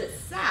he was at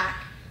SAC,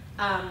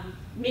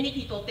 many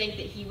people think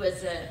that he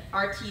was a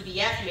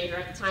RTVF major.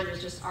 At the time it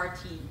was just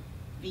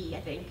RTV,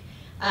 I think.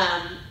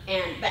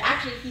 But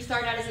actually he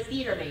started out as a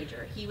theater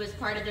major. He was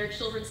part of their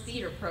children's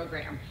theater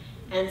program.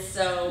 And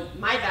so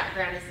my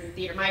background is in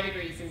theater, my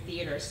degree is in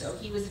theater, so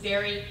he was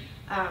very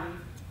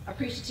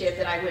appreciative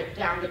that I went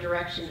down the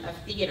direction of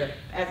theater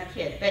as a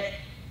kid. But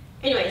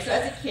anyway, so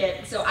as a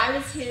kid, so I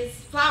was his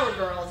flower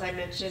girl, as I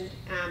mentioned,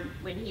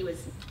 when he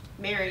was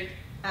married.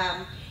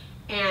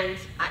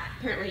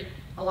 Apparently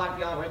a lot of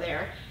y'all were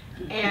there.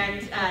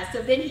 And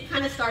so then he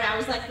kind of started, I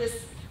was like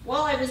this,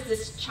 well, I was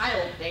this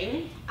child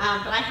thing,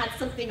 but I had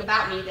something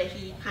about me that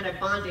he kind of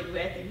bonded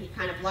with and he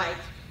kind of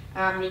liked.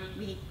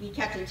 We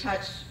kept in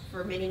touch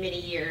for many, many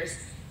years.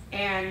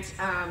 And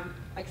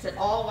like I said,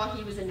 all while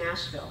he was in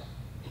Nashville.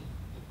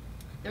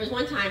 There was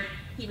one time,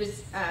 he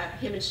was,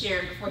 him and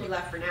Sharon, before he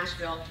left for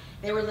Nashville,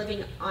 they were living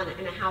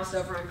in a house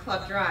over on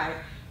Club Drive.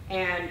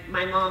 And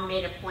my mom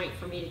made a point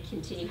for me to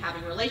continue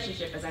having a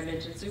relationship, as I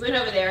mentioned. So we went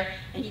over there,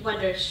 and he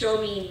wanted to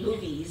show me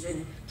movies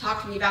and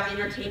talk to me about the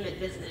entertainment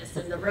business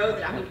and the road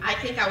that, I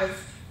think I was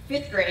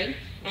 5th grade,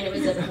 and it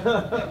was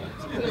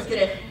he was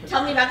going to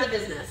tell me about the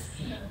business.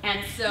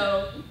 And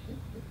so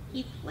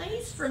he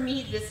plays for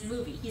me this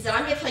movie. He said,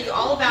 I'm going to tell you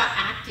all about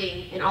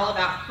acting and all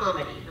about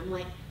comedy. And I'm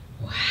like,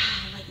 wow,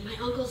 like my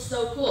uncle's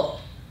so cool.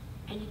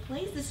 And he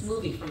plays this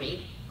movie for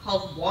me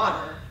called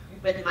Water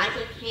with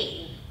Michael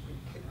Caine.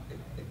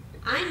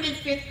 I'm in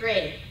 5th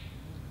grade.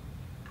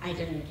 I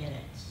didn't get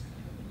it.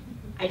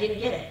 I didn't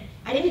get it.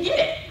 I didn't get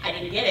it. I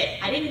didn't get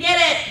it. I didn't get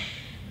it.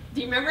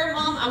 Do you remember,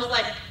 Mom? I was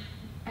like,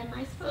 am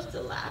I supposed to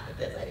laugh at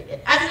this? I didn't get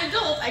it. As an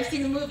adult, I've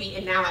seen the movie,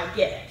 and now I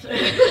get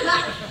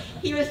it.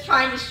 He was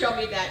trying to show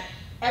me that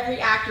every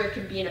actor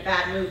can be in a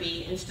bad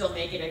movie and still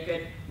make it a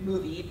good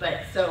movie,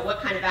 but so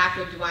what kind of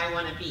actor do I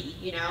want to be,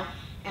 you know?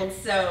 And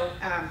so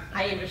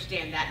I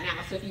understand that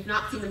now. So if you've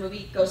not seen the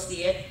movie, go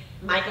see it.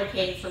 Michael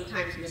Caine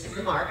sometimes misses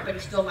the mark, but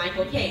he's still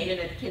Michael Caine,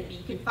 and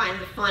you can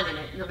find the fun in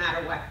it no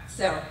matter what.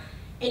 So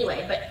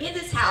anyway, but in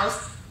this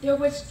house, there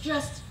was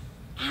just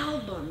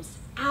albums,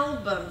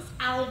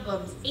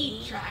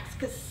 8 tracks,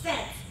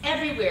 cassettes,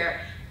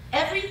 everywhere.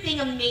 Everything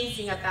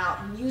amazing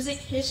about music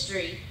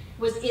history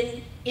was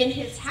in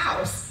his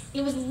house.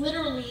 It was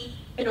literally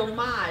an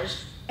homage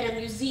and a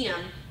museum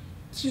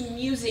to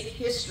music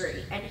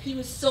history, and he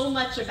was so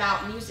much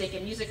about music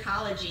and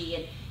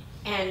musicology,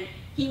 and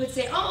he would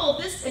say, oh,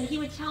 this, and he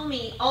would tell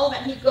me all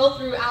about, he'd go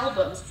through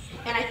albums,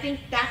 and I think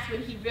that's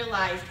when he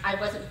realized I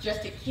wasn't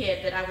just a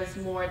kid, that I was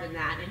more than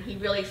that, and he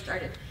really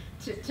started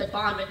to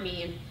bond with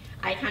me, and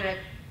I kind of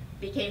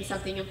became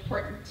something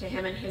important to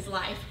him in his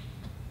life.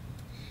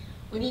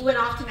 When he went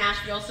off to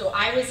Nashville, so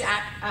I was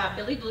at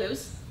Billy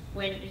Blues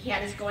when he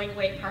had his going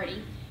away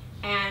party,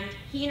 and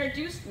he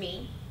introduced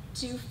me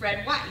to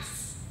Fred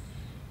Weiss.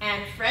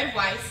 And Fred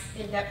Weiss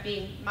ended up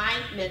being my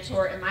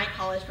mentor and my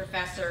college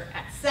professor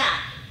at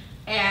SAC.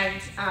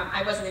 And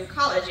I wasn't in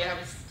college yet, I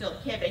was still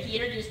a kid, but he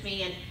introduced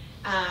me,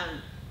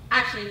 and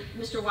actually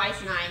Mr.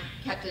 Weiss and I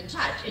kept in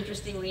touch,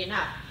 interestingly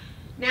enough.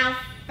 Now,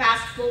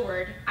 fast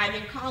forward, I'm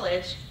in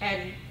college,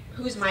 and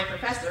who's my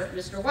professor?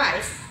 Mr.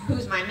 Weiss.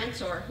 Who's my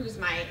mentor? Who's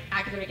my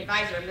academic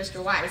advisor?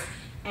 Mr. Weiss.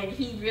 And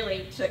he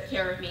really took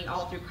care of me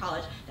all through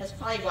college. That's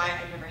probably why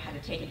I never had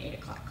to take an 8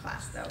 o'clock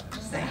class, though,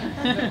 just saying.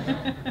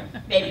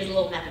 Maybe it was a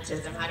little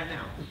nepotism, I don't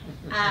know.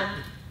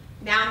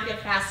 Now I'm going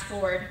to fast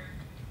forward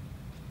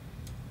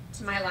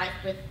to my life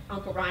with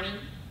Uncle Ronnie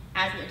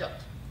as an adult.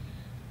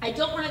 I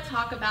don't want to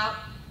talk about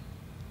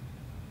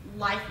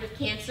life with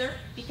cancer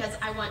because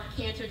I want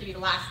cancer to be the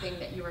last thing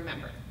that you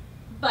remember.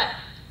 But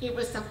it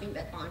was something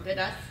that bonded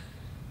us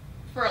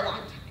for a long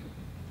time.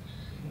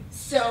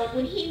 So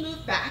when he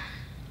moved back,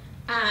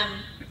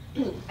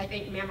 I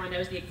think Mama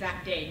knows the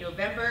exact day,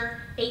 November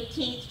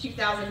 18th,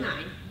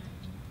 2009.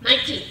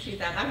 19th,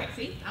 2000, okay,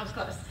 see, I was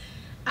close.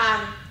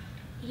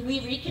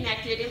 We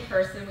reconnected in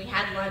person, we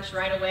had lunch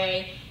right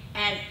away,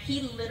 and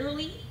he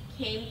literally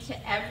came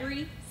to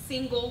every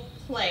single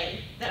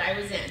play that I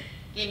was in,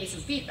 gave me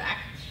some feedback,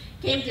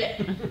 came to,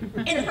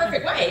 in a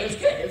perfect way, it was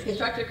good, it was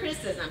constructive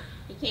criticism.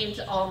 He came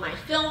to all my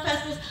film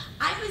festivals.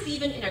 I was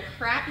even in a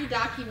crappy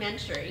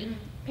documentary,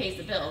 pays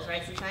the bills,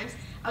 right, sometimes.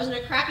 I was in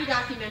a crappy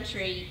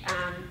documentary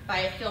by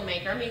a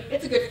filmmaker. I mean,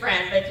 it's a good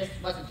friend, but it just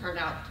wasn't turned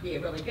out to be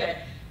really good.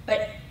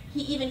 But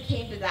he even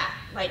came to that,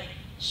 like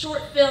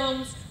short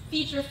films,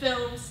 feature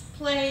films,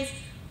 plays.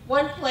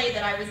 One play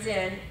that I was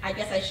in, I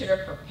guess I should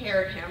have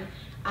prepared him.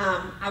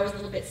 I was a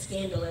little bit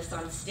scandalous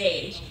on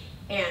stage.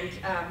 And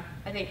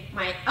I think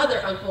my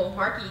other uncle,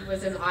 Marky,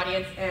 was in the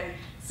audience. And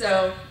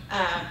so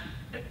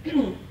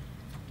the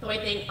only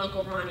thing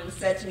Uncle Ronnie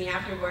said to me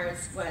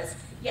afterwards was,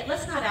 yeah,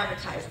 let's not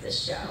advertise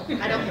this show.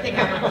 I don't think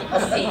I want people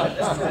seeing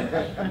this one,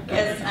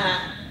 because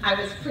I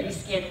was pretty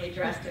scantily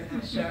dressed in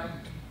that show.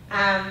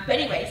 But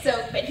anyway,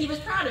 but he was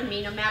proud of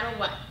me no matter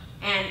what.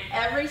 And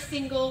every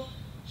single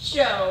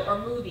show or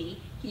movie,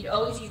 he'd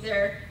always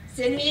either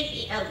send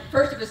me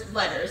first it was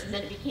letters, and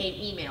then it became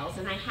emails,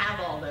 and I have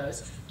all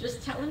those,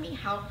 just telling me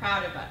how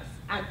proud of us,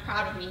 how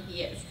proud of me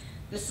he is.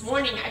 This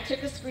morning, I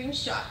took a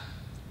screenshot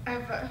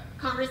of a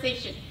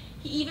conversation.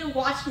 He even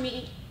watched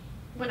me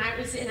when I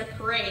was in a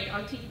parade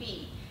on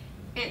TV,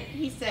 and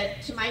he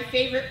said, to my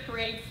favorite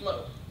parade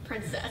float,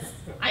 Princess,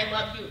 I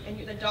love you, and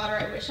you're the daughter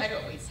I wish I'd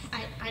always,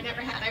 I never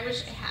had, I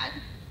wish I had.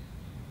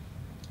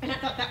 And I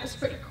thought that was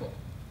pretty cool.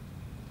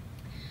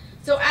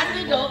 So as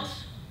an adult,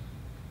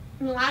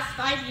 in the last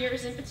 5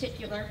 years in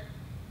particular,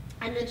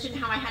 I mentioned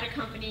how I had a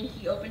company and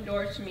he opened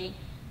doors for me,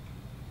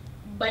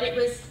 but it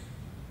was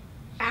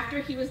after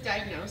he was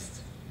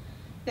diagnosed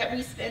that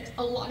we spent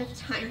a lot of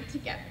time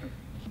together.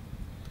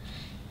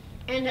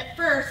 And at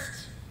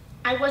first,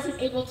 I wasn't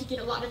able to get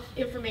a lot of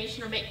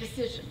information or make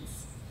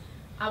decisions.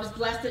 I was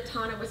blessed that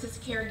Tana was his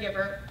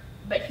caregiver,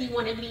 but he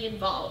wanted me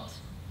involved.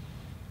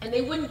 And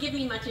they wouldn't give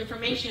me much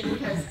information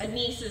because a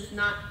niece is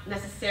not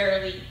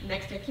necessarily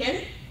next of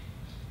kin.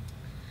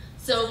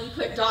 So we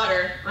put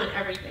daughter on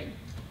everything.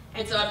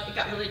 And so it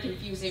got really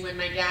confusing when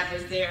my dad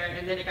was there,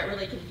 and then it got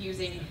really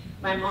confusing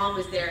my mom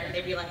was there, and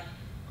they'd be like,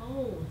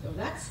 oh, so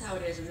that's how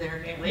it is in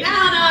their family. No,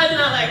 it's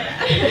not like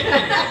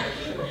that.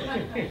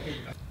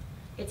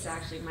 It's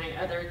actually my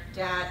other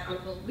dad,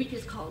 uncle, we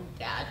just call him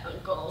dad,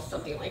 uncle,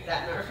 something like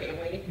that in our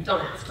family.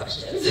 Don't ask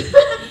questions.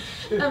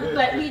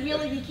 But we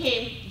really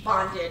became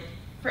bonded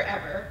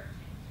forever.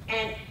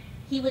 And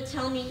he would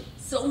tell me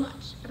so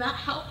much about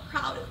how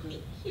proud of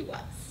me he was.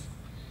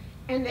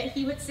 And that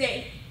he would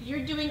say,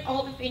 you're doing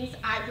all the things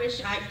I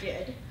wish I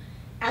did.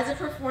 As a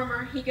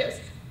performer, he goes,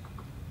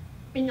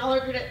 and y'all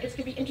are it's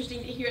gonna be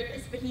interesting to hear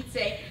this, but he'd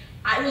say,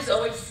 I was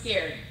always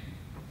scared,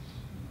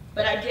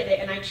 but I did it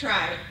and I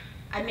tried.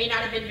 I may not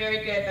have been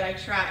very good, but I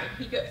tried.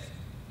 He goes,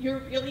 you're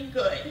really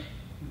good.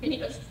 And he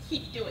goes,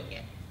 keep doing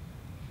it.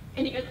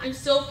 And he goes, I'm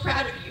so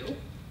proud of you.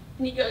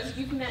 And he goes,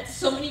 you've met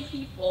so many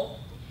people,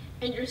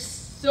 and you're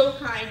so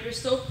kind, you're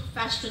so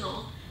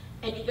professional.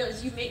 And he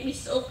goes, you make me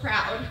so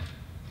proud.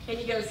 And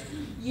he goes,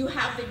 you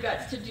have the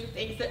guts to do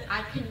things that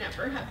I could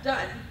never have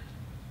done.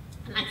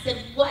 And I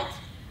said, what?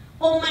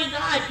 Oh my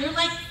God, you're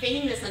like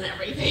famous and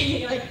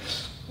everything. Like,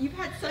 you've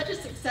had such a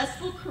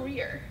successful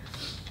career.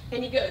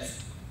 And he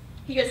goes,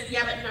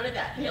 yeah, but none of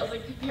that pales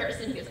in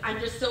comparison. He goes, I'm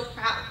just so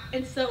proud.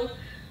 And so,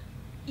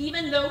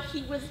 even though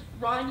he was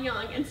Ron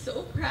Young and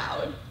so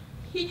proud,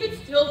 he could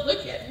still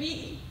look at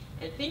me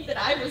and think that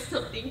I was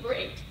something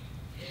great.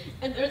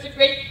 And there's a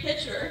great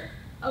picture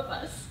of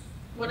us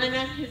when I'm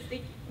at his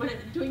thing,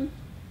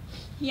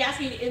 he asked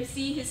me to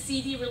MC his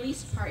CD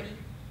release party,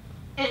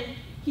 and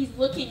he's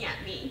looking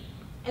at me,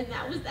 and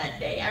that was that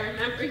day. I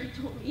remember he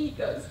told me, he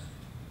goes,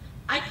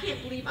 I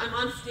can't believe I'm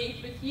on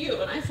stage with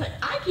you. And I said,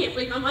 I can't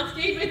believe I'm on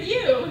stage with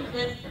you.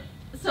 And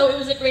so it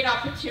was a great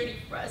opportunity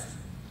for us.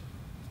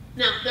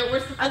 Now, there were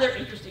some other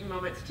interesting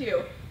moments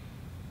too.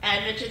 I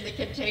mentioned the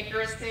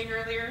cantankerous thing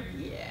earlier.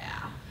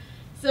 Yeah.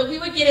 So we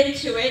would get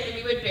into it and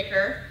we would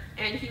bicker,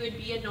 and he would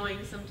be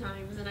annoying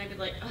sometimes, and I'd be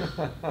like,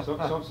 ugh. I'd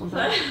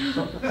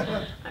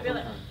be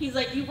like, he's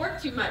like, you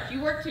work too much,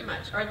 you work too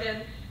much. Or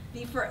then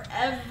the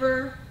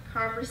forever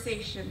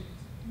conversation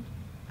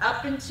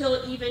up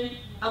until even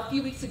a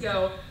few weeks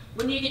ago,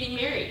 when are you getting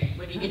married?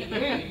 When are you getting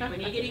married? When are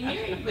you getting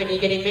married? When are you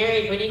getting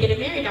married? When are you getting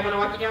married? I want to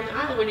walk you down the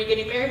aisle. When are you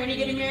getting married? When are you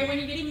getting married? When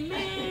are you getting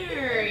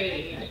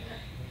married?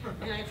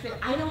 And I said,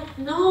 I don't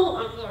know,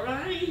 Uncle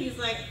Ronnie. He's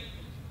like,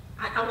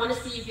 I want to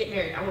see you get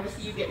married. I want to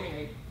see you get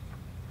married.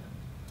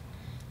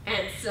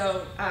 And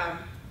so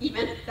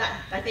even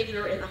that, I think we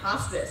were in the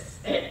hospice,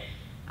 and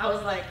I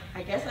was like,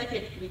 I guess I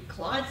could,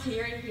 Claude's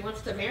here and he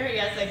wants to marry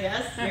us, I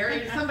guess,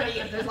 marry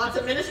somebody. There's lots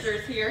of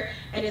ministers here,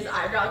 and his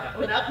eyebrow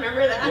went up,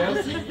 remember that? Yeah. I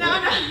was like,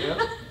 no,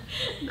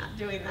 not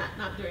doing that,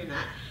 not doing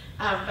that.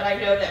 But I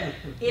know that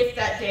if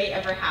that day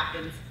ever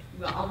happens,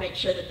 well, I'll make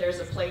sure that there's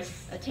a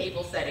place, a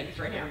table setting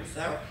for him,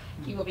 so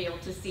he will be able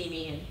to see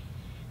me.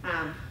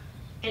 And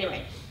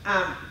anyway,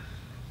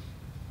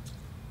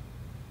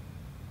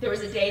 there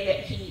was a day that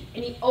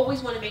he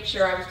always wanted to make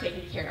sure I was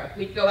taken care of.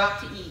 We'd go out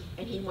to eat,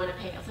 and he'd want to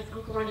pay. I was like,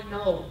 Uncle Ronnie,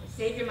 no,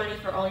 save your money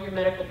for all your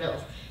medical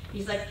bills.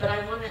 He's like, but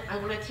I want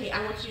you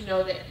to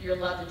know that you're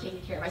loved and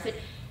taken care of. I said,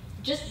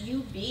 just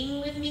you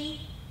being with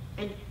me,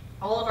 and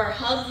all of our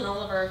hugs and all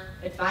of our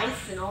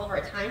advice and all of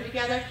our time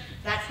together,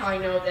 that's how I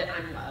know that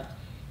I'm loved.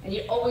 And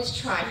he'd always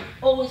try, he'd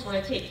always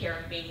want to take care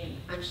of me, and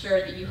I'm sure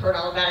that you heard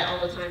all about it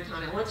all the time,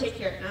 Tana. I want to take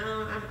care of,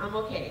 no, I'm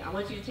okay. I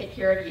want you to take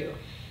care of you.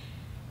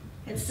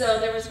 And so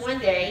there was one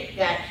day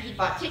that he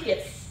bought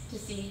tickets to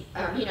see,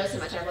 he knows how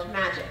much I love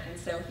magic, and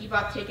so he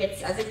bought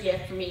tickets as a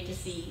gift for me to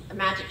see a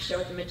magic show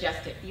at the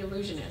Majestic, The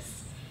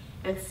Illusionists.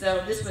 And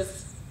so this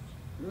was,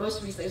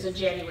 most recently, it was in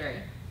January.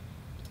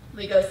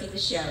 We go see the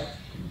show,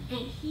 and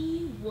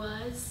he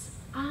was,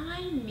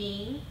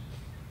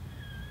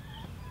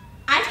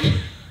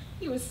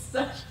 he was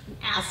such an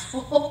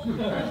asshole.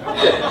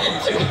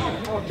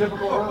 Oh,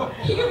 typical Ron.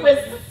 He was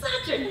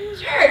such a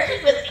jerk.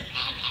 He was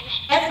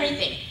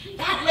everything.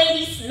 That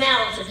lady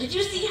smells, or did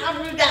you see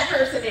how rude that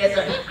person is?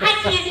 Or I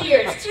can't hear,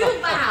 it's too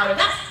loud, or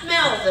that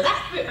smells, or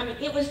that food. I mean,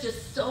 it was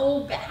just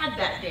so bad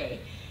that day.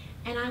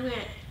 And I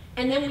went,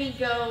 and then we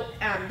go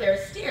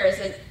there's stairs,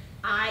 and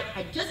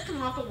I just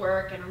come off of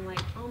work, and I'm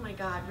like, oh my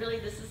God, really,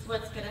 this is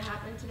what's gonna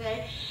happen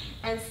today?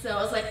 And so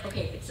I was like,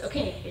 okay, it's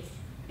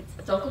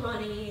Uncle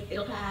Ronnie,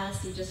 it'll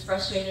pass, he's just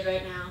frustrated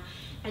right now.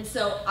 And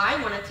so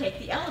I wanna take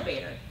the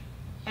elevator.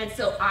 And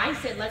so I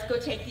said, let's go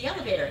take the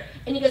elevator.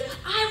 And he goes,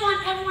 I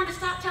want everyone to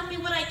stop telling me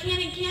what I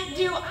can and can't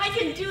do. I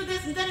can do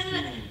this and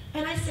da-da-da-da.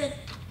 And I said,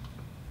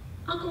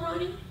 Uncle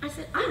Ronnie, I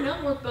said, I know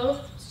we're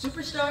both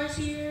superstars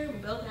here. We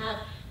both have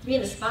to be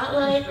in the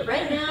spotlight. But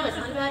right now, it's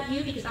not about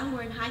you because I'm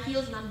wearing high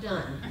heels and I'm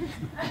done.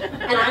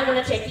 And I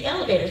want to take the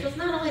elevator. So it's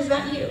not always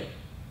about you.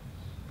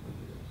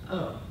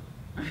 Oh.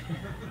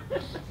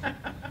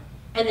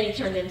 And then he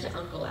turned into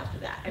Uncle after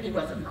that, and he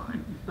wasn't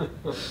Ron.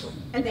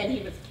 And then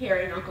he was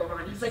carrying Uncle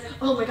Ron. He's like,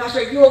 oh my gosh,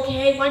 are you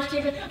okay? Why don't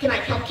you take it? Can I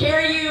help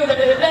carry you? Da,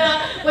 da, da,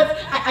 da.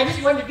 I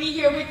just wanted to be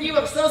here with you.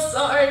 I'm so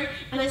sorry.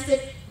 And I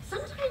said,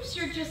 sometimes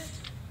you're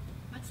just,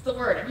 what's the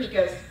word? And he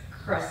goes,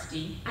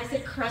 crusty. I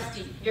said,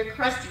 crusty. You're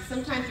crusty.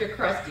 Sometimes you're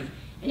crusty.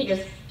 And he goes,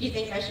 do you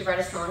think I should write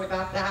a song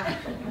about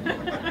that?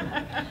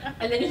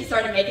 And then he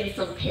started making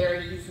some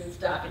parodies and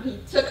stuff. And he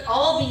took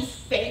all these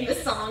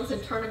famous songs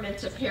and turned them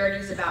into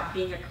parodies about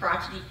being a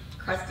crotchety,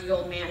 crusty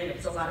old man. And it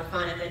was a lot of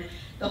fun. And then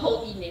the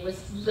whole evening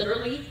was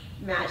literally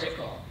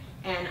magical.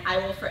 And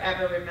I will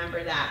forever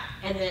remember that.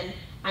 And then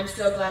I'm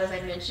so glad, as I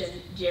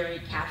mentioned,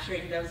 Jerry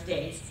capturing those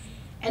days.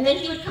 And then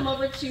he would come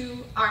over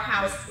to our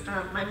house,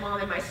 my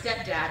mom and my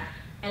stepdad.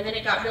 And then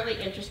it got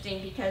really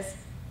interesting because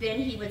then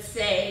he would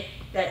say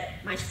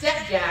that my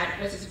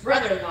stepdad was his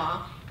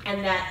brother-in-law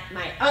and that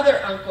my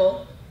other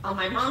uncle on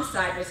my mom's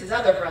side was his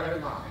other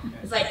brother-in-law.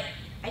 It's like,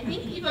 I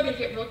think people are going to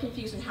get real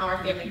confused in how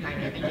our family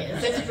dynamic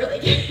is. It's really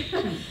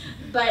good.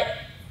 But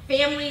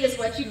family is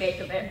what you make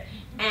of it.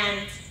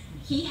 And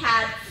he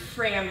had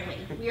family.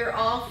 We are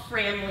all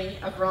family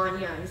of Ron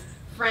Young's,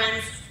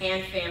 friends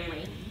and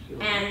family.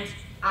 And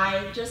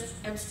I just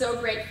am so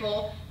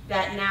grateful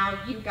that now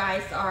you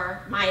guys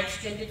are my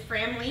extended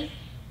family.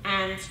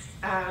 And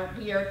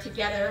we are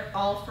together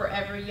all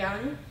forever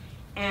young,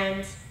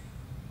 and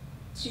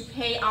to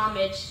pay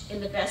homage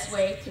in the best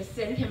way, to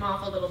send him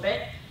off a little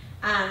bit.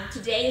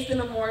 Today is the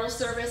memorial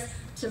service.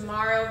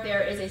 Tomorrow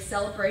there is a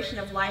celebration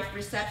of life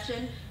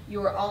reception.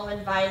 You are all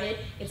invited.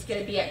 It's going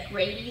to be at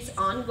Grady's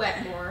on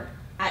Wetmore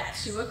at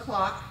 2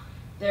 o'clock.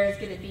 There's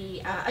going to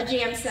be a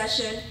jam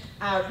session.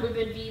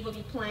 Ruben V will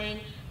be playing.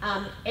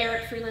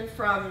 Eric Freeland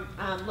from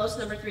Los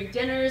No. 3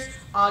 Dinners,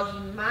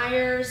 Augie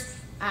Myers,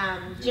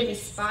 Jimmy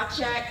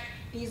Spacek.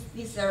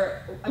 These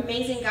are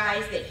amazing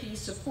guys that he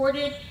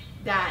supported,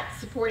 that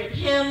supported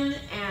him,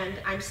 and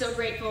I'm so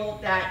grateful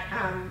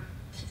that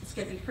it's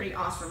going to be pretty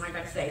awesome, I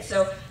gotta say.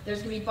 So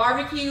there's going to be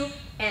barbecue,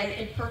 and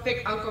in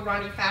perfect Uncle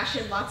Ronnie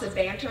fashion, lots of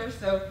banter,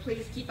 so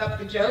please keep up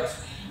the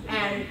jokes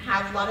and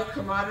have a lot of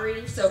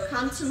camaraderie. So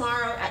come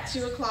tomorrow at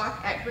 2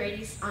 o'clock at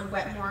Grady's on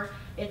Wetmore.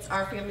 It's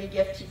our family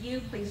gift to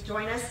you. Please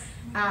join us.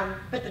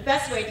 But the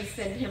best way to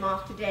send him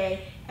off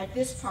today at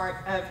this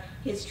part of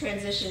his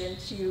transition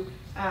into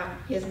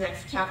his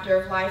next chapter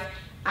of life,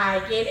 I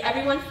gave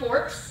everyone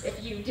forks.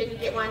 If you didn't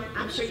get one,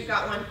 I'm sure you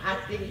got one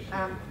at the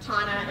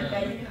Tana and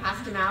Betty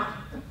passed them out.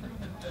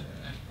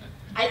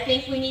 I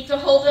think we need to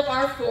hold up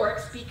our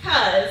forks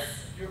because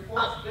your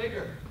fork's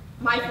bigger.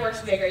 My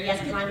fork's bigger, yes,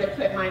 because I'm going to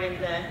put mine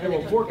in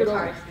the fork it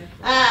guitars.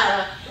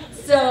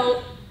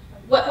 So,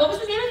 what was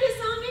the name of this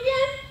song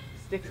again?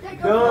 Stick a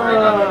fork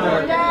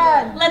in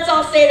us. Let's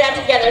all say that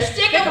together.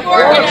 Stick a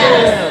fork in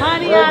us.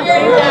 Honey,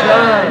 You're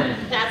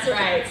done. That's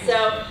right.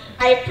 So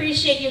I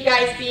appreciate you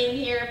guys being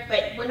here,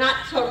 but we're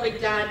not totally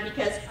done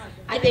because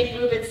I think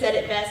Ruben said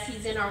it best.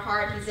 He's in our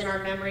heart. He's in our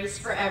memories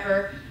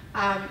forever.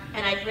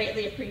 And I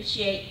greatly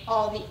appreciate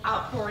all the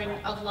outpouring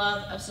of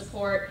love, of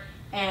support.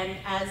 And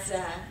as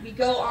we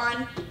go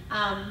on,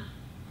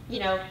 you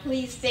know,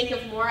 please think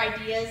of more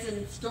ideas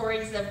and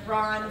stories of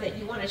Ron that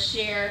you want to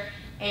share.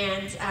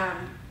 And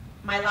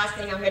my last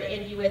thing I'm going to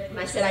end you with, when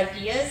I said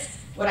ideas,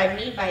 what I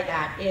mean by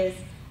that is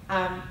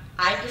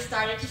I've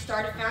decided to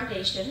start a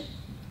foundation.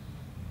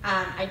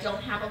 I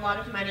don't have a lot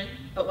of money,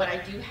 but what I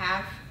do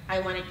have, I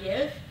want to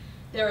give.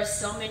 There are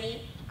so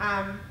many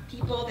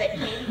people that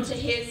came to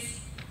his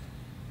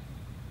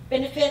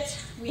benefit.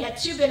 We had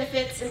 2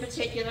 benefits in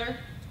particular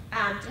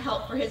to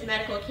help for his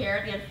medical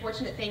care. The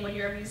unfortunate thing when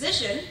you're a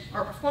musician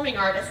or a performing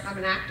artist, I'm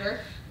an actor,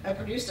 a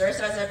producer,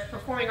 so as a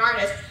performing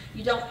artist,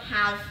 you don't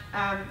have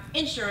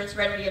insurance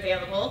readily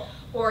available,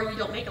 or you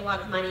don't make a lot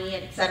of money,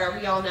 etc.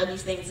 We all know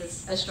these things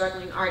as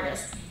struggling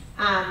artists.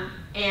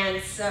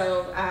 And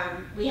so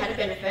we had a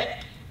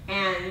benefit,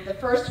 and the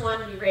first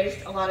one we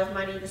raised a lot of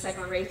money, the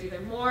second one raised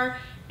even more,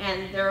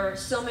 and there are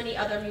so many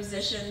other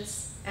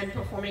musicians and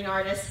performing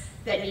artists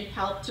that need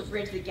help to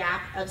bridge the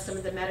gap of some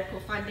of the medical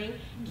funding.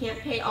 Can't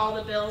pay all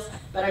the bills,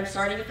 but I'm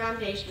starting a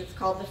foundation. It's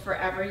called the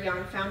Forever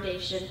Young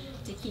Foundation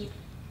to keep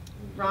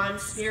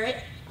Ron's spirit,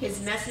 his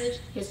message,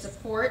 his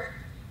support,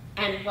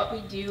 and what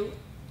we do.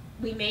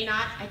 We may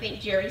not, I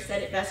think Jerry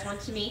said it best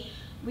once to me,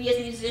 we as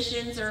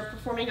musicians or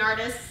performing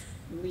artists,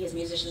 we as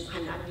musicians,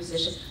 I'm not a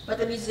musician, but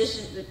the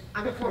musician,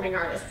 I'm a performing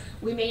artist.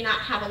 We may not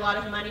have a lot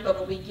of money, but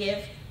what we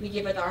give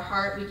with our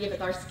heart, we give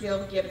with our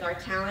skill, we give with our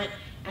talent.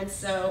 And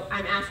so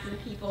I'm asking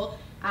people,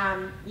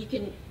 you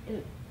can,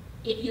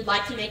 if you'd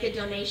like to make a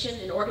donation,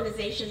 an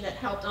organization that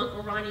helped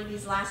Uncle Ronnie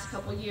these last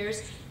couple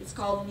years, it's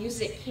called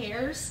Music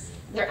Cares.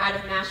 They're out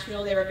of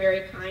Nashville. They were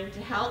very kind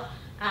to help.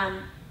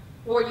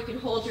 Or you can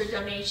hold your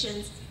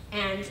donations,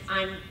 and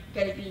I'm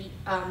going to be,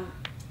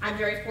 I'm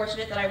very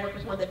fortunate that I work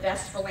with one of the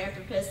best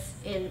philanthropists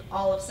in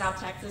all of South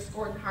Texas,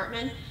 Gordon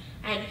Hartman,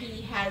 and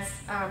he has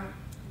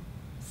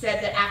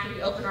said that after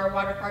we open our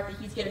water park that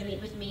he's going to meet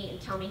with me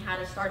and tell me how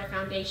to start a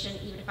foundation,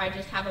 even if I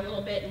just have a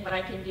little bit and what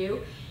I can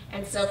do.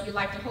 And so if you'd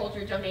like to hold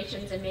your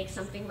donations and make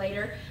something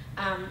later,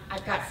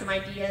 I've got some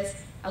ideas.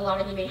 A lot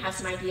of you may have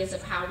some ideas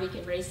of how we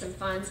can raise some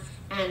funds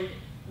and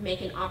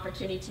make an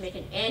opportunity to make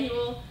an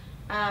annual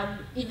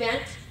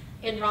event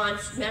in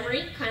Ron's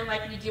memory, kind of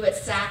like we do at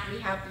SAC. We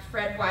have the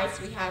Fred Weiss,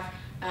 we have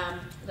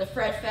the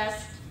Fred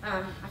Fest.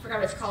 I forgot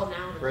what it's called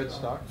now. Fred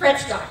Stock? Fred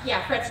Stock,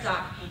 yeah, Fred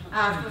Stock.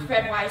 For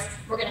Fred Weiss,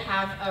 we're going to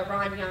have a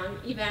Ron Young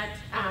event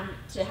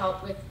to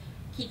help with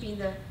keeping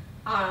the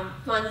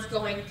funds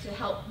going to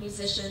help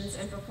musicians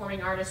and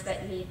performing artists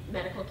that need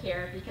medical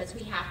care, because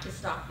we have to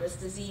stop this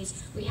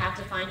disease. We have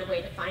to find a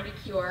way to find a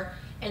cure.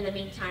 In the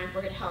meantime,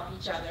 we're going to help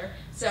each other.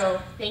 So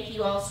thank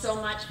you all so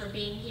much for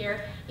being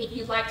here. If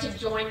you'd like to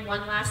join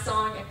one last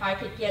song, if I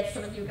could get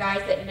some of you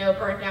guys that know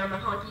Burn Down the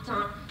Honky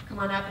Tonk, come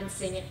on up and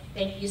sing it.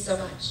 Thank you so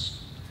much.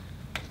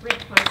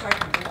 Rick, want to start?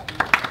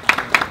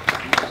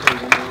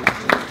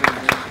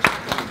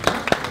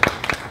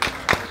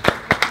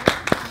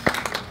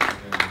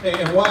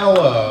 Hey, and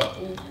while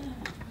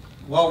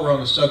we're on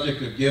the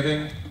subject of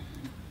giving,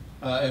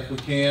 if we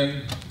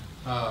can,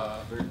 I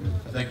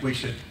think we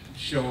should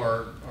show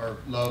our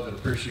love and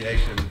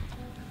appreciation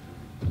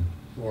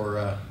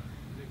for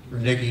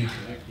Nikki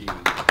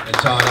and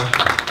Tana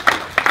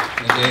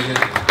and David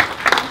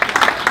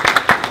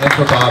and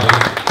for Bobby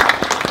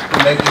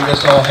for making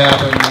this all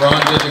happen.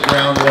 Ron did the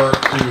groundwork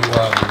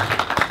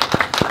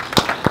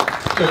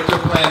to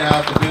plan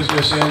out the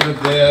business end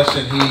of this,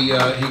 and he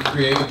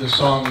created the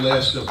song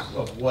list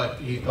of what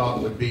he thought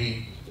would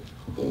be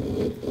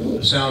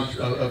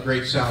a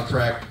great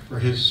soundtrack for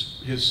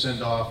his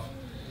send-off.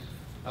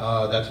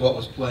 That's what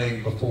was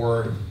playing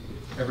before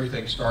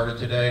everything started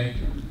today.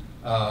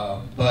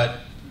 But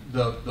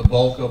the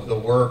bulk of the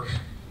work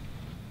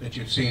that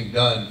you've seen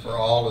done for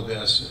all of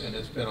this, and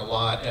it's been a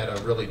lot at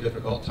a really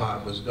difficult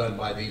time, was done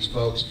by these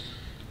folks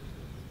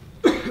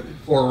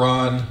for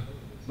Ron,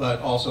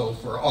 but also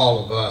for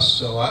all of us.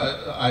 So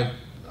I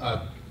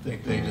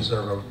think they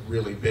deserve a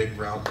really big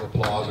round of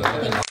applause.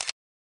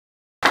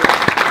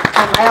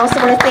 I also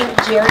want to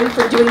thank Jerry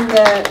for doing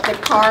the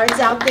cards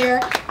out there.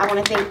 I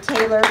want to thank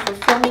Taylor for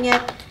filming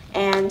it.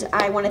 And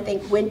I want to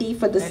thank Wendy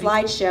for the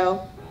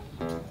slideshow.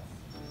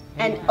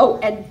 And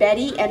and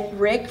Betty and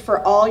Rick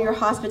for all your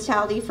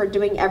hospitality, for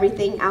doing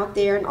everything out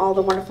there and all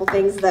the wonderful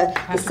things, the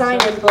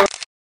sign-in book,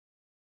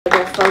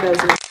 their photos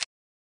and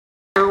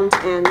sound.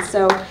 And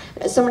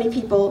so many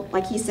people,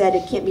 like he said,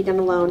 it can't be done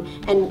alone.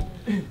 And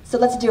so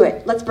let's do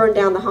it. Let's burn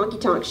down the honky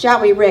tonk. Shall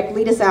we, Rick?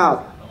 Lead us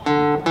out.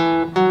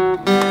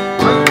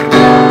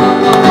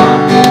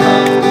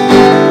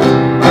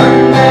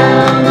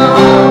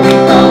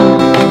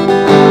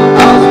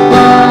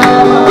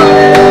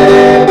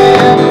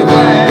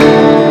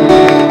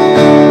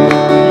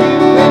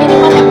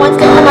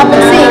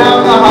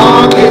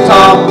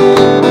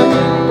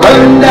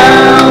 Burn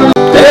down,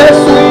 they're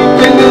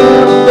sweeping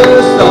up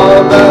the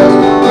sawdust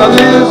from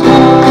his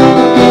home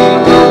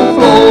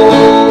floor,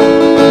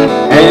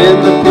 and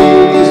the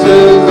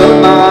pieces of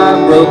my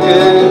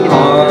broken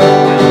heart.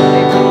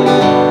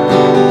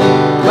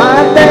 My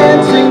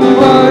dancing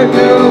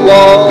partner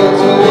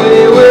walks away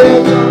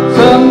with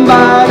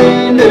somebody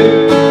new.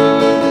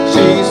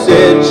 She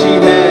said she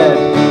had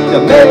to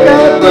make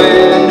a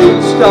brand new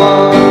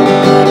start.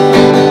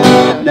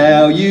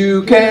 Now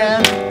you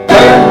can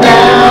burn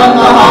down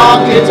the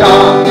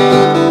honky-tonk,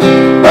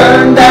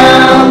 burn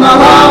down the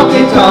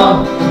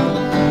honky-tonk.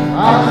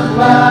 I'll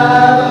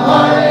supply the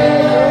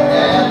heartache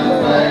and the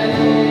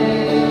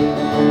flame.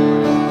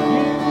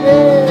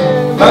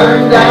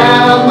 Burn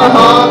down the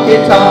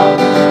honky-tonk,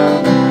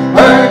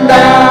 burn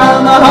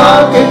down the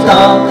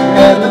honky-tonk,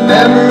 and the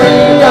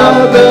memory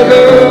of the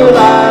girl I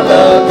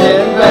loved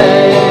in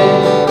vain.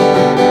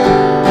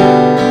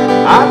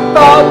 I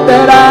thought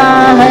that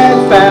I had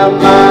found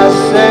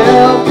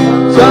myself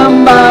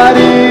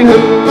somebody who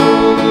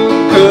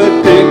could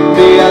pick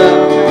me up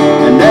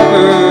and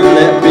never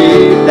let me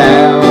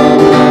down.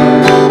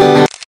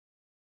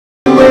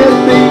 With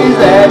these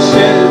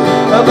ashes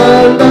of a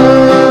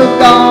love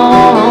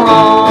gone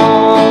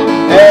wrong,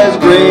 as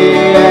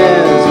gray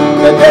as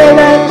the day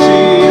that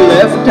she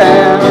left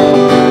town.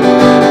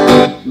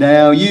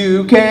 Now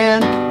you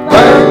can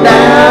burn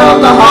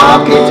down the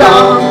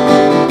honky-tonk,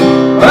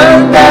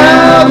 burn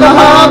down the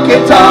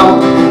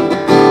honky-tonk.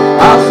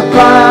 I'll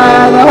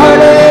supply the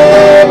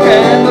heartache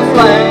and the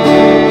flame.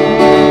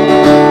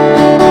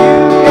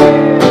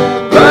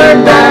 Burn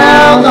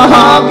down the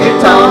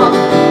honky-tonk,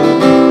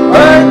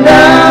 burn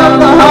down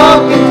the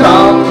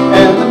honky-tonk,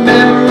 and the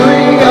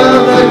memory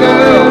of the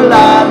girl I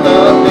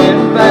loved in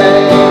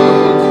vain.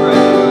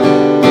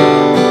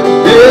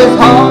 This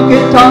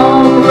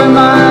honky-tonk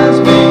reminds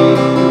me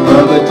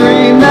of a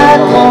dream that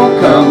won't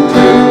come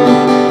true.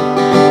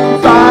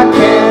 If I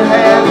can't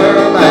have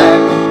her back,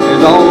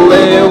 there's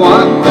only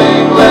one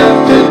thing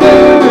left to do.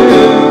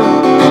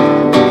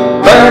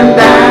 Burn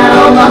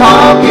down the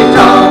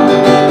honky-tonk,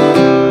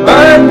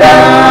 burn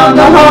down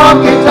the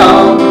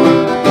honky-tonk.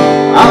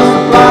 I'll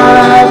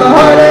supply the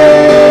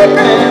heartache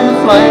and the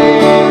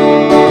flame.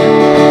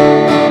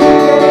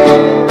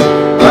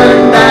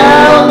 Burn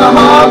down the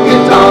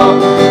honky-tonk,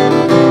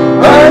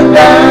 burn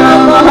down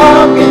the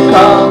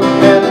honky-tonk,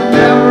 and the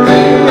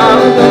memory of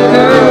the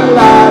girl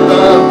I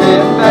loved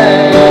in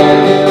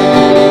vain.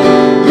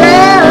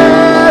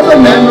 Yeah, the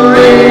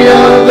memory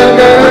of the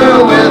girl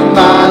with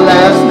my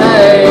last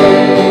name.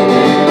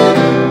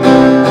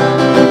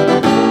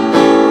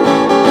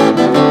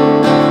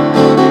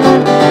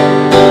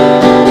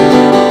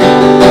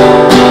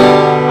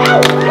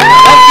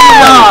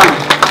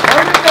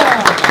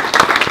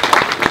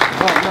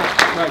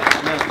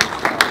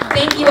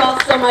 Thank you all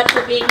so much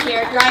for being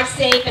here. Drive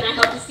safe, and I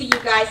hope to see you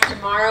guys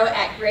tomorrow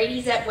at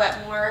Grady's at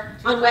Wetmore,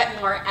 on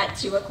Wetmore at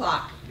 2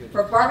 o'clock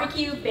for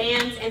barbecue,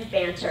 bands, and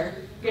banter.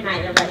 Good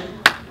night, everybody.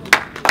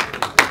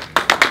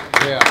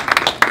 Yeah.